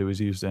episode it was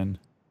used in.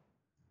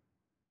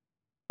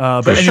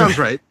 But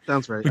anyway,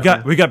 sounds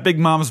right. We got Big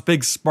Mom's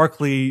big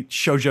sparkly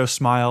shoujo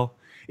smile.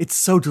 It's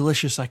so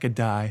delicious I could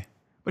die,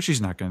 but she's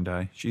not going to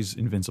die. She's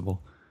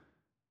invincible.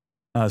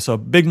 So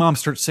Big Mom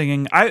starts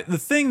singing. The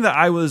thing that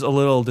I was a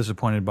little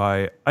disappointed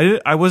by,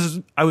 I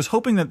was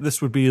hoping that this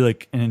would be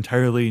like an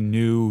entirely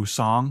new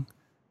song.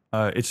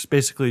 It's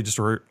basically just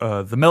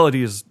the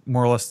melody is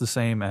more or less the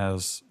same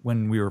as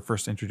when we were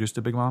first introduced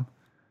to Big Mom.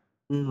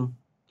 Mm-hmm.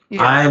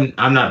 Yeah.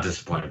 I'm not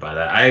disappointed by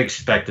that. I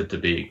expect it to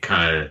be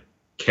kind of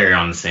carry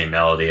on the same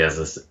melody as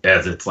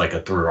it's like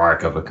a through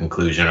arc of a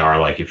conclusion, or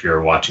like if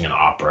you're watching an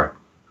opera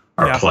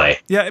or play.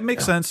 Yeah, it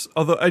makes sense.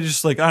 Although I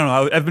just I don't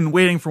know. I've been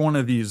waiting for one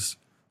of these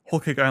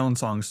Whole Cake Island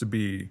songs to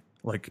be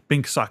like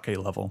Bink Sake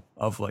level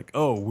of like,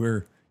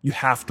 you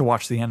have to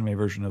watch the anime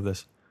version of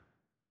this.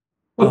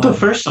 Well, her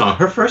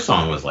first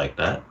song was like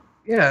that.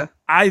 Yeah.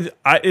 I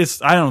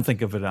don't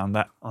think of it on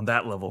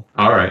that level.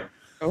 All right.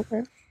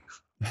 Okay.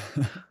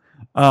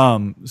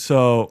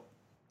 So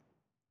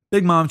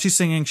Big Mom, she's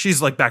singing.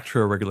 She's like back to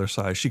her regular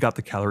size. She got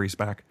the calories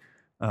back.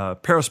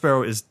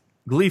 Perospero is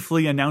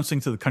gleefully announcing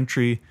to the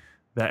country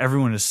that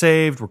everyone is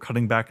saved. We're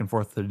cutting back and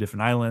forth to the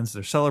different islands.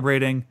 They're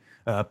celebrating.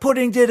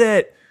 Pudding did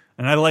it.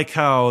 And I like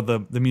how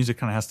the music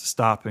kind of has to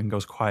stop and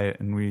goes quiet,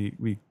 and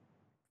we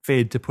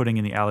fade to Pudding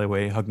in the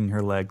alleyway, hugging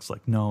her legs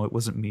like, no, it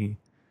wasn't me.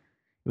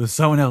 It was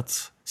someone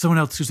else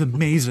who's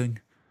amazing.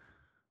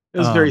 It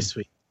was very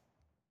sweet.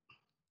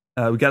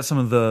 We got some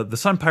of the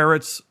Sun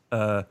Pirates.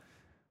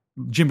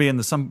 Jinbei and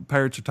the Sun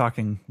Pirates are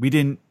talking.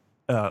 Jinbei's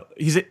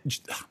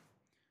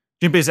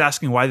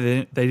asking why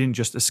they didn't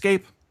just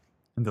escape.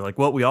 And they're like,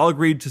 well, we all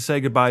agreed to say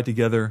goodbye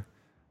together.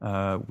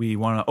 We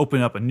want to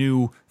open up a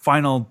new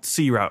final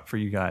sea route for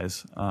you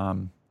guys.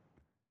 And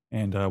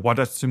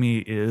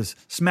Wadatsumi is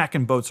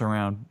smacking boats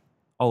around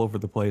all over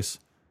the place.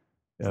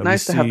 It's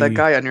nice to have that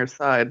guy on your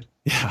side.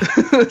 Yeah.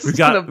 we've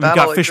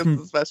got fishermen,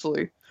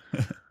 especially.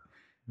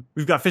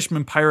 We've got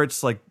fishermen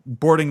pirates like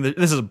boarding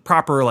this is a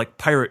proper like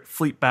pirate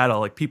fleet battle.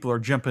 Like people are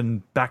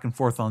jumping back and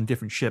forth on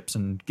different ships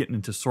and getting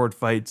into sword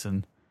fights,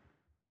 and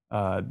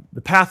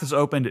the path is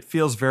opened. It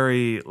feels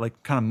very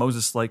like kind of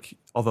Moses-like,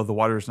 although the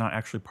water is not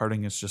actually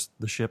parting. It's just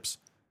the ships.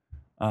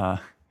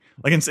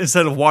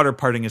 Instead of water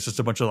parting, it's just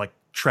a bunch of like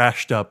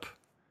trashed up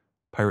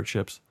pirate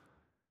ships.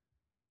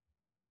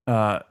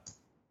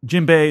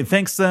 Jinbei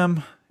thanks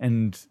them,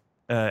 and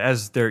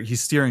as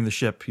he's steering the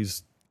ship,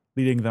 he's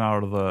leading them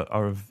out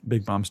of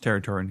Big Mom's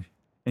territory,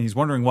 and he's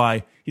wondering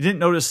why he didn't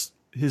notice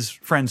his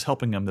friends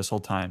helping him this whole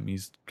time.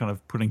 He's kind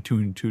of putting two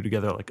and two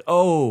together, like,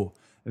 oh,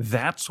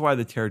 that's why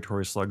the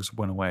territory slugs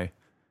went away,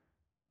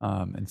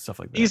 and stuff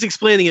like that. He's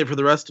explaining it for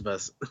the rest of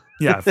us.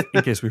 Yeah,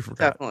 in case we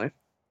forgot. Definitely.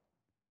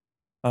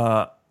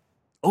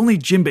 Only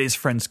Jinbei's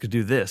friends could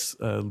do this,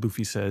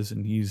 Luffy says,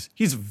 and he's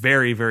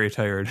very, very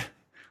tired.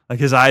 Like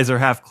his eyes are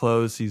half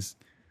closed. He's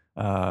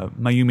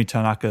Mayumi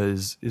Tanaka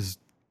is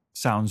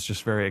sounds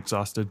just very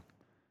exhausted.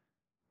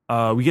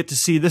 We get to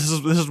see this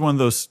is one of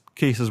those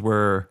cases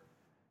where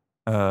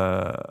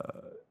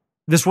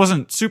this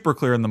wasn't super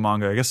clear in the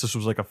manga. I guess this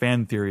was like a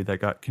fan theory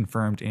that got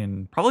confirmed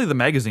in probably the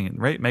magazine,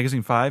 right?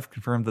 Magazine 5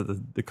 confirmed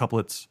that the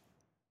couplets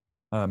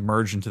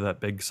merge into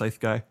that big scythe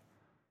guy.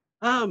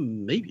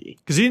 Maybe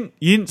because you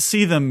didn't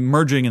see them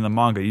merging in the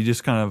manga.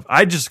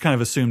 I just kind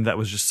of assumed that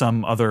was just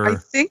some other. I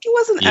think it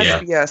was an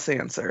SBS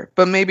answer,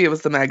 but maybe it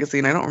was the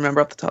magazine. I don't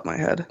remember off the top of my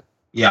head.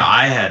 Yeah,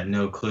 I had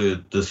no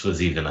clue this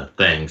was even a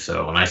thing.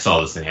 So when I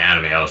saw this in the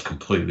anime, I was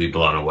completely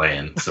blown away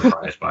and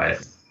surprised by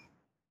it.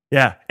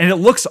 Yeah, and it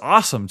looks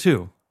awesome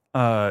too.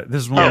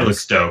 This is one. It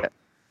looks dope.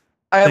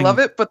 I love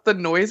it, but the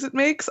noise it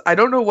makes, I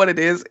don't know what it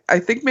is. I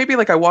think maybe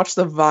like I watched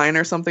the Vine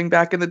or something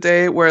back in the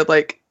day where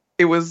like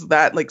it was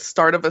that like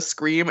start of a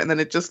scream and then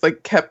it just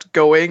like kept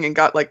going and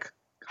got like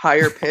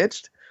higher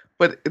pitched.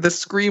 But the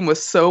scream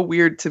was so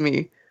weird to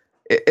me.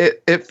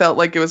 it felt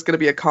like it was going to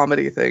be a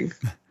comedy thing.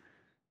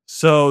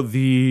 So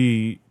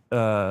the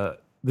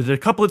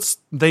decuplets,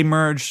 they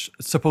merge.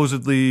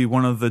 Supposedly,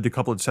 one of the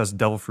decuplets has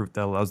devil fruit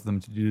that allows them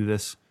to do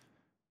this.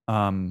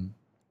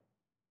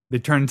 They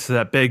turn into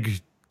that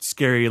big,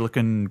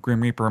 scary-looking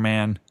Grim Reaper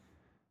man,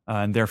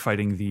 and they're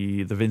fighting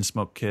the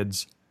Vinsmoke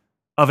kids.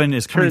 Oven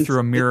is coming through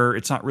a mirror.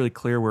 It's not really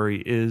clear where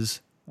he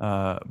is,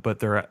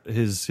 but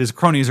his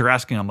cronies are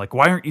asking him, like,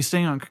 why aren't you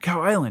staying on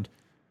Cacao Island?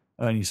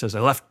 And he says, I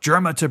left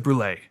Germa to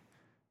Brûlé.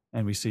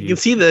 And we see... You can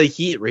see the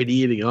heat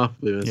radiating off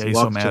of him as he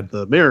walks to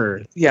the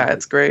mirror. Yeah,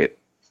 it's great.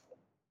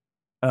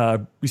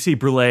 We see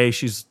Brûlé.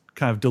 She's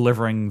kind of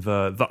delivering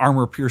the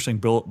armor-piercing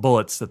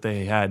bullets that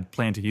they had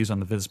planned to use on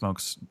the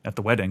Vinsmokes at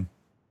the wedding.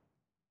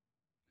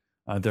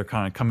 They're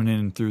kind of coming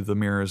in through the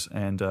mirrors,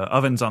 and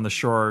Oven's on the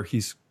shore.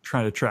 He's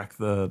trying to track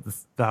the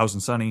Thousand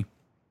Sunny.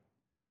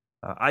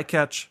 Eye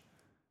catch.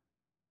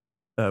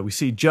 We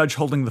see Judge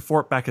holding the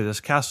fort back at his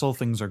castle.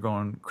 Things are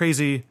going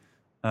crazy.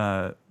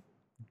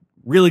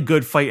 Really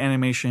good fight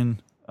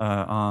animation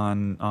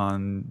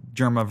on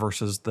Germa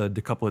versus the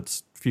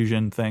decuplets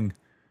fusion thing.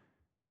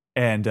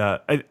 And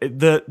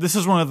this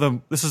is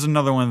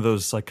another one of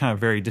those like kind of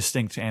very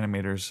distinct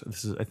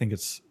animators. I think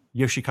it's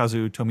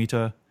Yoshikazu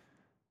Tomita,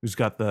 who's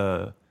got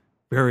the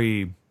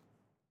very,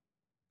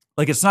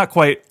 like, it's not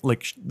quite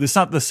like, it's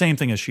not the same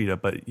thing as Shida,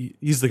 but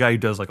he's the guy who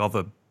does like all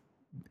the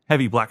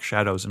heavy black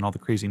shadows and all the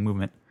crazy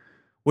movement,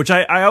 which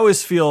I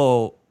always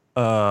feel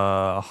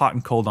hot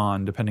and cold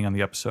on depending on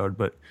the episode.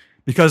 But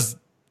because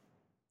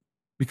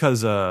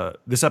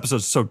this episode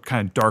is so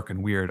kind of dark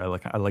and weird, I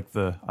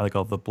like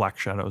all the black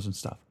shadows and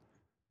stuff.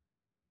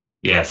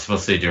 Yeah,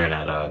 especially during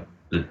that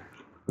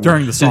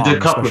during the song,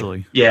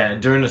 especially. Yeah,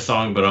 during the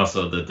song, but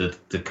also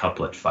the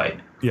couplet fight.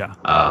 Yeah.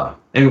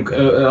 And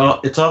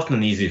it's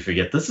often easy to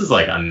forget. This is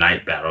like a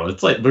night battle.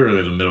 It's like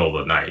literally the middle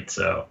of the night,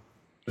 so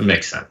it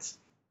makes sense.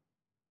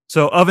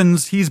 So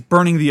Ovens, he's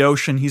burning the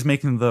ocean. He's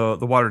making the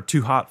water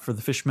too hot for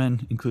the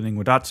fishmen, including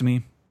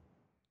Wadatsumi.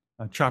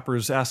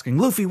 Chopper's asking,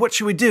 Luffy, what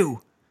should we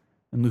do?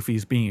 And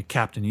Luffy's being a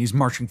captain. He's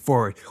marching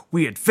forward.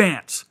 We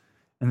advance.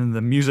 And then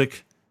the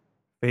music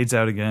fades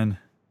out again.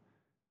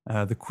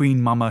 The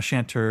Queen Mama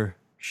Chanter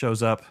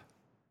shows up.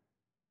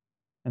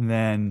 And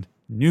then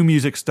new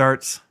music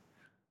starts.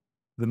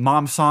 The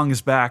mom song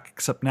is back,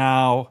 except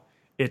now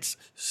it's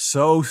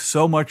so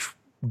much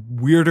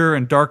weirder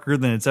and darker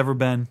than it's ever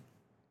been.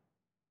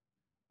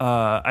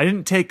 I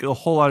didn't take a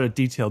whole lot of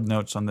detailed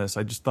notes on this.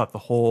 I just thought the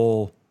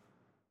whole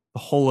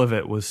of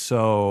it was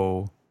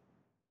so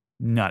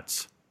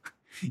nuts.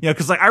 Yeah,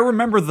 because like I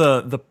remember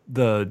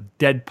the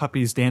dead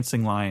puppies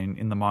dancing line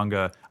in the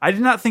manga. I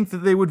did not think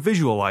that they would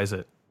visualize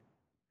it.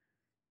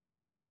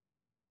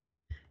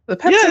 The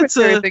pet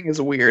cemetery thing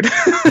is weird.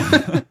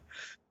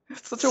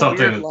 It's such a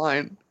weird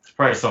line. It's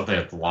probably something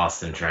that's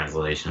lost in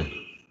translation.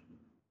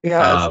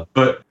 Yeah,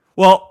 but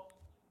well,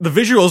 the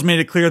visuals made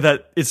it clear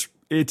that it's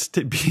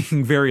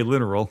being very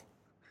literal.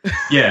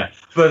 Yeah,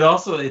 but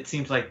also it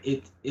seems like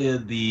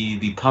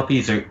the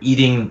puppies are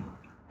eating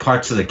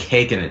parts of the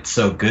cake, and it's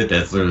so good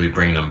that it's literally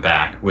bringing them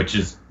back, which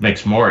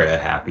makes Moria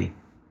happy.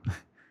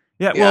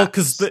 Yeah, well,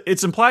 because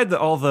it's implied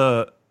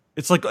that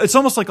it's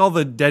almost like all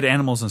the dead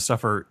animals and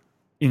stuff are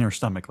in her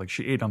stomach. Like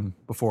she ate them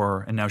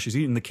before, and now she's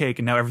eating the cake,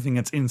 and now everything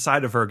that's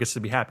inside of her gets to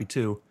be happy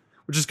too,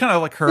 which is kind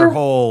of like her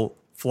whole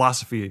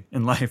philosophy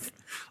in life.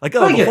 Like,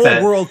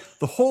 the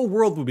whole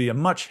world would be a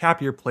much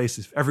happier place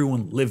if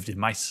everyone lived in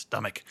my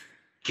stomach.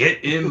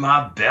 Get in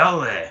my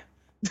belly.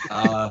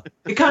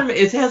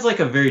 It has like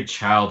a very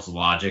child's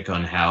logic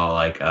on how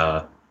like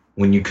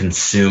when you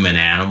consume an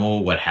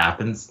animal, what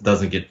happens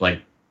doesn't get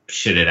like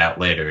shitted out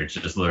later. It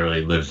just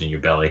literally lives in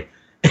your belly.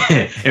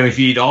 And if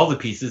you eat all the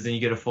pieces, then you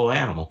get a full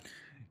animal.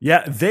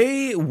 Yeah,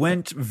 they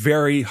went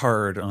very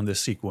hard on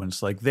this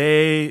sequence. Like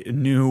they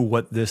knew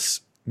what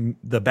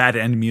the Bad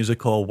End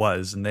musical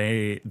was, and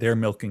they're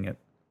milking it.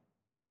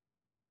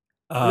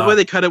 The way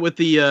they cut it with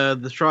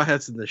the Straw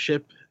Hats and the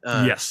ship.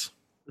 Yes.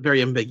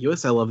 Very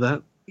ambiguous. I love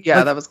that. Yeah,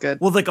 like, that was good.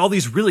 Well, like all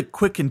these really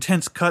quick,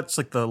 intense cuts.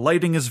 Like the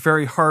lighting is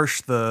very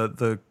harsh.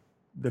 The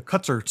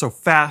cuts are so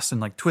fast and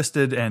like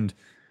twisted, and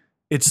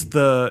it's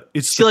the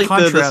like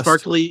contrast.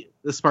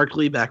 the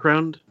sparkly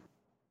background.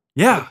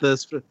 Yeah.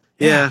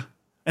 Yeah.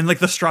 And like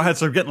the Straw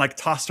Hats are getting like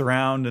tossed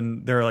around,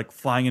 and they're like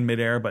flying in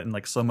midair, but in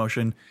like slow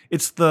motion.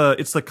 It's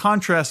the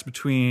contrast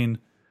between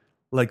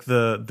like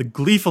the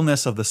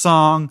gleefulness of the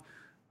song,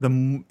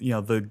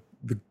 the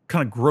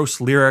kind of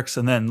gross lyrics,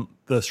 and then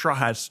the Straw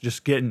Hats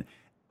just getting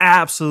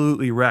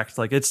absolutely wrecked.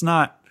 Like they're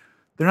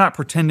not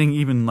pretending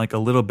even like a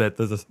little bit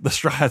that the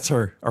Straw Hats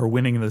are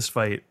winning this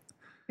fight.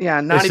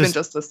 Yeah, not even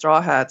just the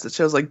Straw Hats. It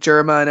shows like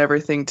Germa and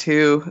everything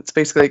too. It's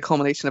basically a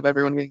culmination of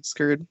everyone getting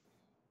screwed.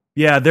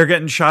 Yeah, they're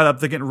getting shot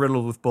up. They're getting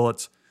riddled with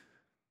bullets.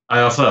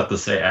 I also have to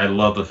say, I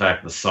love the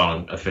fact the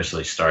song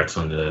officially starts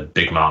when the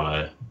Big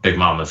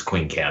Mama's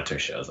Queen Cantor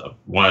shows up.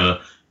 One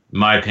of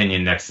my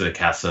opinion, next to the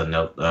Casa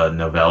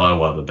Novella,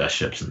 one of the best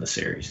ships in the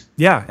series.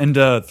 Yeah, and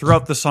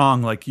throughout the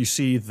song, like you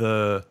see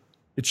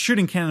it's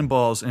shooting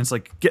cannonballs, and it's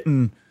like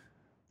getting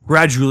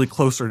gradually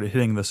closer to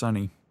hitting the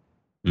Sunny.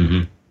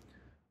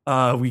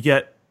 Mm-hmm. We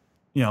get,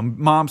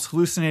 mom's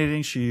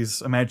hallucinating.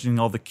 She's imagining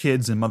all the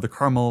kids and Mother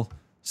Carmel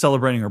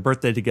celebrating her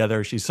birthday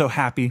together. She's so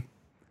happy.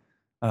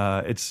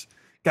 That's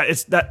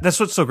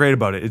what's so great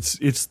about it.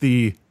 It's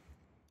the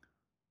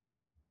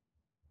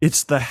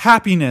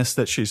happiness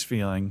that she's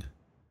feeling,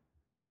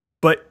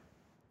 but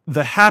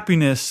the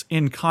happiness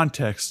in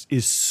context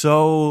is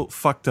so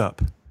fucked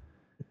up.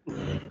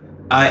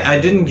 I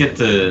didn't get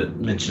to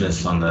mention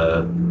this on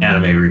the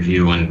anime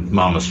review when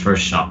Mama's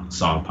first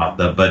song popped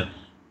up, but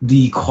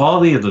the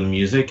quality of the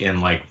music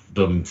and like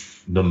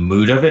the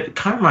mood of it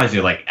kind of reminds me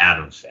of like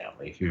Addams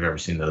Family, if you've ever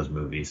seen those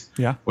movies.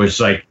 Yeah. Where it's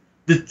like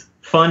the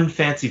fun,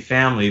 fancy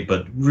family,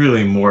 but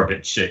really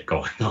morbid shit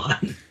going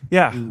on.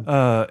 Yeah.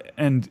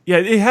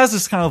 It has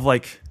this kind of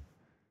like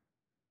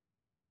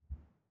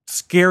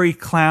scary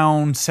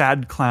clown,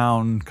 sad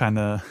clown kind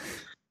of.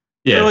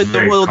 Yeah.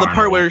 The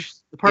part where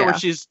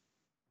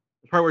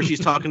she's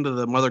talking to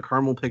the Mother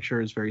Carmel picture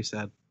is very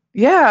sad.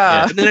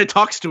 Yeah. And then it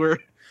talks to her.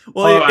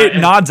 Well, it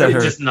nods at her.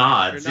 It just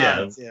nods.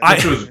 Yeah.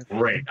 Which was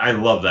great. I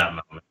love that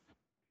moment.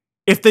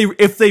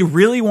 If they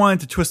really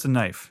wanted to twist the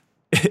knife,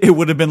 it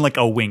would have been like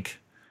a wink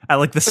at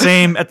like the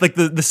same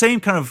the same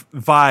kind of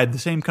vibe, the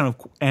same kind of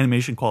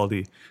animation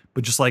quality,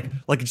 but just like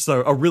just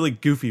a really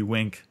goofy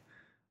wink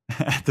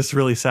at this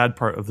really sad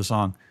part of the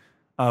song,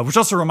 which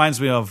also reminds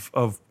me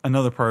of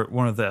another part.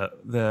 One of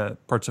the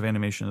parts of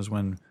animation is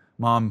when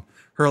Mom,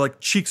 her like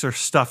cheeks are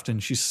stuffed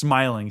and she's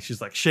smiling.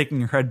 She's like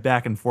shaking her head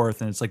back and forth,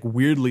 and it's like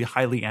weirdly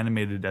highly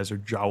animated as her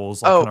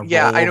jowls. Like, kind of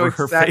roll I know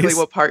over exactly her face.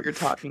 what part you're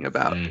talking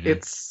about. Mm-hmm.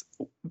 It's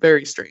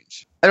very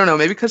strange. I don't know,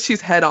 maybe because she's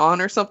head on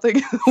or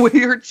something. The way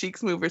her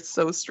cheeks move is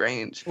so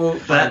strange. Well,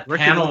 that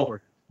panel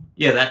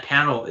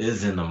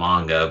is in the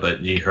manga,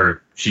 but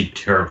her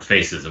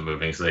face isn't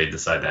moving, so they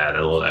decided to add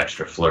a little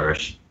extra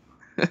flourish.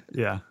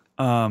 Yeah.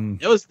 That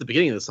was the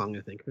beginning of the song,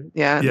 I think, right?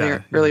 Yeah, in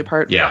the early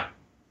part. Yeah.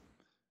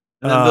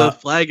 And then the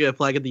flag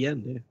at the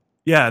end. Yeah.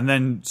 Yeah, and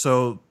then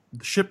so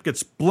the ship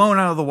gets blown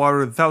out of the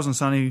water. The Thousand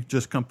Sunny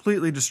just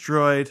completely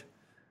destroyed.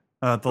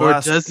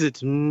 Does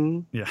it?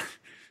 Yeah.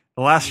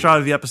 The last shot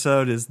of the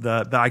episode is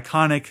the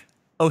iconic,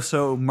 oh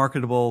so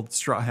marketable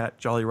Straw Hat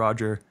Jolly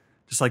Roger,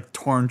 just like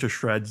torn to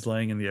shreds,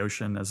 laying in the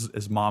ocean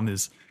as Mom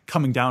is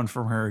coming down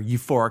from her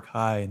euphoric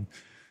high and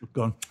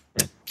going,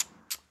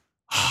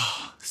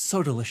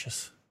 so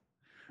delicious.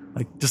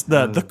 Like just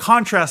the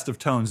contrast of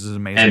tones is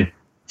amazing. And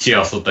she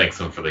also thanks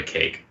him for the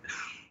cake.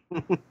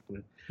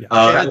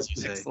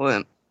 That's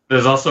excellent.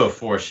 There's also a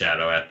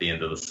foreshadow at the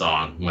end of the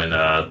song when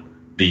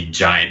the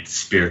giant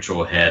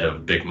spiritual head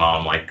of Big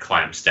Mom like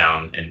clamps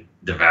down and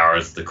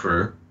devours the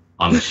crew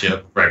on the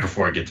ship right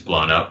before it gets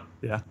blown up.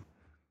 Yeah.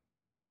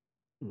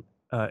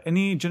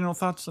 Any general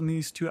thoughts on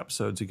these two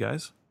episodes, you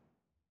guys?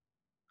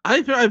 I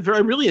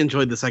really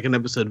enjoyed the second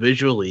episode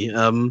visually.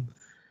 I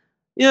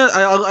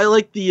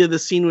like the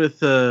scene with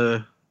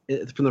from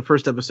the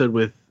first episode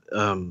with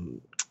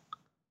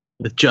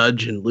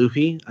Judge and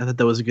Luffy. I thought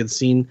that was a good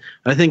scene.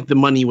 I think the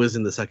money was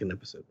in the second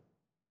episode.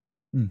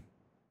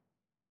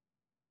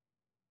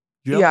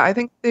 Yep. Yeah, I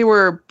think they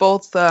were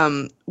both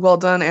well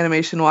done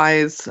animation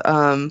wise.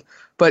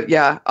 But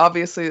yeah,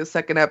 obviously the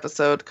second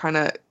episode kind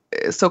of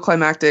is so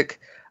climactic.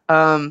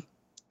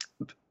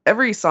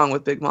 Every song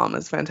with Big Mom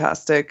is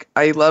fantastic.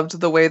 I loved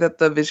the way that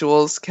the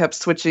visuals kept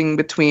switching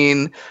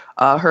between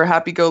her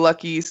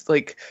happy-go-lucky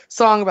like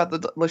song about the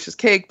delicious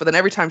cake, but then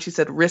every time she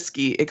said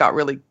risky, it got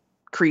really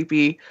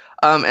creepy.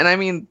 And I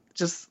mean,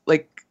 just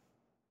like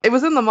it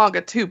was in the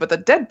manga too, but the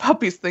dead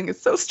puppies thing is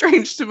so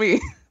strange to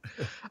me.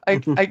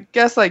 I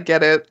guess I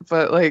get it,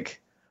 but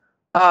like,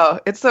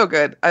 it's so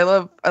good. I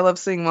love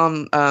seeing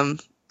Mom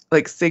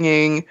like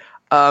singing.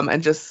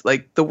 And just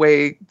like the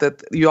way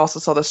that you also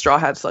saw the Straw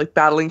Hats like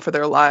battling for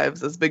their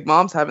lives as Big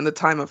Mom's having the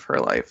time of her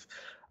life.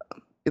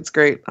 It's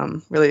great.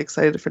 I'm really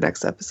excited for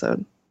next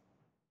episode.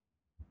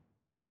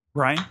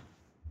 Ryan?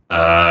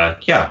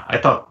 Yeah, I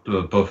thought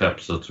both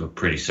episodes were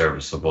pretty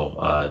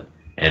serviceable.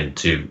 And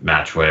to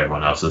match what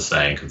everyone else is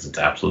saying, because it's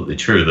absolutely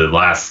true. The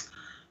last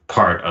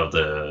part of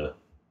the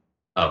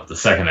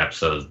second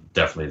episode is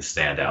definitely the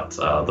standouts.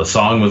 The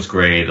song was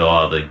great. A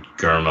lot of the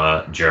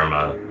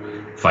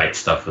Germa fight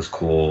stuff was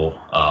cool.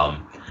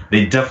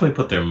 They definitely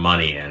put their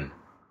money in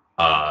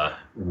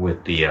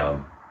with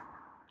the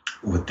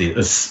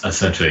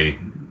essentially,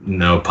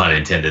 no pun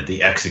intended,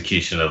 the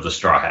execution of the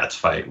Straw Hats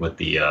fight with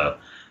the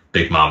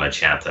Big Mama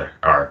chanter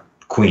or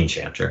Queen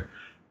chanter.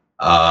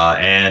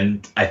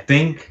 And I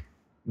think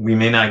we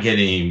may not get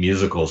any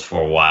musicals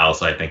for a while,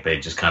 so I think they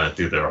just kind of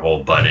threw their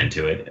whole butt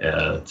into it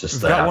just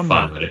to have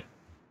fun with it.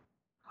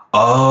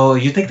 Oh,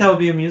 you think that would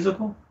be a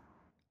musical?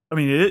 I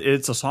mean,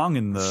 it's a song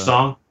in the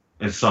song.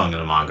 It's a song in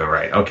the manga,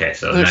 right? Okay,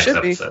 so next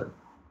episode,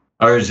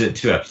 or is it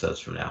 2 episodes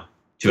from now?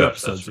 2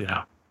 episodes from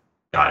now.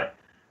 Got it.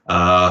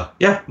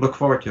 Yeah, look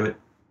forward to it.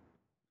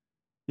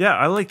 Yeah,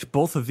 I liked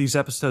both of these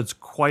episodes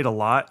quite a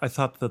lot. I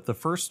thought that the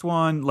first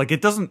one, like,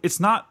 it's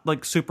not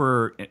like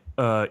super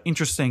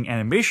interesting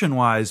animation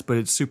wise, but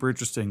it's super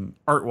interesting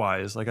art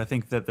wise. Like, I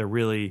think that they're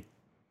really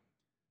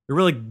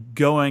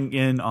going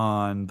in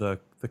on the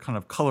kind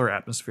of color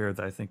atmosphere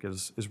that I think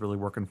is really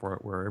working for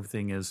it, where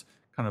everything is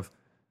kind of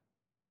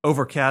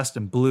overcast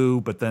and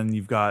blue, but then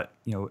you've got,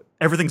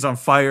 everything's on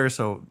fire,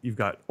 so you've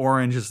got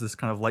orange as this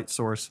kind of light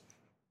source.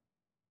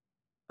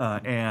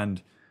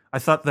 And I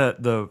thought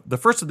that the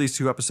first of these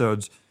two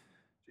episodes,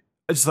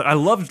 I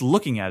loved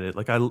looking at it.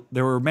 Like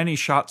there were many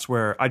shots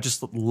where I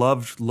just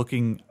loved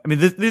looking. I mean,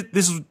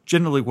 this is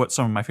generally what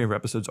some of my favorite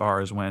episodes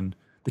are, is when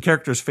the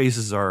characters'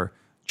 faces are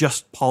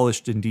just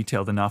polished and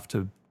detailed enough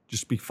to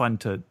just be fun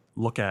to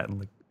look at,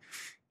 and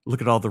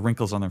look at all the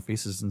wrinkles on their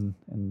faces and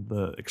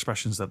the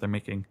expressions that they're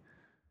making.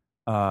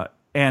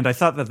 And I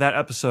thought that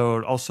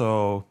episode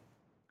also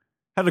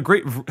had a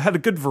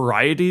good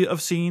variety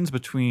of scenes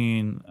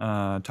between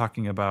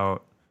talking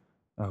about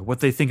what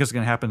they think is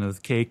going to happen to the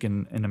cake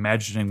and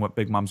imagining what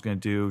Big Mom's going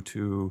to do,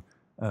 to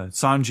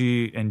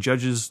Sanji and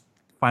Judge's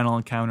final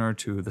encounter,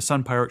 to the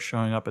Sun Pirate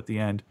showing up at the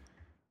end.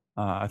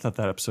 I thought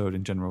that episode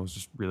in general was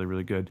just really,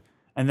 really good.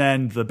 And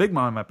then the Big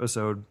Mom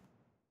episode,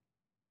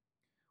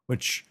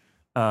 which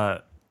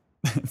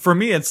for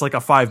me, it's like a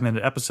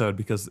 5-minute episode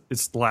because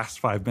it's the last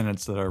 5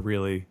 minutes that are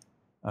really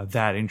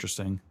that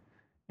interesting.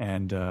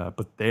 And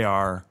but they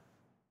are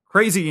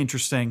crazy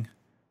interesting.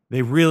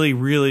 They really,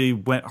 really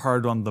went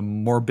hard on the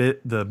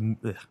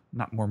morbidity. Is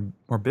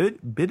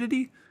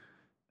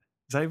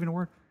that even a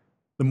word?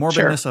 The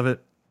morbidness of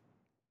it,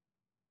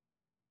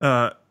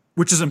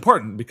 which is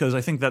important because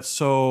I think that's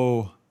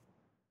so.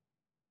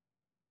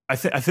 I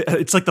think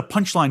it's like the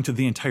punchline to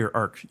the entire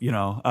arc.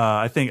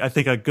 I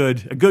think a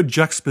good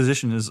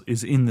juxtaposition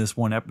is in this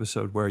one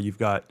episode where you've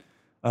got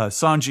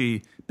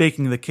Sanji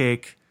baking the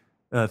cake,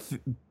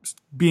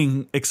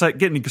 getting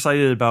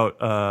excited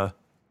about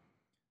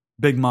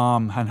Big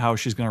Mom and how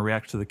she's going to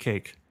react to the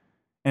cake,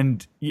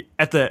 and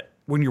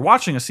when you're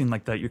watching a scene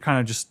like that, you're kind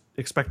of just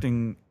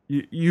expecting.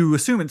 You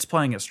assume it's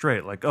playing it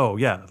straight, like, oh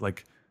yeah,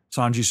 like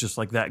Sanji's just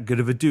like that good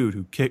of a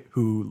dude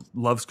who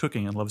loves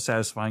cooking and loves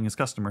satisfying his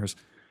customers.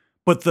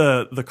 But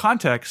the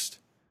context,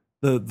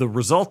 the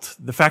result,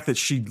 the fact that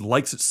she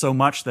likes it so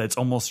much that it's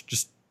almost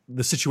just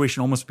the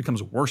situation almost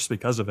becomes worse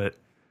because of it.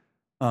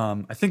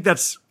 I think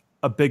that's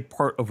a big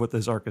part of what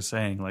this arc is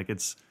saying. Like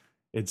it's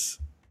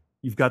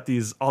you've got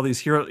all these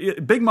heroes.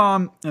 Big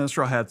Mom and the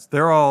Straw Hats,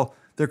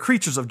 they're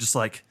creatures of just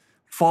like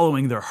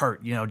following their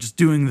heart, just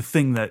doing the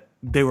thing that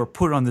they were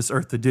put on this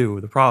earth to do.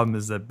 The problem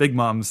is that Big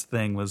Mom's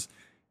thing was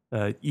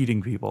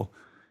eating people.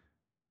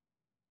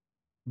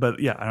 But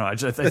yeah, I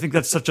don't know. I think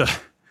that's such a.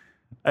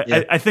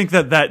 I think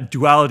that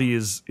duality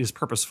is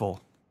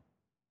purposeful,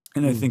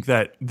 and I think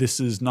that this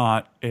is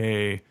not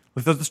the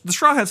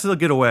Straw Hats still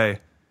get away,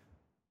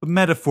 but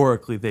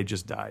metaphorically they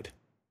just died.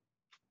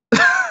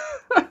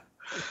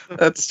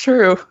 That's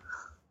true.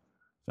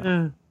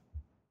 All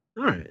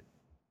right,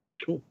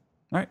 cool.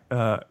 All right,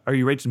 are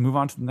you ready to move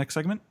on to the next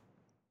segment?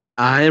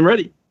 I am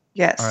ready.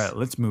 Yes. All right,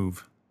 let's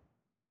move.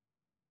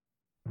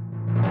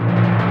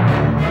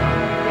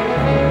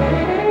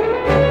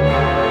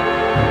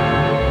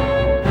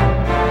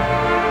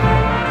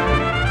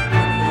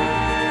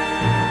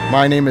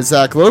 My name is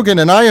Zach Logan,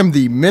 and I am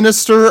the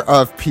Minister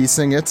of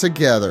Piecing It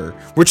Together,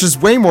 which is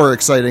way more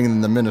exciting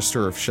than the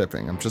Minister of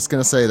Shipping. I'm just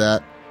going to say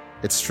that.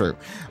 It's true.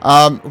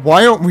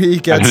 Why don't we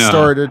get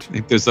started? I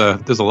think there's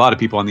a lot of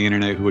people on the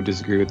internet who would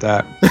disagree with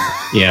that.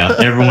 Yeah,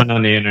 everyone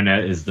on the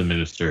internet is the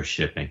Minister of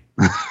Shipping.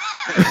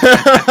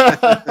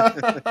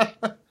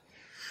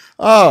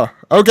 Oh,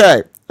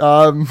 okay.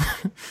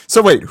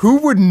 So wait, who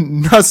would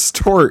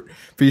Nustort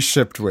be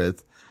shipped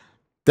with?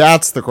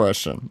 That's the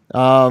question.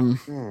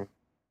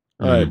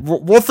 All right,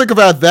 we'll think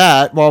about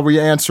that while we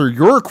answer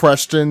your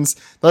questions.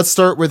 Let's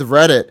start with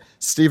Reddit.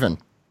 Steven.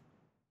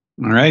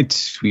 All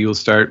right, we will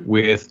start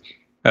with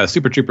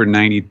Super Trooper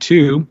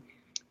 92,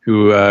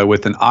 who,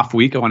 with an off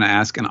week, I want to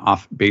ask an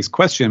off-base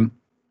question.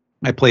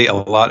 I play a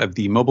lot of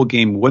the mobile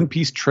game One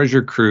Piece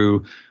Treasure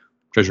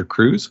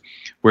Cruise,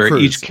 where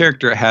each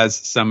character has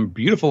some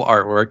beautiful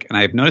artwork, and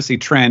I've noticed a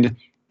trend.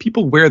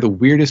 People wear the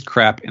weirdest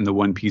crap in the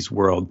One Piece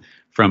world.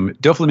 From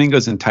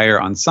Doflamingo's entire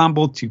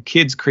ensemble to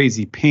Kid's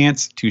crazy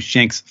pants to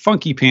Shank's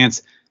funky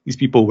pants, these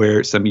people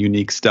wear some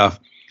unique stuff.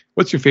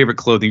 What's your favorite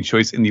clothing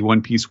choice in the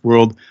One Piece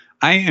world?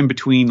 I am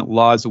between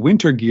Law's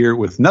winter gear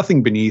with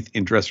nothing beneath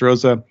in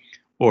Dressrosa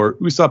or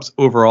Usopp's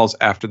overalls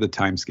after the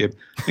time skip.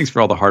 Thanks for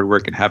all the hard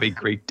work and have a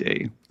great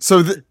day.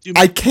 So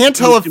I can't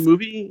tell if...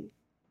 movie...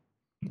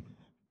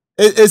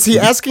 Is he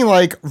asking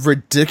like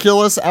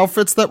ridiculous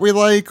outfits that we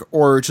like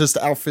or just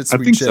outfits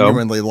we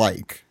genuinely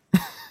like?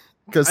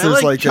 Because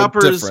there's like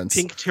Chopper's a difference.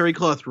 Pink terry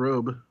cloth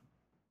robe.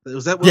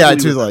 Was that? Yeah, I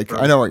do like.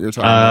 I know what you're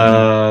talking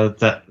about.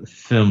 That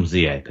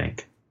Filmsy, I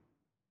think.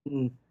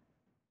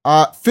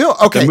 Phil.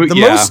 Okay,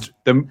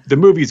 the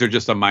movies are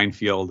just a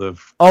minefield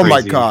of. Oh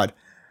my god.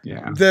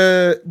 Yeah.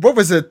 What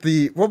was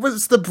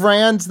the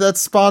brand that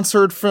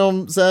sponsored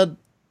films that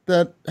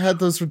had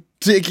those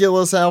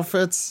ridiculous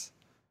outfits?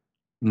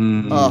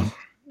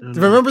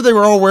 Remember they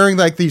were all wearing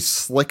like these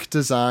slick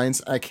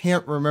designs? I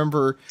can't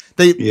remember.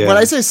 When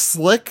I say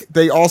slick,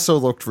 they also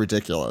looked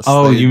ridiculous.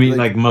 Oh, you mean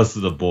like most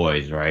of the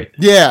boys, right?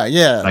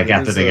 Yeah. Like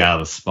after they got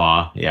out of the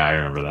spa. Yeah, I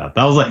remember that.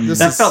 That was like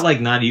felt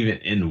like not even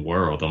in the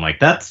world. I'm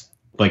like, that's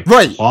like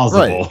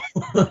plausible.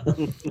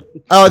 Right.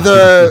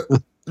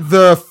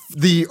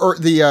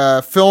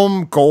 The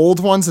film gold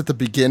ones at the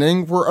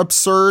beginning were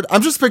absurd.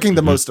 I'm just picking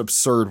the most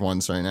absurd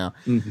ones right now.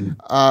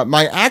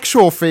 My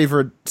actual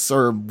favorites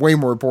are way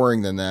more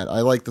boring than that.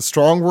 I like the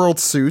Strong World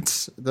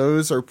suits.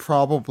 Those are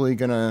probably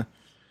gonna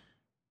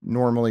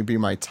normally be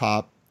my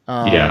top.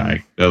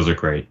 Those are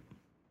great.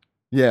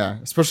 Yeah,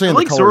 especially in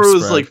the color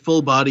Zoro's spread. like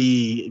full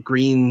body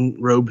green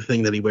robe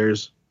thing that he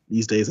wears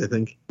these days, I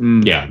think.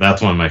 Yeah,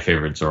 that's one of my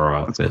favorite Zoro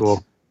outfits. That's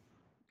cool.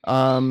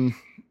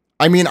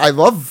 I mean, I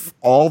love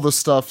all the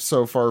stuff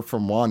so far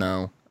from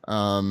Wano.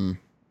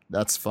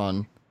 That's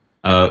fun.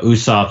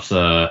 Usopp's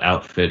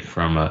outfit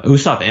from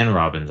Usopp and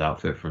Robin's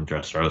outfit from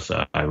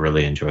Dressrosa. I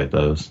really enjoyed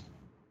those.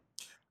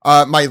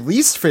 My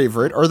least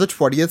favorite are the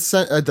 20th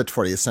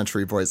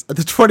century boys, the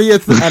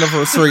 20th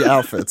anniversary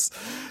outfits.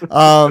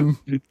 I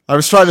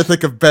was trying to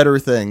think of better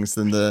things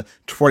than the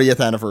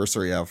 20th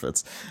anniversary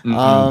outfits.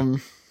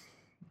 What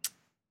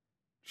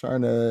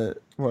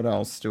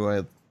else do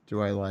I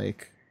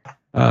like?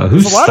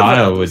 Whose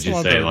style would you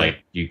say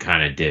like you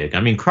kind of dig? I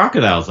mean,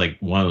 Crocodile's like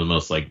one of the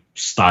most like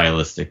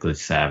stylistically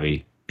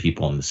savvy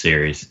people in the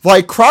series.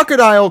 Like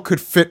Crocodile could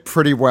fit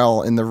pretty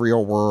well in the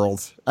real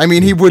world. I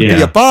mean, he would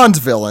be a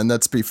Bond villain.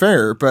 Let's be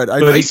fair, but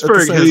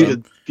Iceberg has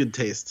good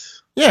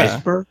taste. Yeah,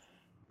 Iceberg?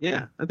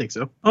 Yeah, I think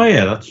so. Oh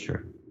yeah, that's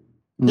true.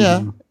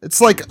 Yeah,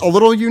 it's like a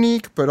little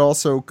unique, but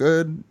also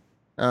good.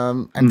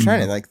 I'm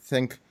trying to like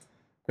think.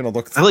 I'm gonna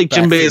look. I like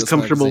Jinbei's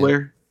comfortable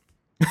wear.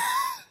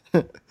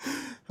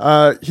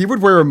 He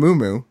would wear a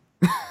muumuu.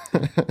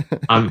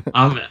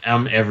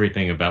 I'm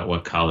everything about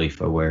what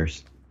Khalifa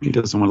wears. He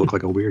doesn't want to look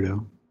like a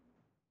weirdo.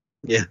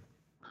 Yeah.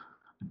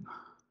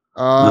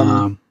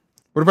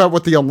 What about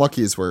what the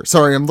Unluckies were?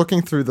 Sorry, I'm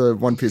looking through the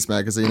One Piece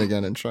magazine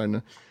again and trying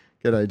to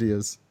get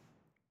ideas.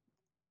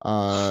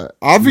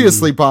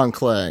 Obviously, Bon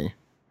Clay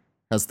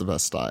has the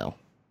best style.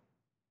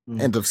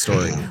 End of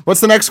story.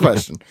 What's the next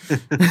question?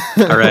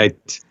 All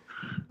right.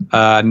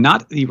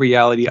 Not the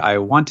reality I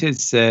wanted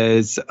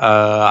says,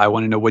 I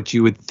want to know what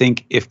you would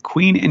think if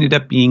Queen ended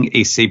up being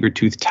a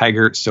saber-toothed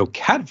tiger so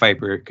Cat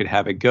Viper could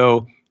have a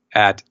go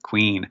at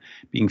Queen,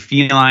 being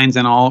felines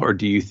and all, or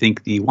do you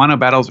think the Wano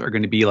battles are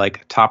going to be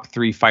like top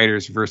 3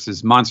 fighters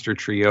versus monster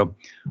trio?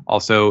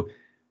 Also,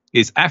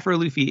 is Afro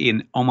Luffy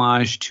an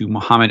homage to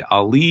Muhammad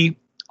Ali?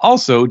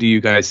 Also, do you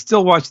guys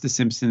still watch The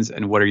Simpsons,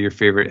 and what are your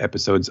favorite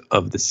episodes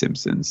of The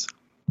Simpsons?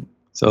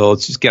 So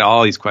let's just get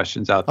all these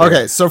questions out there.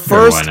 Okay, so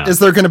first, is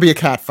there going to be a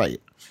cat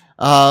fight?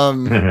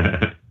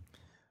 Where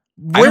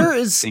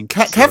is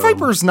Cat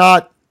Viper's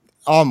not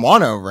on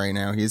Wano right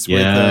now? He's with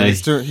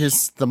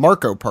he's the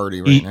Marco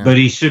party right now. But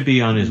he should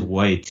be on his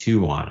way to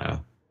Wano.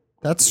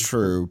 That's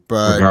true,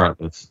 but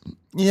regardless.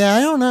 Yeah,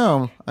 I don't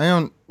know.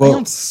 I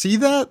don't see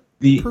that.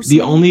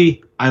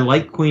 I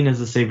like Queen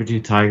as a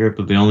saber-tooth tiger,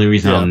 but the only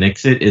reason I'll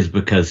nix it is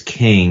because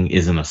King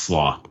isn't a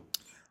sloth.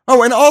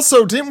 Oh, and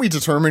also, didn't we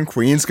determine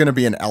Queen's going to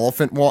be an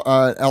elephant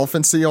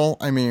seal?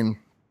 I mean,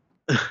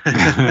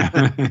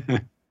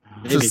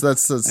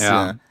 that's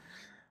yeah.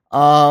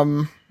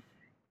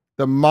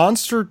 The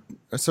monster.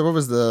 So what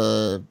was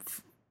the?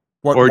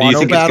 What or do you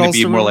think it's going to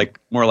be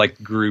more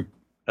like group?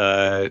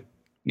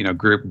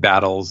 Group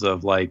battles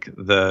of like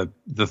the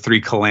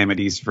 3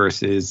 calamities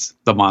versus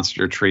the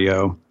monster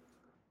trio.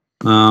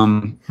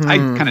 I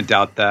kind of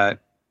doubt that,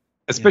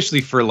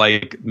 especially for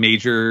like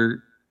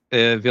major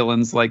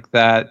villains like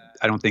that.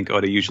 I don't think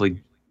Oda usually,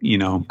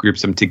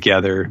 groups them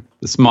together.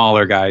 The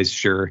smaller guys,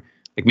 sure,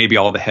 like maybe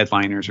all the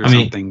headliners or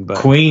something. But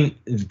Queen,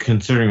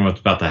 considering what's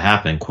about to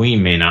happen,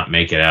 Queen may not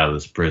make it out of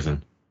this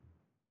prison.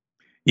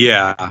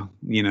 Yeah,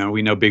 we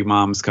know Big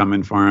Mom's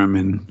coming for him,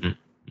 and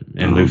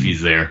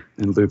Luffy's there.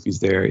 And Luffy's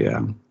there,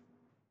 yeah.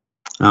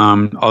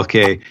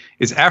 Okay,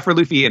 is Afro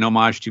Luffy an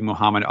homage to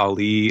Muhammad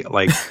Ali?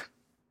 Like,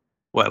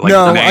 what? Like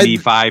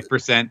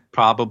 95%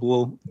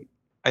 probable.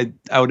 I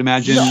would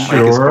imagine. Yeah,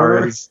 like, as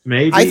far as,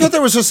 maybe. I thought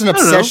there was just an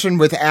obsession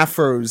with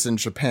afros in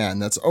Japan.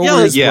 That's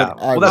always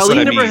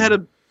Ali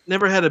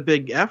never had a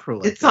big afro.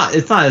 Like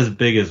it's not as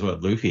big as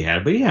what Luffy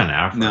had, but he had an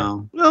afro.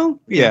 No, well,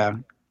 yeah.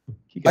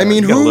 I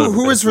mean,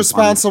 who is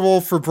responsible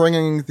for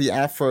bringing the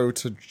afro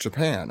to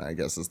Japan? I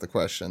guess is the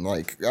question.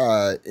 Like,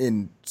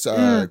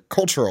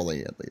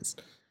 culturally, at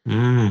least.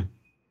 Well,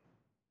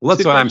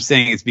 that's what I'm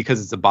saying. It's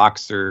because it's a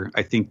boxer.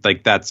 I think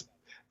like that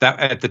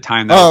at the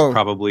time that was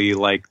probably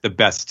like the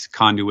best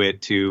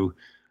conduit to.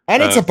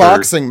 And it's a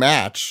boxing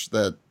match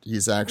that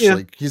he's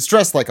actually he's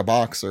dressed like a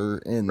boxer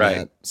in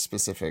that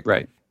specific.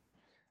 Right.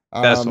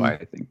 That's why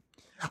I think.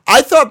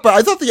 I thought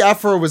the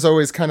afro was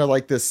always kind of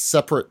like this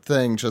separate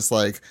thing, just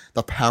like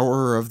the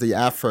power of the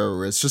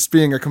afro is just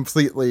being a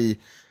completely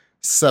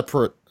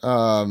separate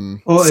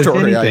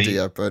story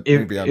idea. But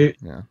it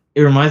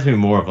reminds me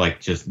more of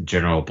like just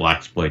general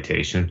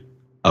blaxploitation.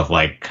 of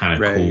like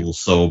kind of cool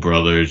soul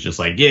brothers, just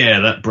like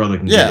that brother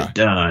can get it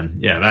done.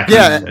 Yeah, that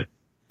kind of shit.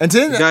 And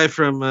the guy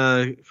from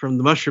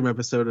the Mushroom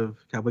episode of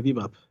Cowboy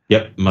Bebop.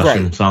 Yep,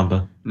 Mushroom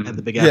Samba. Had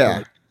the big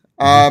apple.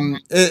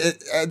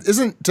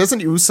 Doesn't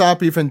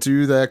Usopp even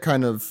do that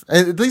kind of?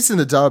 At least in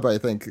the dub, I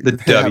think the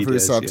dub have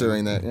Usopp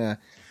doing that. Yeah.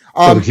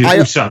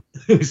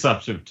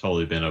 Usopp should have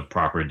totally been a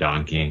proper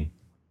Don King.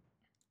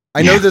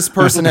 I know this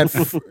person had.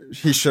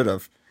 He should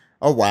have.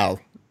 Oh wow,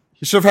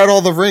 he should have had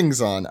all the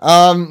rings on.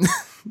 I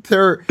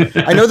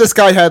know this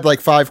guy had like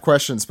 5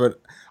 questions,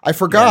 but I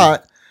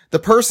forgot the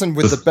person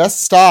with the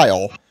best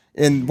style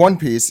in One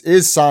Piece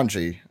is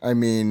Sanji. I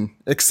mean,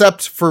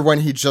 except for when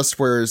he just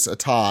wears a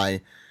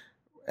tie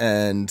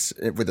and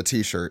with a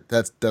t-shirt.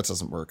 That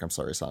doesn't work. I'm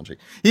sorry, Sanji.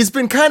 He's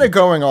been kind of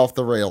going off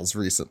the rails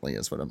recently,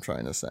 is what I'm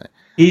trying to say.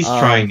 He's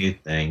trying new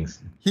things.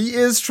 He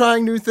is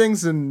trying new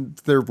things, and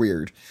they're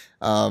weird.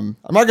 I'm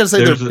not going to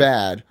say they're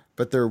bad,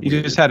 but they're weird.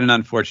 He just had an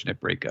unfortunate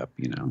breakup,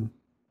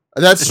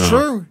 That's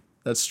true.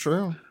 That's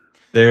true.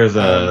 There's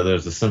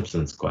a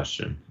Simpsons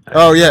question.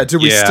 Oh yeah, do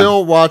we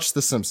still watch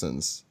The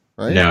Simpsons?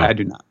 Right? No, I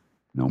do not.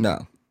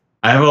 No.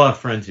 I have a lot of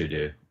friends who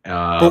do,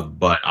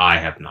 but I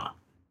have not.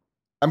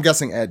 I'm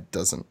guessing Ed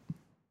doesn't.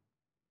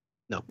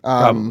 No.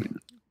 Probably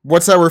not.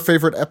 What's our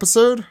favorite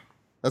episode?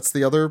 That's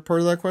the other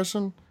part of that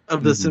question.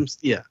 Of The Simpsons,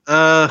 yeah.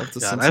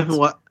 Simpsons? I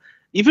haven't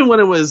even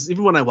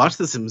when I watched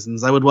The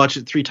Simpsons, I would watch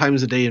it 3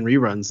 times a day in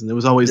reruns, and it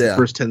was always the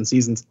first 10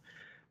 seasons.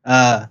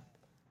 My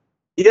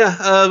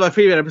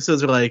favorite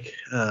episodes are like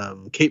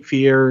Cape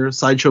Fear,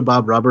 Sideshow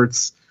Bob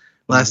Roberts,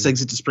 Last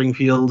Exit to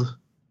Springfield,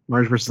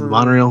 Marge vs. the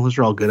Monorail. Those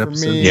are all good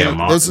episodes. Me,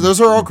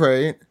 those are all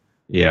great.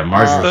 Yeah,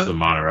 Marge vs. the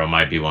Monorail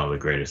might be one of the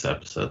greatest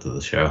episodes of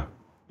the show.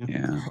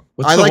 Yeah.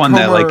 What's the one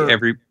Homer... that like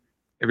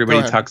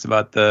everybody talks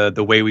about,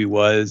 the Way We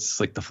Was,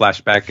 like the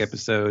flashback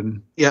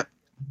episode? Yep.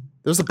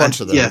 There's a bunch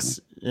of those. Yes.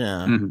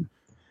 Yeah. Mm-hmm.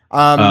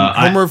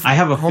 I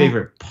have a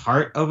favorite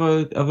part of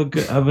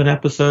an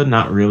episode.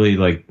 Not really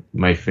like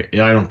my favorite.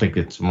 I don't think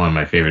it's one of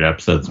my favorite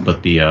episodes,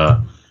 but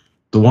the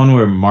one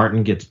where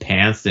Martin gets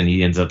pantsed and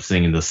he ends up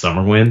singing "The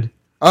Summer Wind."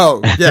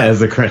 Oh yeah, as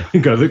the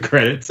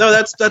credits. No,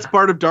 that's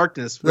Part of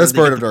Darkness. That's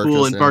Part of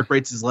Darkness. And Bart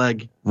breaks his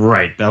leg.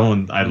 Right, that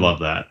one. I love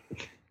that.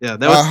 Yeah,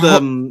 that was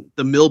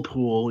the mill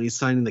pool. He's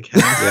signing the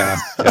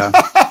cast.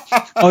 Yeah.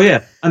 Oh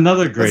yeah,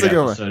 another great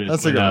episode.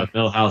 That's a good one.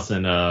 Milhouse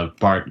and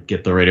Bart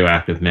get the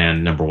Radioactive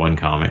Man #1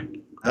 comic.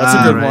 That's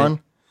a good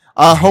one.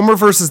 Homer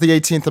versus the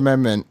 18th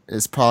Amendment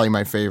is probably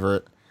my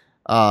favorite.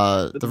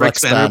 The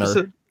Rex Banner.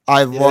 Episode?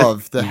 I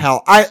love the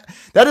hell.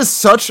 That is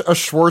such a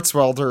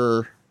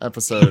Schwartzwelder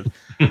episode.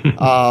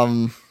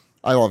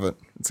 I love it.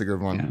 It's a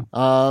good one.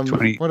 Yeah.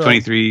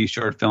 23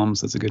 short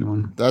films. That's a good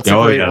one. That's a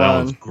great one.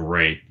 That was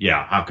great.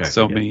 Yeah. Okay.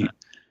 So many.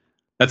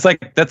 That's like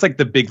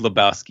the Big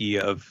Lebowski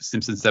of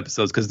Simpsons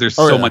episodes because there's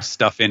so much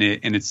stuff in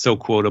it and it's so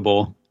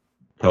quotable.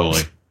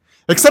 Totally.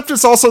 Except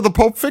it's also the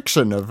Pulp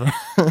Fiction of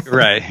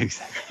right.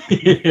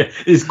 Exactly.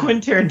 Is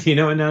Quentin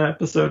Tarantino in that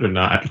episode or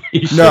not?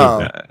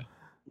 No,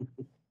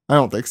 I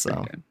don't think so.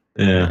 Okay.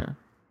 Yeah.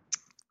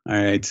 All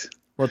right.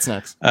 What's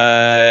next?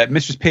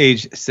 Mistress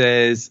Page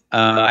says,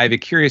 I have a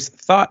curious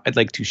thought I'd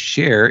like to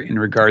share in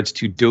regards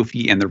to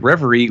Dofi and the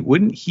Reverie.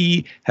 Wouldn't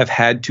he have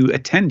had to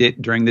attend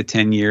it during the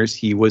 10 years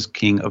he was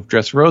king of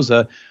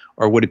Dressrosa?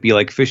 Or would it be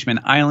like Fishman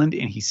Island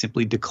and he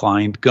simply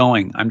declined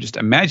going? I'm just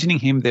imagining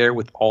him there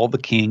with all the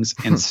kings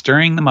and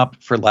stirring them up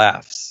for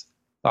laughs.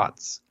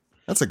 Thoughts?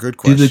 That's a good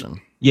question.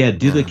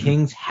 Do the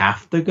kings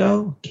have to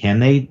go? Can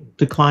they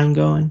decline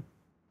going?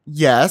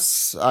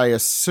 Yes, I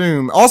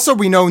assume. Also,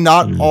 we know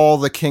not all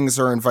the kings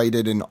are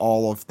invited in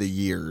all of the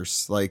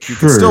years. Like, you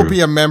can still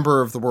be a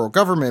member of the world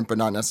government, but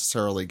not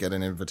necessarily get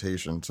an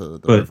invitation to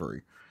the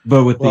Reverie.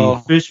 But with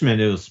the Fishman,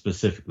 it was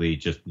specifically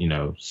just,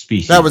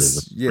 species. That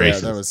was,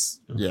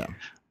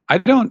 I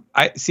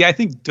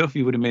think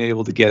Dofi would have been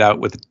able to get out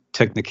with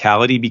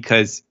technicality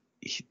because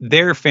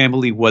their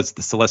family was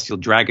the Celestial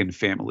Dragon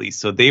family.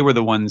 So they were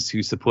the ones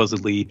who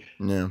supposedly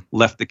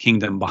left the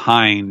kingdom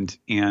behind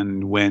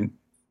and went,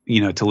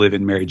 to live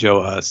in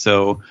Marijoa.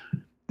 So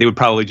they would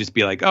probably just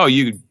be like, oh,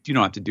 you don't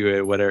have to do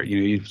it. Whatever,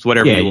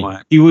 whatever you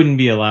want. You wouldn't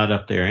be allowed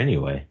up there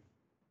anyway.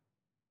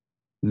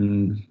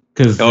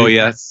 Because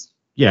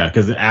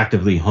because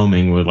actively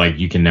homing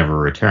would you can never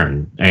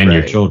return and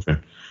your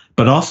children.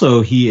 But also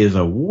he is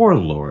a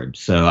warlord.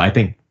 So I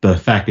think the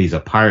fact that he's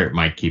a pirate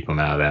might keep him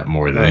out of that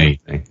more than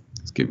anything.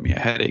 It's giving me a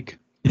headache.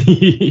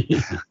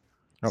 It's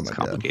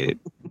complicated.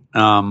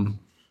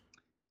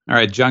 All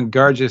right, John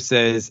Garja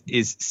says,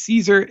 is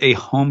Caesar a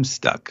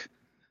homestuck?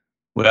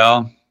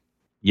 Well,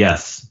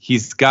 yes.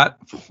 He's got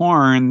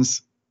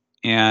horns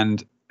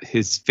and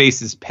his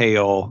face is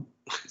pale.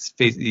 His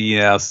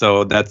face,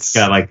 so that's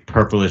got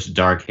purplish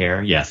dark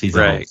hair. Yes, he's a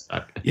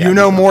homestuck. Yeah, you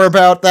know more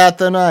about that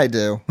than I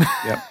do.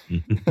 Yep.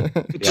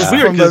 Just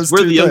weird because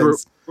we're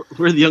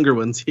the younger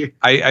ones here.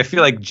 I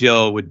feel like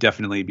Jill would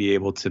definitely be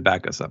able to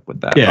back us up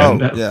with that.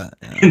 Yeah.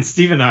 And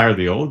Steve and I are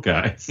the old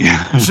guys.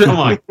 Yeah. Come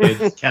on,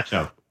 kids, catch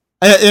up.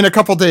 In a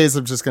couple days,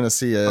 I'm just gonna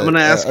see I'm gonna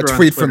ask a her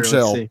tweet on from Twitter,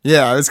 Jill.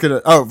 Yeah, I was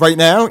gonna. Oh, right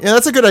now? Yeah,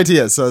 that's a good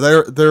idea.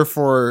 So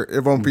therefore,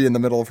 it won't be in the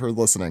middle of her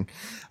listening.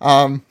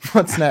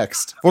 What's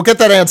next? We'll get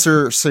that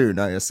answer soon,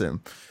 I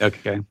assume.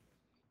 Okay.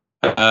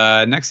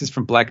 Next is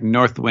from Black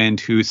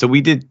Northwind, so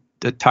we did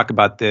talk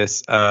about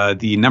this.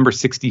 The number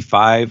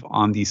 65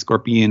 on the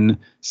Scorpion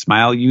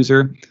Smile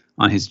user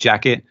on his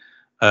jacket.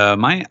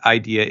 My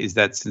idea is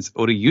that since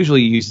Oda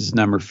usually uses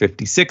number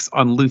 56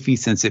 on Luffy,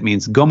 since it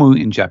means Gomu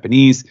in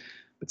Japanese,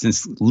 but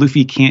since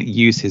Luffy can't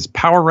use his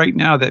power right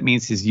now, that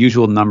means his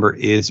usual number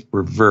is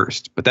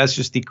reversed. But that's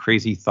just the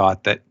crazy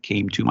thought that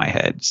came to my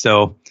head.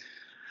 So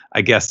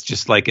I guess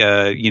just like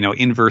a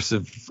inverse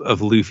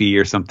of Luffy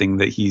or something,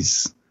 that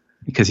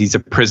because he's a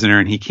prisoner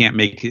and he can't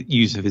make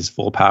use of his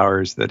full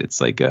powers, that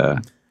it's like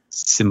a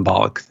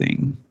symbolic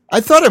thing. I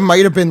thought it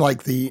might have been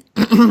like the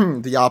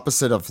the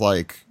opposite of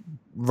like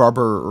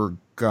rubber or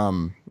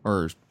gum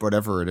or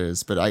whatever it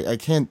is, but I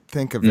can't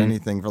think of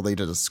anything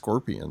related to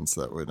scorpions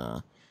that would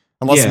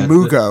unless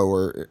Mugo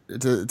or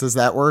does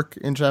that work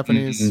in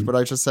Japanese? What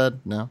I just said?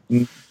 No.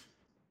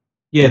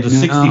 Yeah, the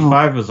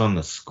 65 was on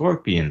the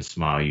Scorpion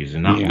Smile user,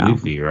 not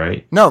Luffy,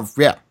 right? No,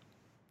 yeah,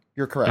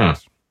 you're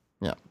correct.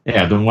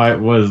 Yeah, then what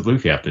does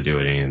Luffy have to do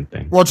with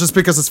anything? Well, just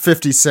because it's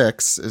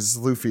 56 is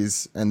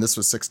Luffy's, and this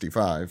was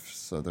 65,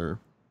 so they're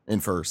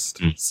in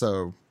first.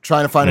 So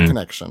trying to find a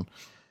connection.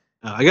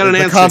 I got an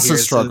answer. Constant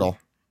struggle.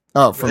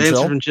 From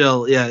Jill? From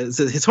Jill. Yeah, it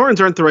says his horns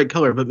aren't the right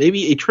color, but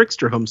maybe a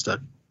trickster Homestuck.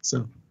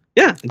 So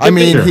yeah, I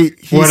mean,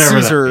 he's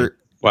Caesar.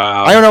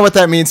 Wow. I don't know what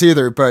that means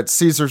either, but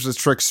Caesar's a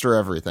trickster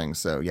everything.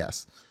 So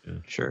yes,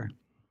 sure.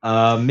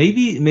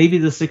 Maybe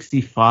the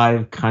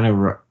 65 kind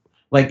of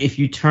like if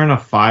you turn a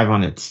 5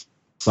 on its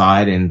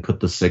side and put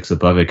the 6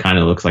 above it, kind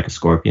of looks like a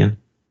scorpion.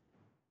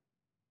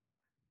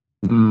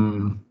 I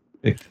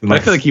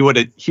feel like he would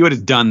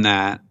have done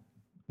that.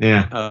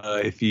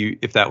 Yeah.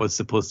 If that was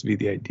supposed to be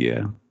the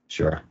idea.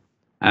 Sure.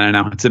 I don't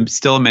know. It's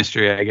still a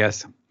mystery, I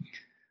guess.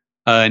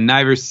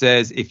 Niver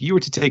says, if you were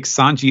to take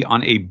Sanji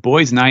on a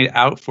boys' night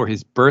out for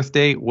his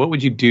birthday, what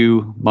would you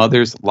do?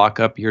 Mothers, lock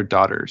up your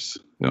daughters.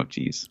 Oh,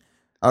 geez.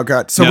 Oh,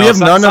 God. So we have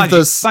none of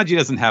this. Sanji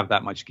doesn't have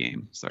that much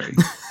game. Sorry.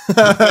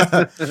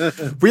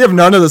 We have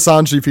none of the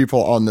Sanji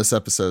people on this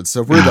episode,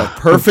 so we're the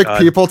perfect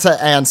people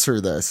to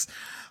answer this.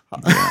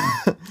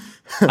 I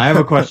have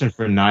a question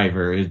for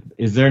Niver.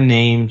 Is their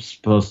name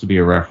supposed to be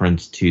a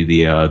reference to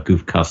the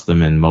Goof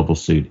Custom and Mobile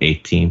Suit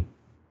 8 team?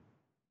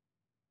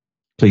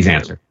 Please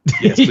answer.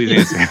 Yes,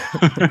 please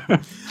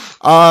answer.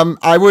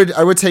 I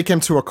would take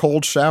him to a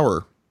cold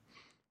shower.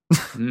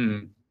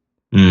 I'm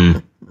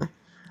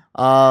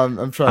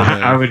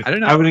trying.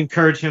 I would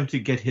encourage him to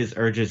get his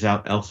urges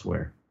out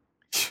elsewhere.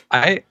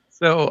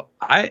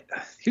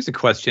 Here's a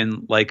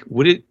question. Like,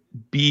 would it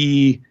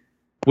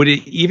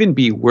even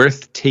be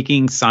worth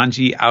taking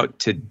Sanji out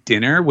to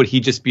dinner? Would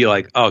he just be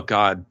like, oh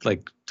God,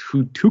 like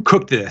who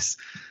cooked this?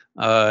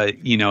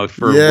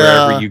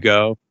 Wherever you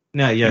go.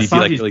 No, yeah,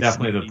 Sanji's like,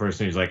 definitely the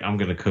person who's like, I'm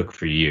gonna cook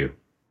for you.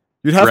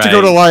 You'd have to go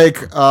to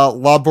like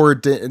La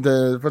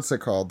Bourdin, what's it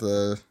called?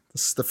 The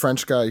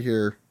French guy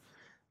here.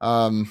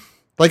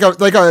 Like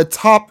a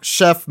top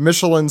chef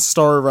Michelin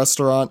star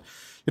restaurant.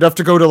 You'd have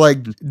to go to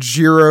like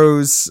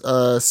Jiro's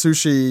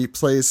sushi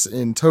place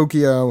in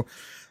Tokyo,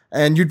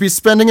 and you'd be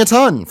spending a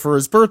ton for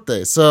his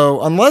birthday.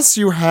 So unless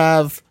you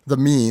have the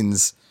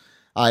means,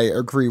 I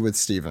agree with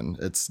Steven.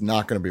 It's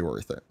not going to be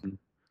worth it.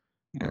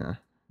 Yeah.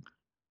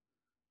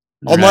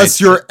 Unless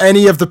you're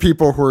any of the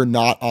people who are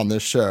not on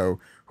this show,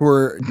 who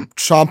are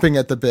chomping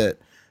at the bit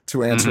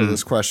to answer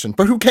this question,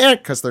 but who can't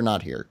because they're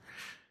not here.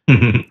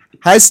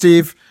 Hi,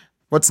 Steve.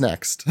 What's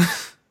next?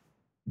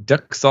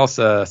 Duck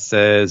Salsa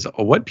says,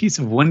 what piece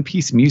of One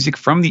Piece music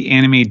from the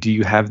anime do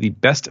you have the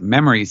best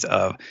memories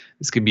of?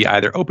 This could be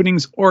either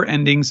openings or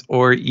endings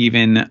or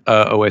even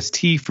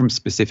OST from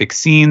specific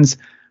scenes.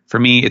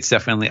 For me, it's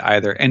definitely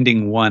either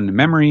ending 1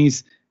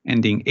 memories,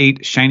 ending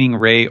 8 Shining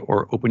Ray,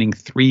 or opening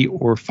 3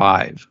 or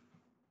 5.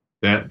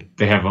 That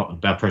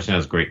person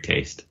has great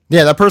taste.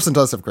 Yeah, that person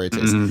does have great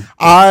taste.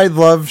 I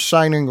love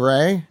Shining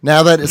Ray.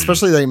 Now that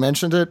especially they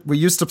mentioned it, we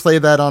used to play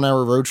that on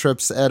our road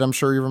trips, Ed, I'm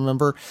sure you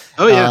remember.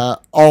 Oh yeah.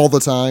 All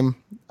the time.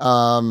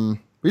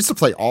 We used to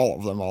play all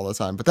of them all the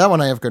time, but that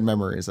one I have good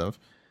memories of.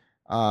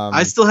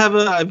 I still have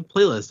a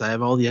playlist. I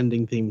have all the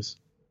ending themes.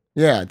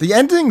 Yeah, the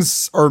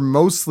endings are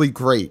mostly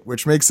great,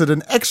 which makes it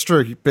an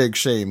extra big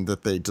shame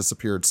that they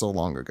disappeared so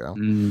long ago.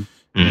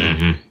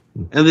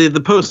 And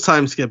the post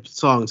time skip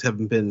songs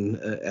haven't been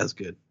as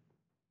good.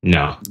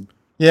 No.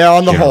 Yeah,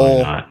 on the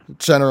whole,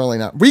 generally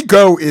not. We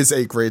Go is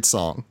a great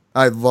song.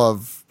 I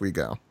love We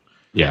Go.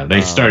 Yeah,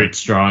 they started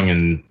strong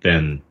and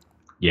then,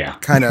 yeah.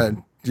 Kind of,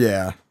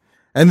 yeah.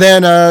 And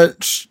then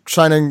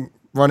Shining,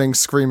 Running,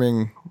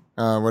 Screaming,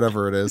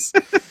 whatever it is.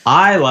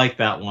 I like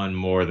that one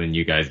more than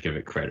you guys give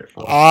it credit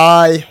for.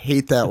 I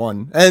hate that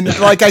one. And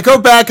like I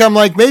go back, I'm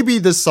like, maybe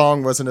this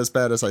song wasn't as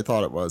bad as I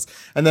thought it was.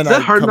 And then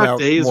I come out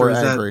Days, more or is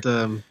angry.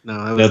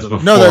 That's before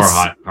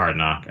Hard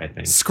Knock, I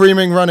think.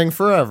 Screaming, Running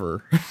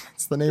Forever.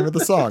 That's the name of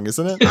the song,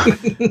 isn't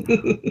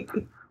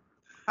it?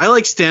 I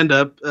like stand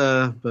up,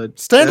 but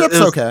stand up's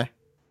okay.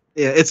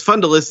 Yeah, it's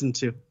fun to listen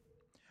to.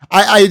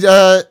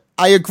 I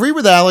agree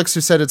with Alex,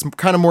 who said it's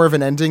kind of more of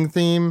an ending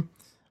theme.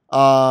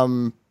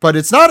 But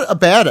it's not a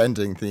bad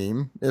ending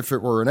theme. If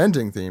it were an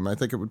ending theme, I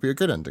think it would be a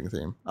good ending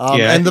theme.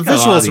 And the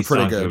visuals are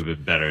pretty good. Would be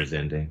better as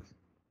endings.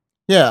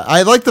 Yeah,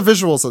 I like the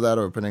visuals of that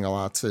opening a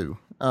lot too.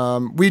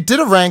 We did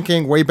a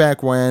ranking way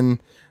back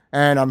when,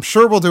 and I'm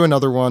sure we'll do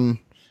another one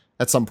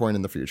at some point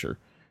in the future.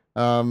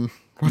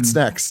 What's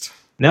next?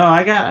 No,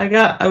 I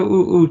got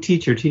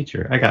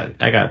teacher. I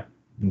got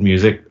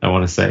music, I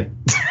want to say.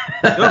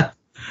 I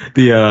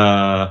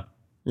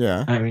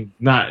mean,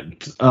 not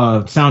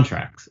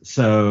soundtracks.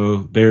 So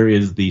there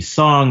is the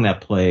song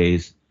that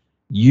plays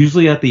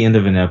usually at the end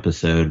of an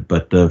episode,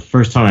 but the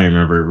first time I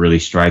remember it really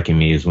striking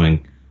me is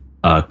when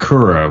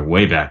Kura,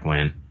 way back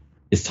when,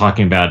 is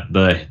talking about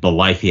the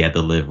life he had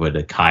to live with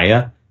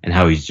Akaya and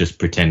how he's just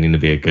pretending to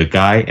be a good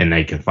guy and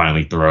they can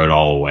finally throw it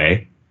all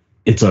away.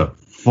 It's a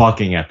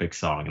fucking epic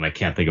song, and I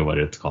can't think of what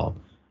it's called.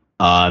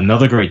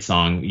 Another great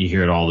song, you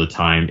hear it all the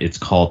time. It's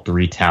called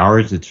Three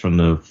Towers. It's from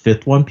the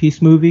 5th One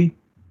Piece movie.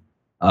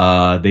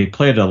 They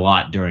played it a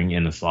lot during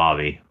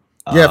Inislavi.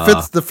 Yeah,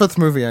 the 5th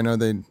movie. I know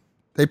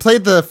they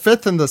played the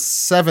 5th and the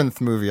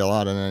 7th movie a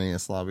lot in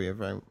Inislavi,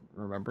 if I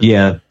remember.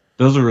 Yeah,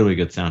 those are really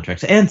good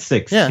soundtracks, and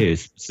 6 too,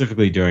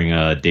 specifically during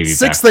Davy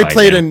 6 they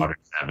played in Water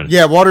 7.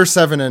 Yeah, Water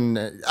 7,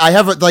 and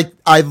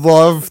I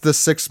love the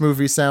 6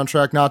 movie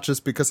soundtrack, not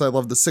just because I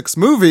love the 6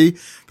 movie,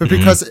 but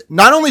because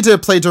not only did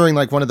it play during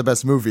like one of the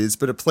best movies,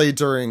 but it played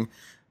during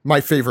my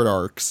favorite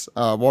arcs,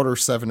 Water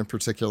 7 in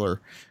particular.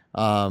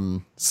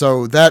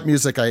 So that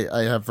music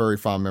I have very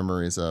fond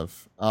memories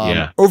of.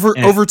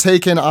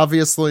 Overtaken,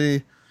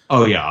 obviously.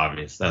 Oh yeah,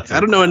 obvious.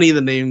 I don't know any of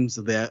the names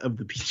of the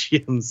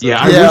BGMs.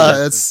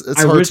 So.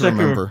 It's hard to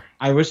remember.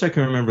 I wish I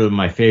could remember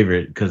my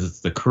favorite because it's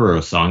the Kuro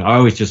song. I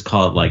always just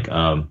call it like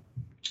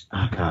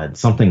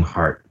something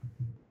heart.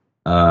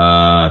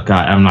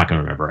 I'm not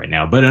gonna remember right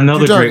now. But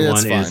another great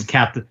one is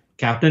Captain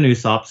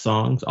Usopp's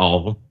songs, all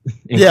of them,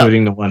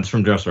 including the ones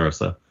from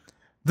Dressrosa.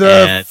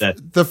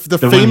 The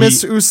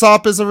famous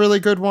Usopp is a really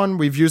good one.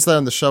 We've used that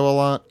on the show a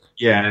lot.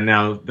 Yeah, and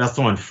now that's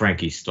the one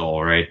Frankie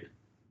stole, right?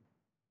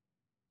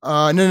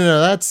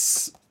 No,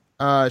 that's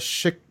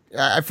Shik.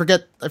 I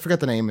forget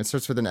the name. It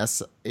starts with an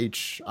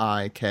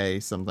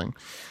SHIK something.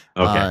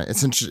 Okay,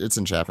 it's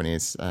in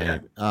Japanese. Yeah.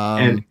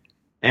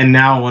 And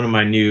now one of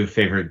my new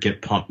favorite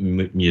Get Pumped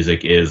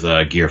music is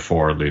Gear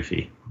 4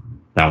 Luffy.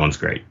 That one's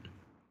great.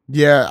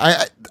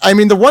 Yeah, I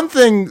mean the one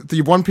thing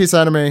the One Piece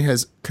anime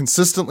has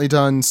consistently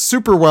done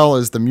super well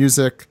is the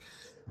music.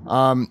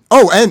 And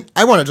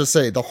I want to just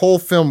say the whole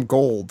film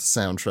Gold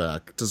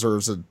soundtrack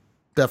deserves a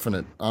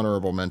definite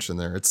honorable mention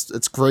there.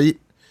 It's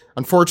great.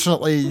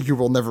 Unfortunately, you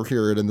will never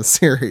hear it in the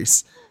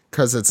series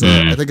because it's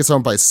I think it's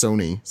owned by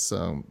Sony.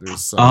 So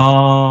there's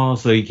so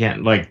you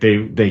can't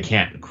they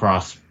can't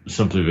cross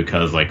simply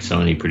because like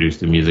Sony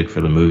produced the music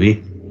for the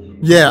movie.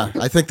 Yeah,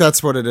 I think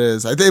that's what it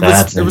is.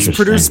 It was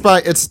produced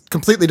by it's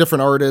completely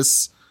different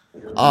artists.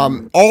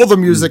 All the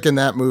music in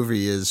that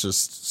movie is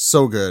just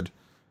so good.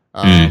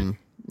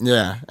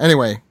 Yeah.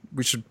 Anyway,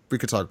 we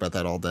could talk about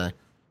that all day,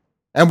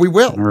 and we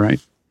will. All right.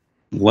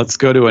 Let's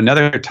go to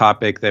another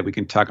topic that we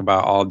can talk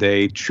about all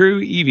day. True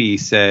Evie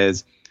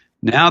says,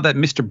 now that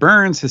Mr.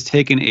 Burns has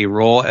taken a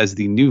role as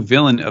the new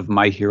villain of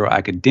My Hero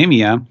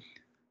Academia,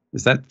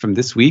 is that from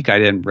this week? I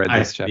didn't read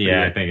this chapter.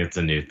 Yeah, I think it's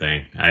a new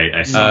thing.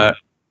 I saw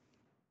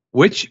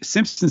which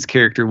Simpsons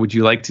character would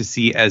you like to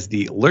see as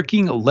the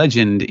lurking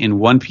legend in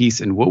One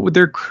Piece, and what would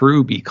their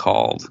crew be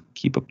called?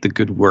 Keep up the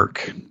good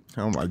work.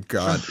 Oh my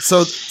god.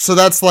 So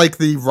that's like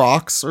the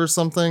Rocks or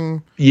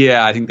something?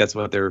 Yeah, I think that's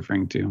what they're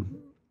referring to.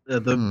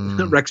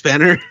 The Rex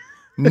Banner.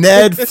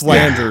 Ned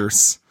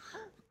Flanders.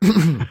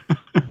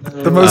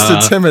 The most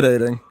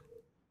intimidating.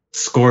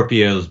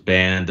 Scorpio's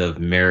band of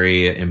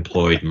merry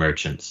employed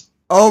merchants.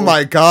 Oh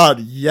my god,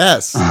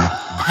 yes.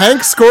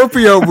 Hank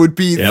Scorpio would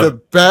be the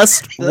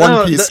best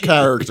One Piece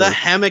character. The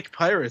Hammock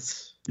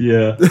Pirates.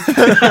 Yeah.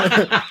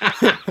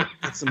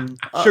 Got some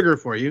sugar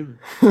for you.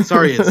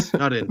 Sorry, it's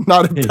not in.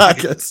 Not in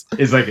packets.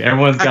 It's like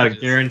everyone's got a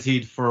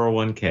guaranteed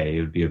 401k.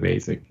 It would be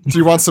amazing. Do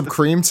you want some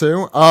cream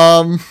too?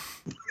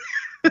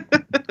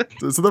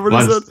 Is that what he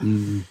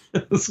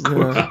said?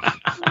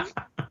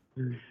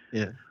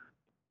 Yeah.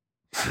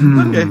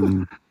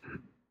 Okay.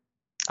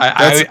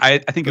 I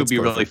think it would be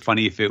really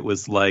funny if it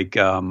was like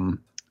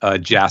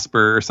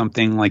Jasper or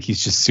something. Like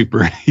he's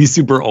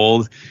super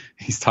old.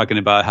 He's talking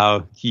about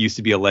how he used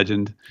to be a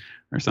legend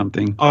or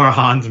something. Or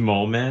Hans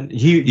Moleman.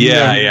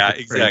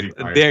 Exactly.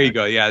 There you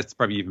go. Yeah, it's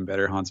probably even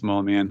better. Hans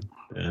Moleman.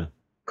 Yeah.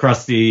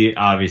 Krusty,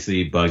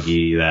 obviously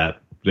Buggy.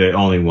 That the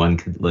only one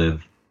could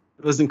live.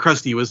 It wasn't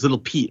Krusty. It was Little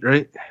Pete,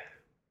 right?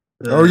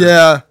 Oh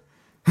yeah.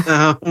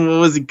 What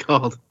was he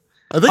called?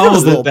 I think it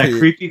was that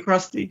creepy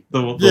Krusty.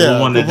 The one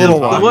that the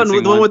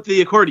one with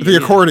the accordion. The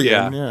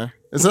accordion, yeah.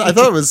 I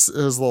thought it was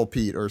Little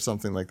Pete or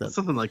something like that.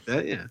 Something like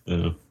that, yeah.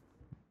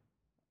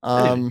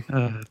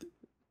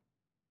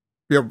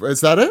 Yeah, is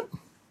that it?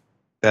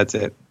 That's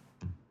it.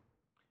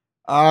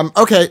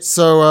 Okay,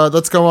 so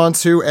let's go on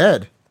to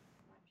Ed.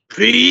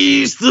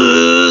 Piece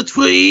the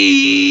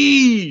tweet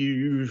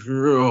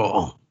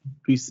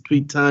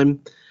time.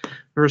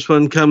 First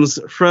one comes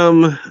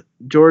from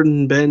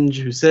Jordan Benj,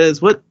 who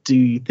says, "What do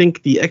you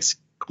think the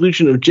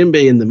exclusion of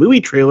Jinbei in the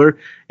movie trailer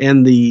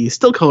and the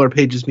still color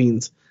pages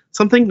means?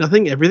 Something,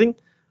 nothing, everything.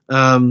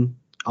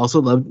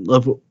 Also,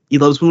 he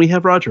loves when we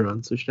have Roger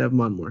on, so we should have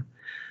him on more.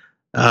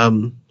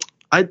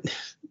 I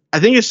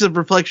think it's just a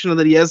reflection of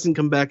that he hasn't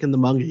come back in the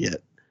manga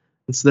yet,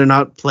 and so they're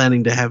not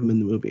planning to have him in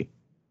the movie.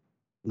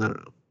 I don't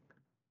know.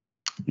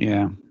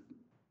 Yeah,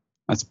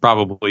 that's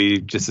probably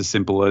just as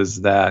simple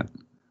as that,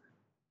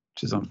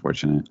 which is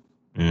unfortunate.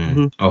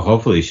 Mm-hmm. Oh,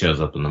 hopefully he shows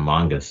up in the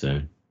manga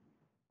soon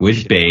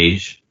with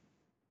Beige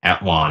at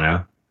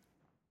Wano.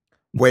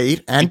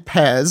 Wait, and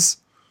Pez.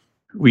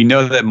 We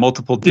know that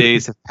multiple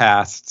days have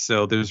passed,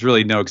 so there's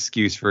really no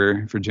excuse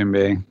for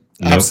Jinbei.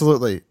 Nope.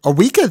 Absolutely. A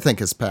week, I think,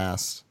 has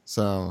passed.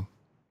 So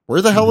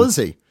where the hell is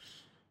he?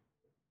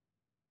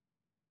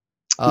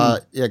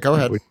 Yeah, go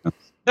ahead.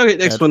 Okay,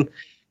 next one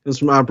comes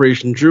from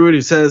Operation Druid,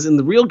 who says, in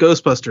the real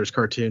Ghostbusters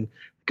cartoon,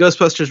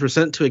 Ghostbusters were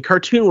sent to a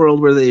cartoon world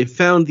where they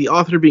found the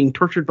author being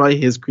tortured by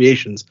his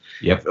creations.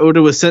 Yep. If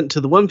Oda was sent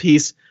to the One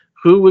Piece,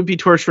 who would be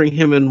torturing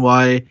him and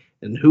why?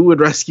 And who would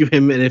rescue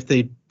him? And if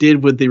they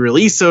did, would they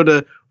release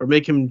Oda or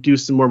make him do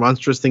some more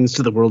monstrous things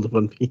to the world of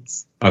One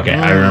Piece? Okay,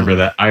 I remember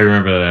that. I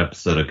remember that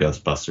episode of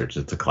Ghostbusters.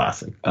 It's a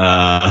classic.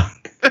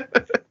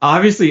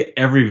 Obviously,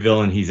 every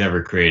villain he's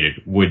ever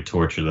created would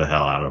torture the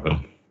hell out of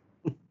him.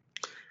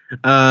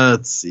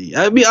 Let's see.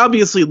 I mean,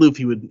 obviously,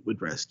 Luffy would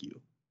rescue.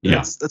 Yeah,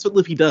 that's what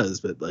Luffy does.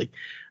 But like,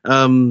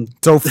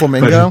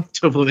 Doflamingo,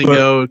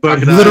 Doflamingo, but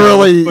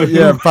literally,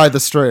 by the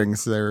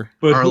strings there.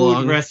 But who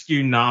would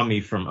rescue Nami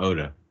from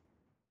Oda?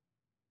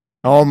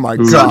 Oh my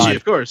god! Sanji,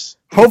 of course.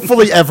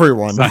 Hopefully,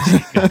 everyone.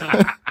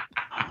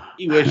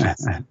 He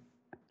wishes.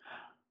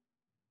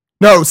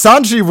 No,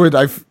 Sanji would.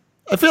 I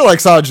feel like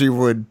Sanji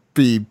would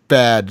be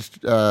bad.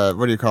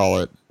 What do you call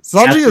it?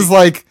 Sanji is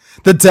like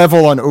the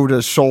devil on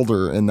Oda's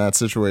shoulder in that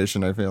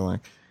situation, I feel like.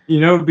 You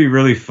know, it'd be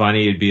really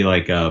funny. It'd be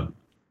like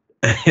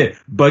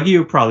Buggy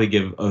would probably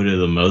give Oda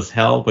the most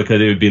hell because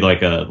it would be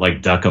like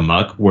Duck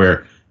Amuck,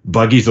 where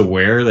Buggy's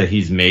aware that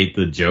he's made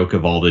the joke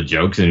of all the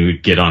jokes and he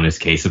would get on his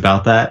case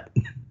about that.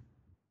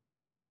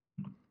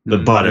 The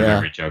butt of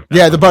every joke.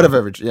 Yeah, the butt of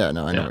every joke. Yeah,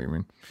 no, I know what you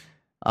mean.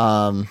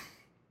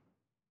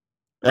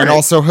 And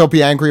also he'll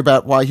be angry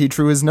about why he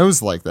drew his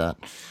nose like that.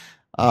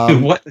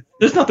 What?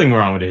 There's nothing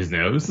wrong with his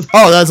nose.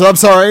 Oh, I'm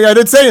sorry. I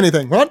didn't say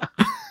anything. What?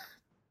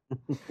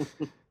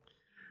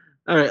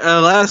 All right.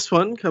 Last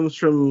one comes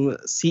from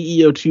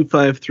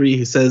CEO253,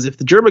 who says, if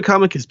the German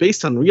comic is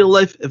based on real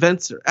life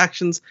events or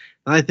actions,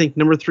 then I think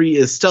number 3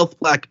 is Stealth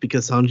Black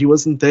because Sanji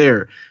wasn't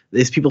there.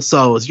 These people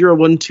saw 0,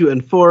 1, 2,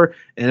 and 4,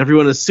 and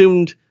everyone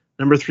assumed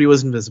number 3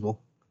 was invisible.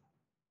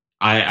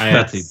 I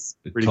actually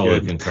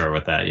totally concur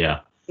with that. Yeah,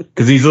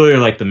 because he's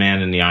literally like the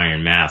man in the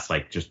iron mask,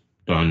 like just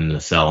thrown in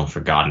the cell and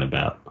forgotten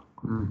about.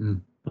 Mm-hmm.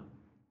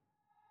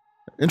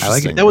 Interesting. I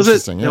like it. That was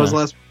it. Yeah. That was the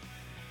last.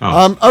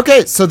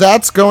 Okay, so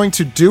that's going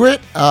to do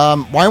it.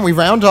 Why don't we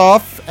round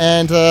off?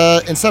 And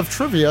instead of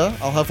trivia,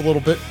 I'll have a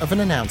little bit of an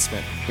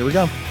announcement. Here we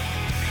go.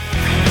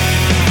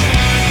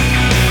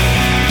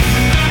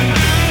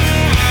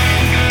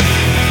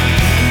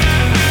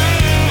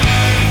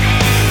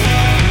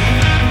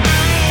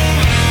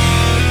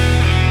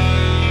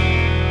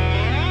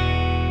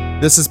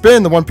 This has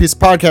been the One Piece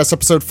Podcast,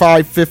 episode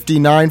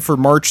 559 for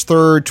March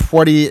 3rd,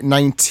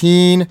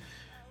 2019.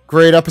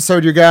 Great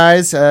episode, you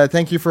guys.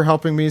 Thank you for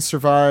helping me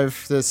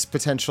survive this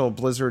potential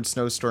blizzard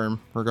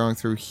snowstorm we're going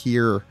through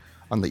here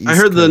on the East Coast.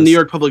 I heard the New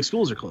York public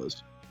schools are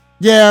closed.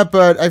 Yeah,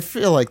 but I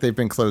feel like they've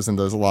been closing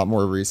those a lot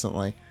more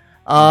recently.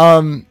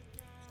 Anyway.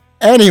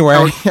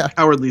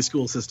 Cowardly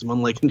school system,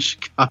 unlike in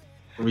Chicago.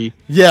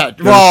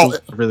 Well,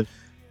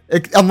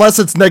 unless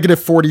it's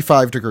negative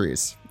 45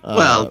 degrees.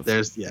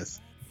 Yes.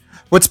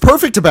 What's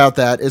perfect about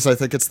that is I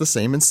think it's the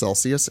same in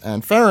Celsius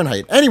and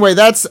Fahrenheit. Anyway,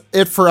 that's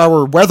it for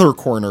our Weather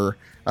Corner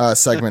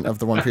segment of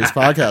the One Piece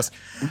Podcast.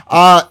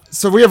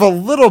 So we have a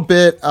little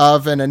bit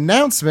of an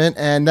announcement,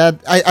 and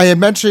that I had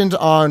mentioned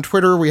on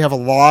Twitter, we have a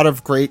lot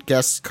of great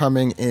guests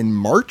coming in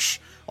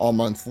March, all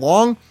month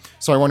long.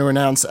 So I want to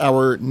announce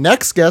our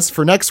next guest.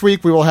 For next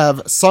week, we will have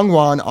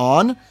Sungwon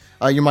on.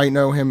 You might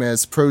know him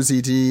as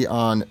ProZD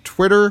on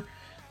Twitter.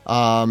 You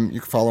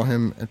can follow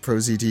him at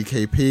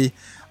ProZDKP.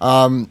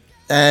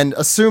 And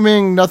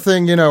assuming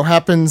nothing,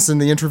 happens in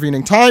the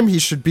intervening time, he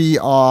should be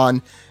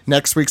on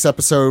next week's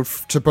episode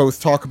to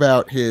both talk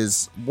about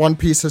his One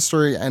Piece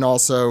history and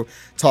also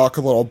talk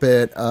a little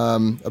bit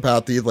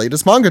about the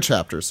latest manga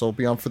chapter. So he'll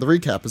be on for the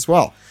recap as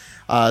well.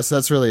 So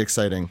that's really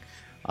exciting.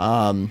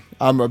 I'm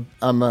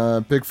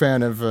a big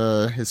fan of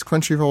his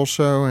Crunchyroll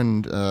show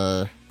and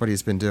what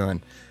he's been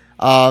doing.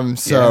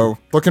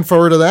 Looking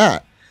forward to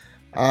that.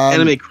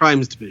 Anime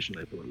Crimes Division,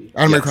 I believe.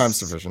 Anime Crimes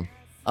Division.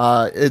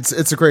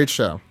 It's a great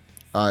show.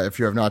 If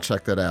you have not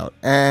checked that out.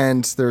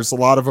 And there's a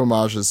lot of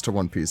homages to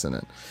One Piece in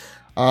it.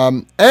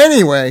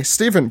 Anyway,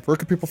 Steven, where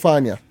can people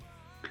find you?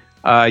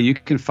 You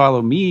can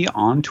follow me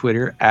on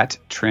Twitter at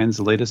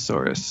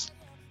Translatosaurus.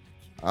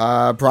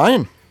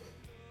 Brian?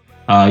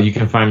 You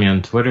can find me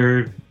on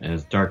Twitter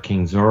as Dark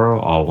King Zoro,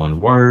 all one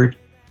word.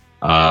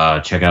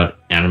 Check out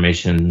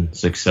Animation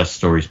Success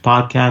Stories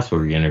podcast,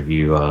 where we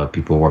interview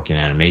people working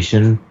in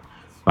animation,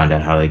 find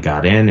out how they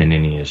got in and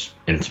any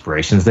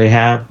inspirations they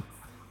have.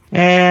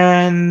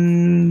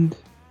 And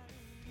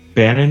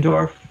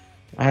Banendorf,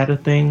 I had a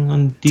thing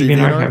on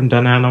DeviantArt. I haven't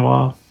done that in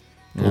a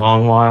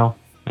long while.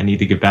 I need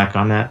to get back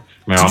on that.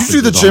 Did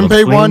you do the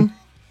Jinbei one?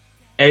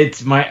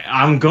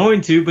 I'm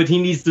going to, but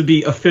he needs to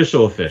be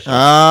official.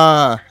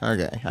 Ah,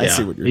 okay. I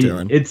see what you're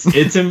doing.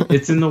 It's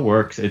in the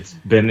works. It's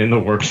been in the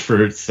works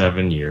for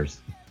 7 years.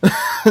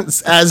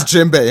 As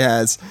Jinbei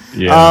has.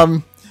 Yeah.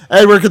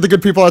 Hey, where could the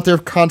good people out there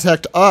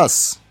contact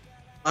us?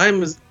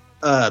 I'm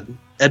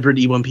Edward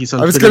E. One Piece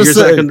on Twitter. I was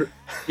going to say,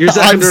 you're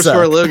Zach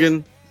 _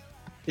 Logan.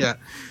 Yeah.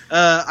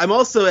 I'm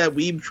also at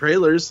Weeb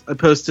Trailers. I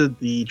posted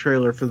the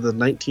trailer for the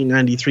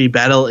 1993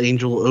 Battle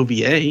Angel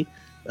OVA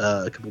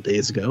a couple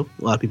days ago.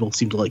 A lot of people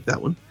seem to like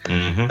that one.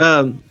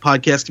 Mm-hmm.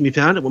 Podcast can be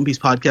found at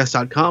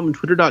OnePiecePodcast.com and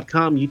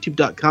Twitter.com,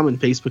 YouTube.com, and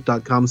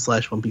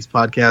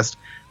Facebook.com/OnePiecePodcast.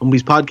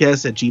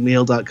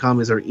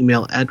 OnePiecePodcast@gmail.com is our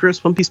email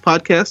address.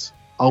 OnePiecePodcast,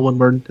 all one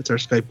word. That's our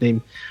Skype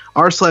name.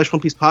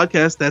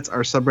 r/OnePiecePodcast. That's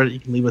our subreddit. You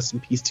can leave us some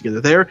piece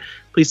together there.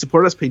 Please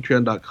support us.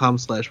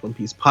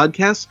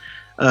 Patreon.com/OnePiecePodcast.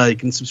 You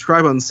can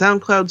subscribe on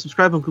SoundCloud,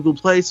 subscribe on Google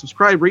Play,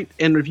 subscribe, rate,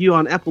 and review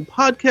on Apple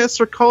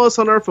Podcasts, or call us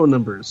on our phone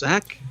number.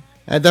 Zach?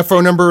 And that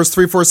phone number is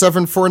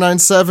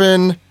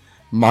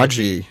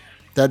 347-497-MAJI.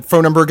 That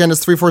phone number again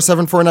is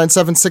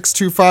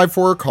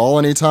 347-497-6254. Call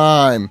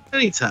anytime.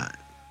 Anytime.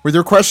 With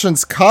your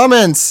questions,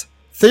 comments,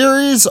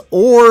 theories,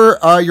 or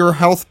your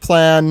health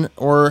plan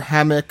or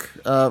hammock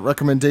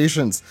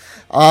recommendations.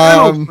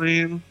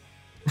 Plan.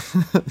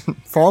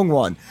 Wrong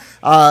one.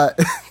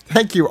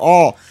 Thank you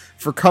all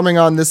for coming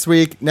on this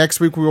week.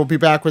 Next week we will be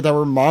back with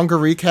our manga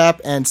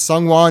recap, and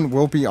Sungwon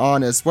will be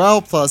on as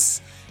well,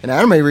 plus an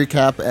anime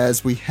recap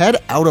as we head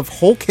out of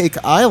Whole Cake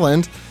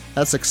Island.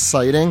 That's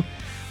exciting.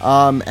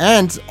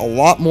 And a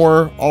lot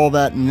more, all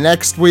that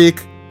next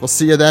week. We'll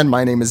see you then.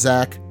 My name is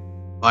Zach.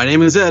 My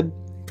name is Ed.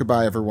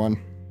 Goodbye, everyone.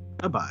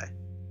 Bye-bye.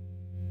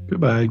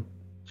 Goodbye.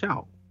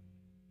 Ciao.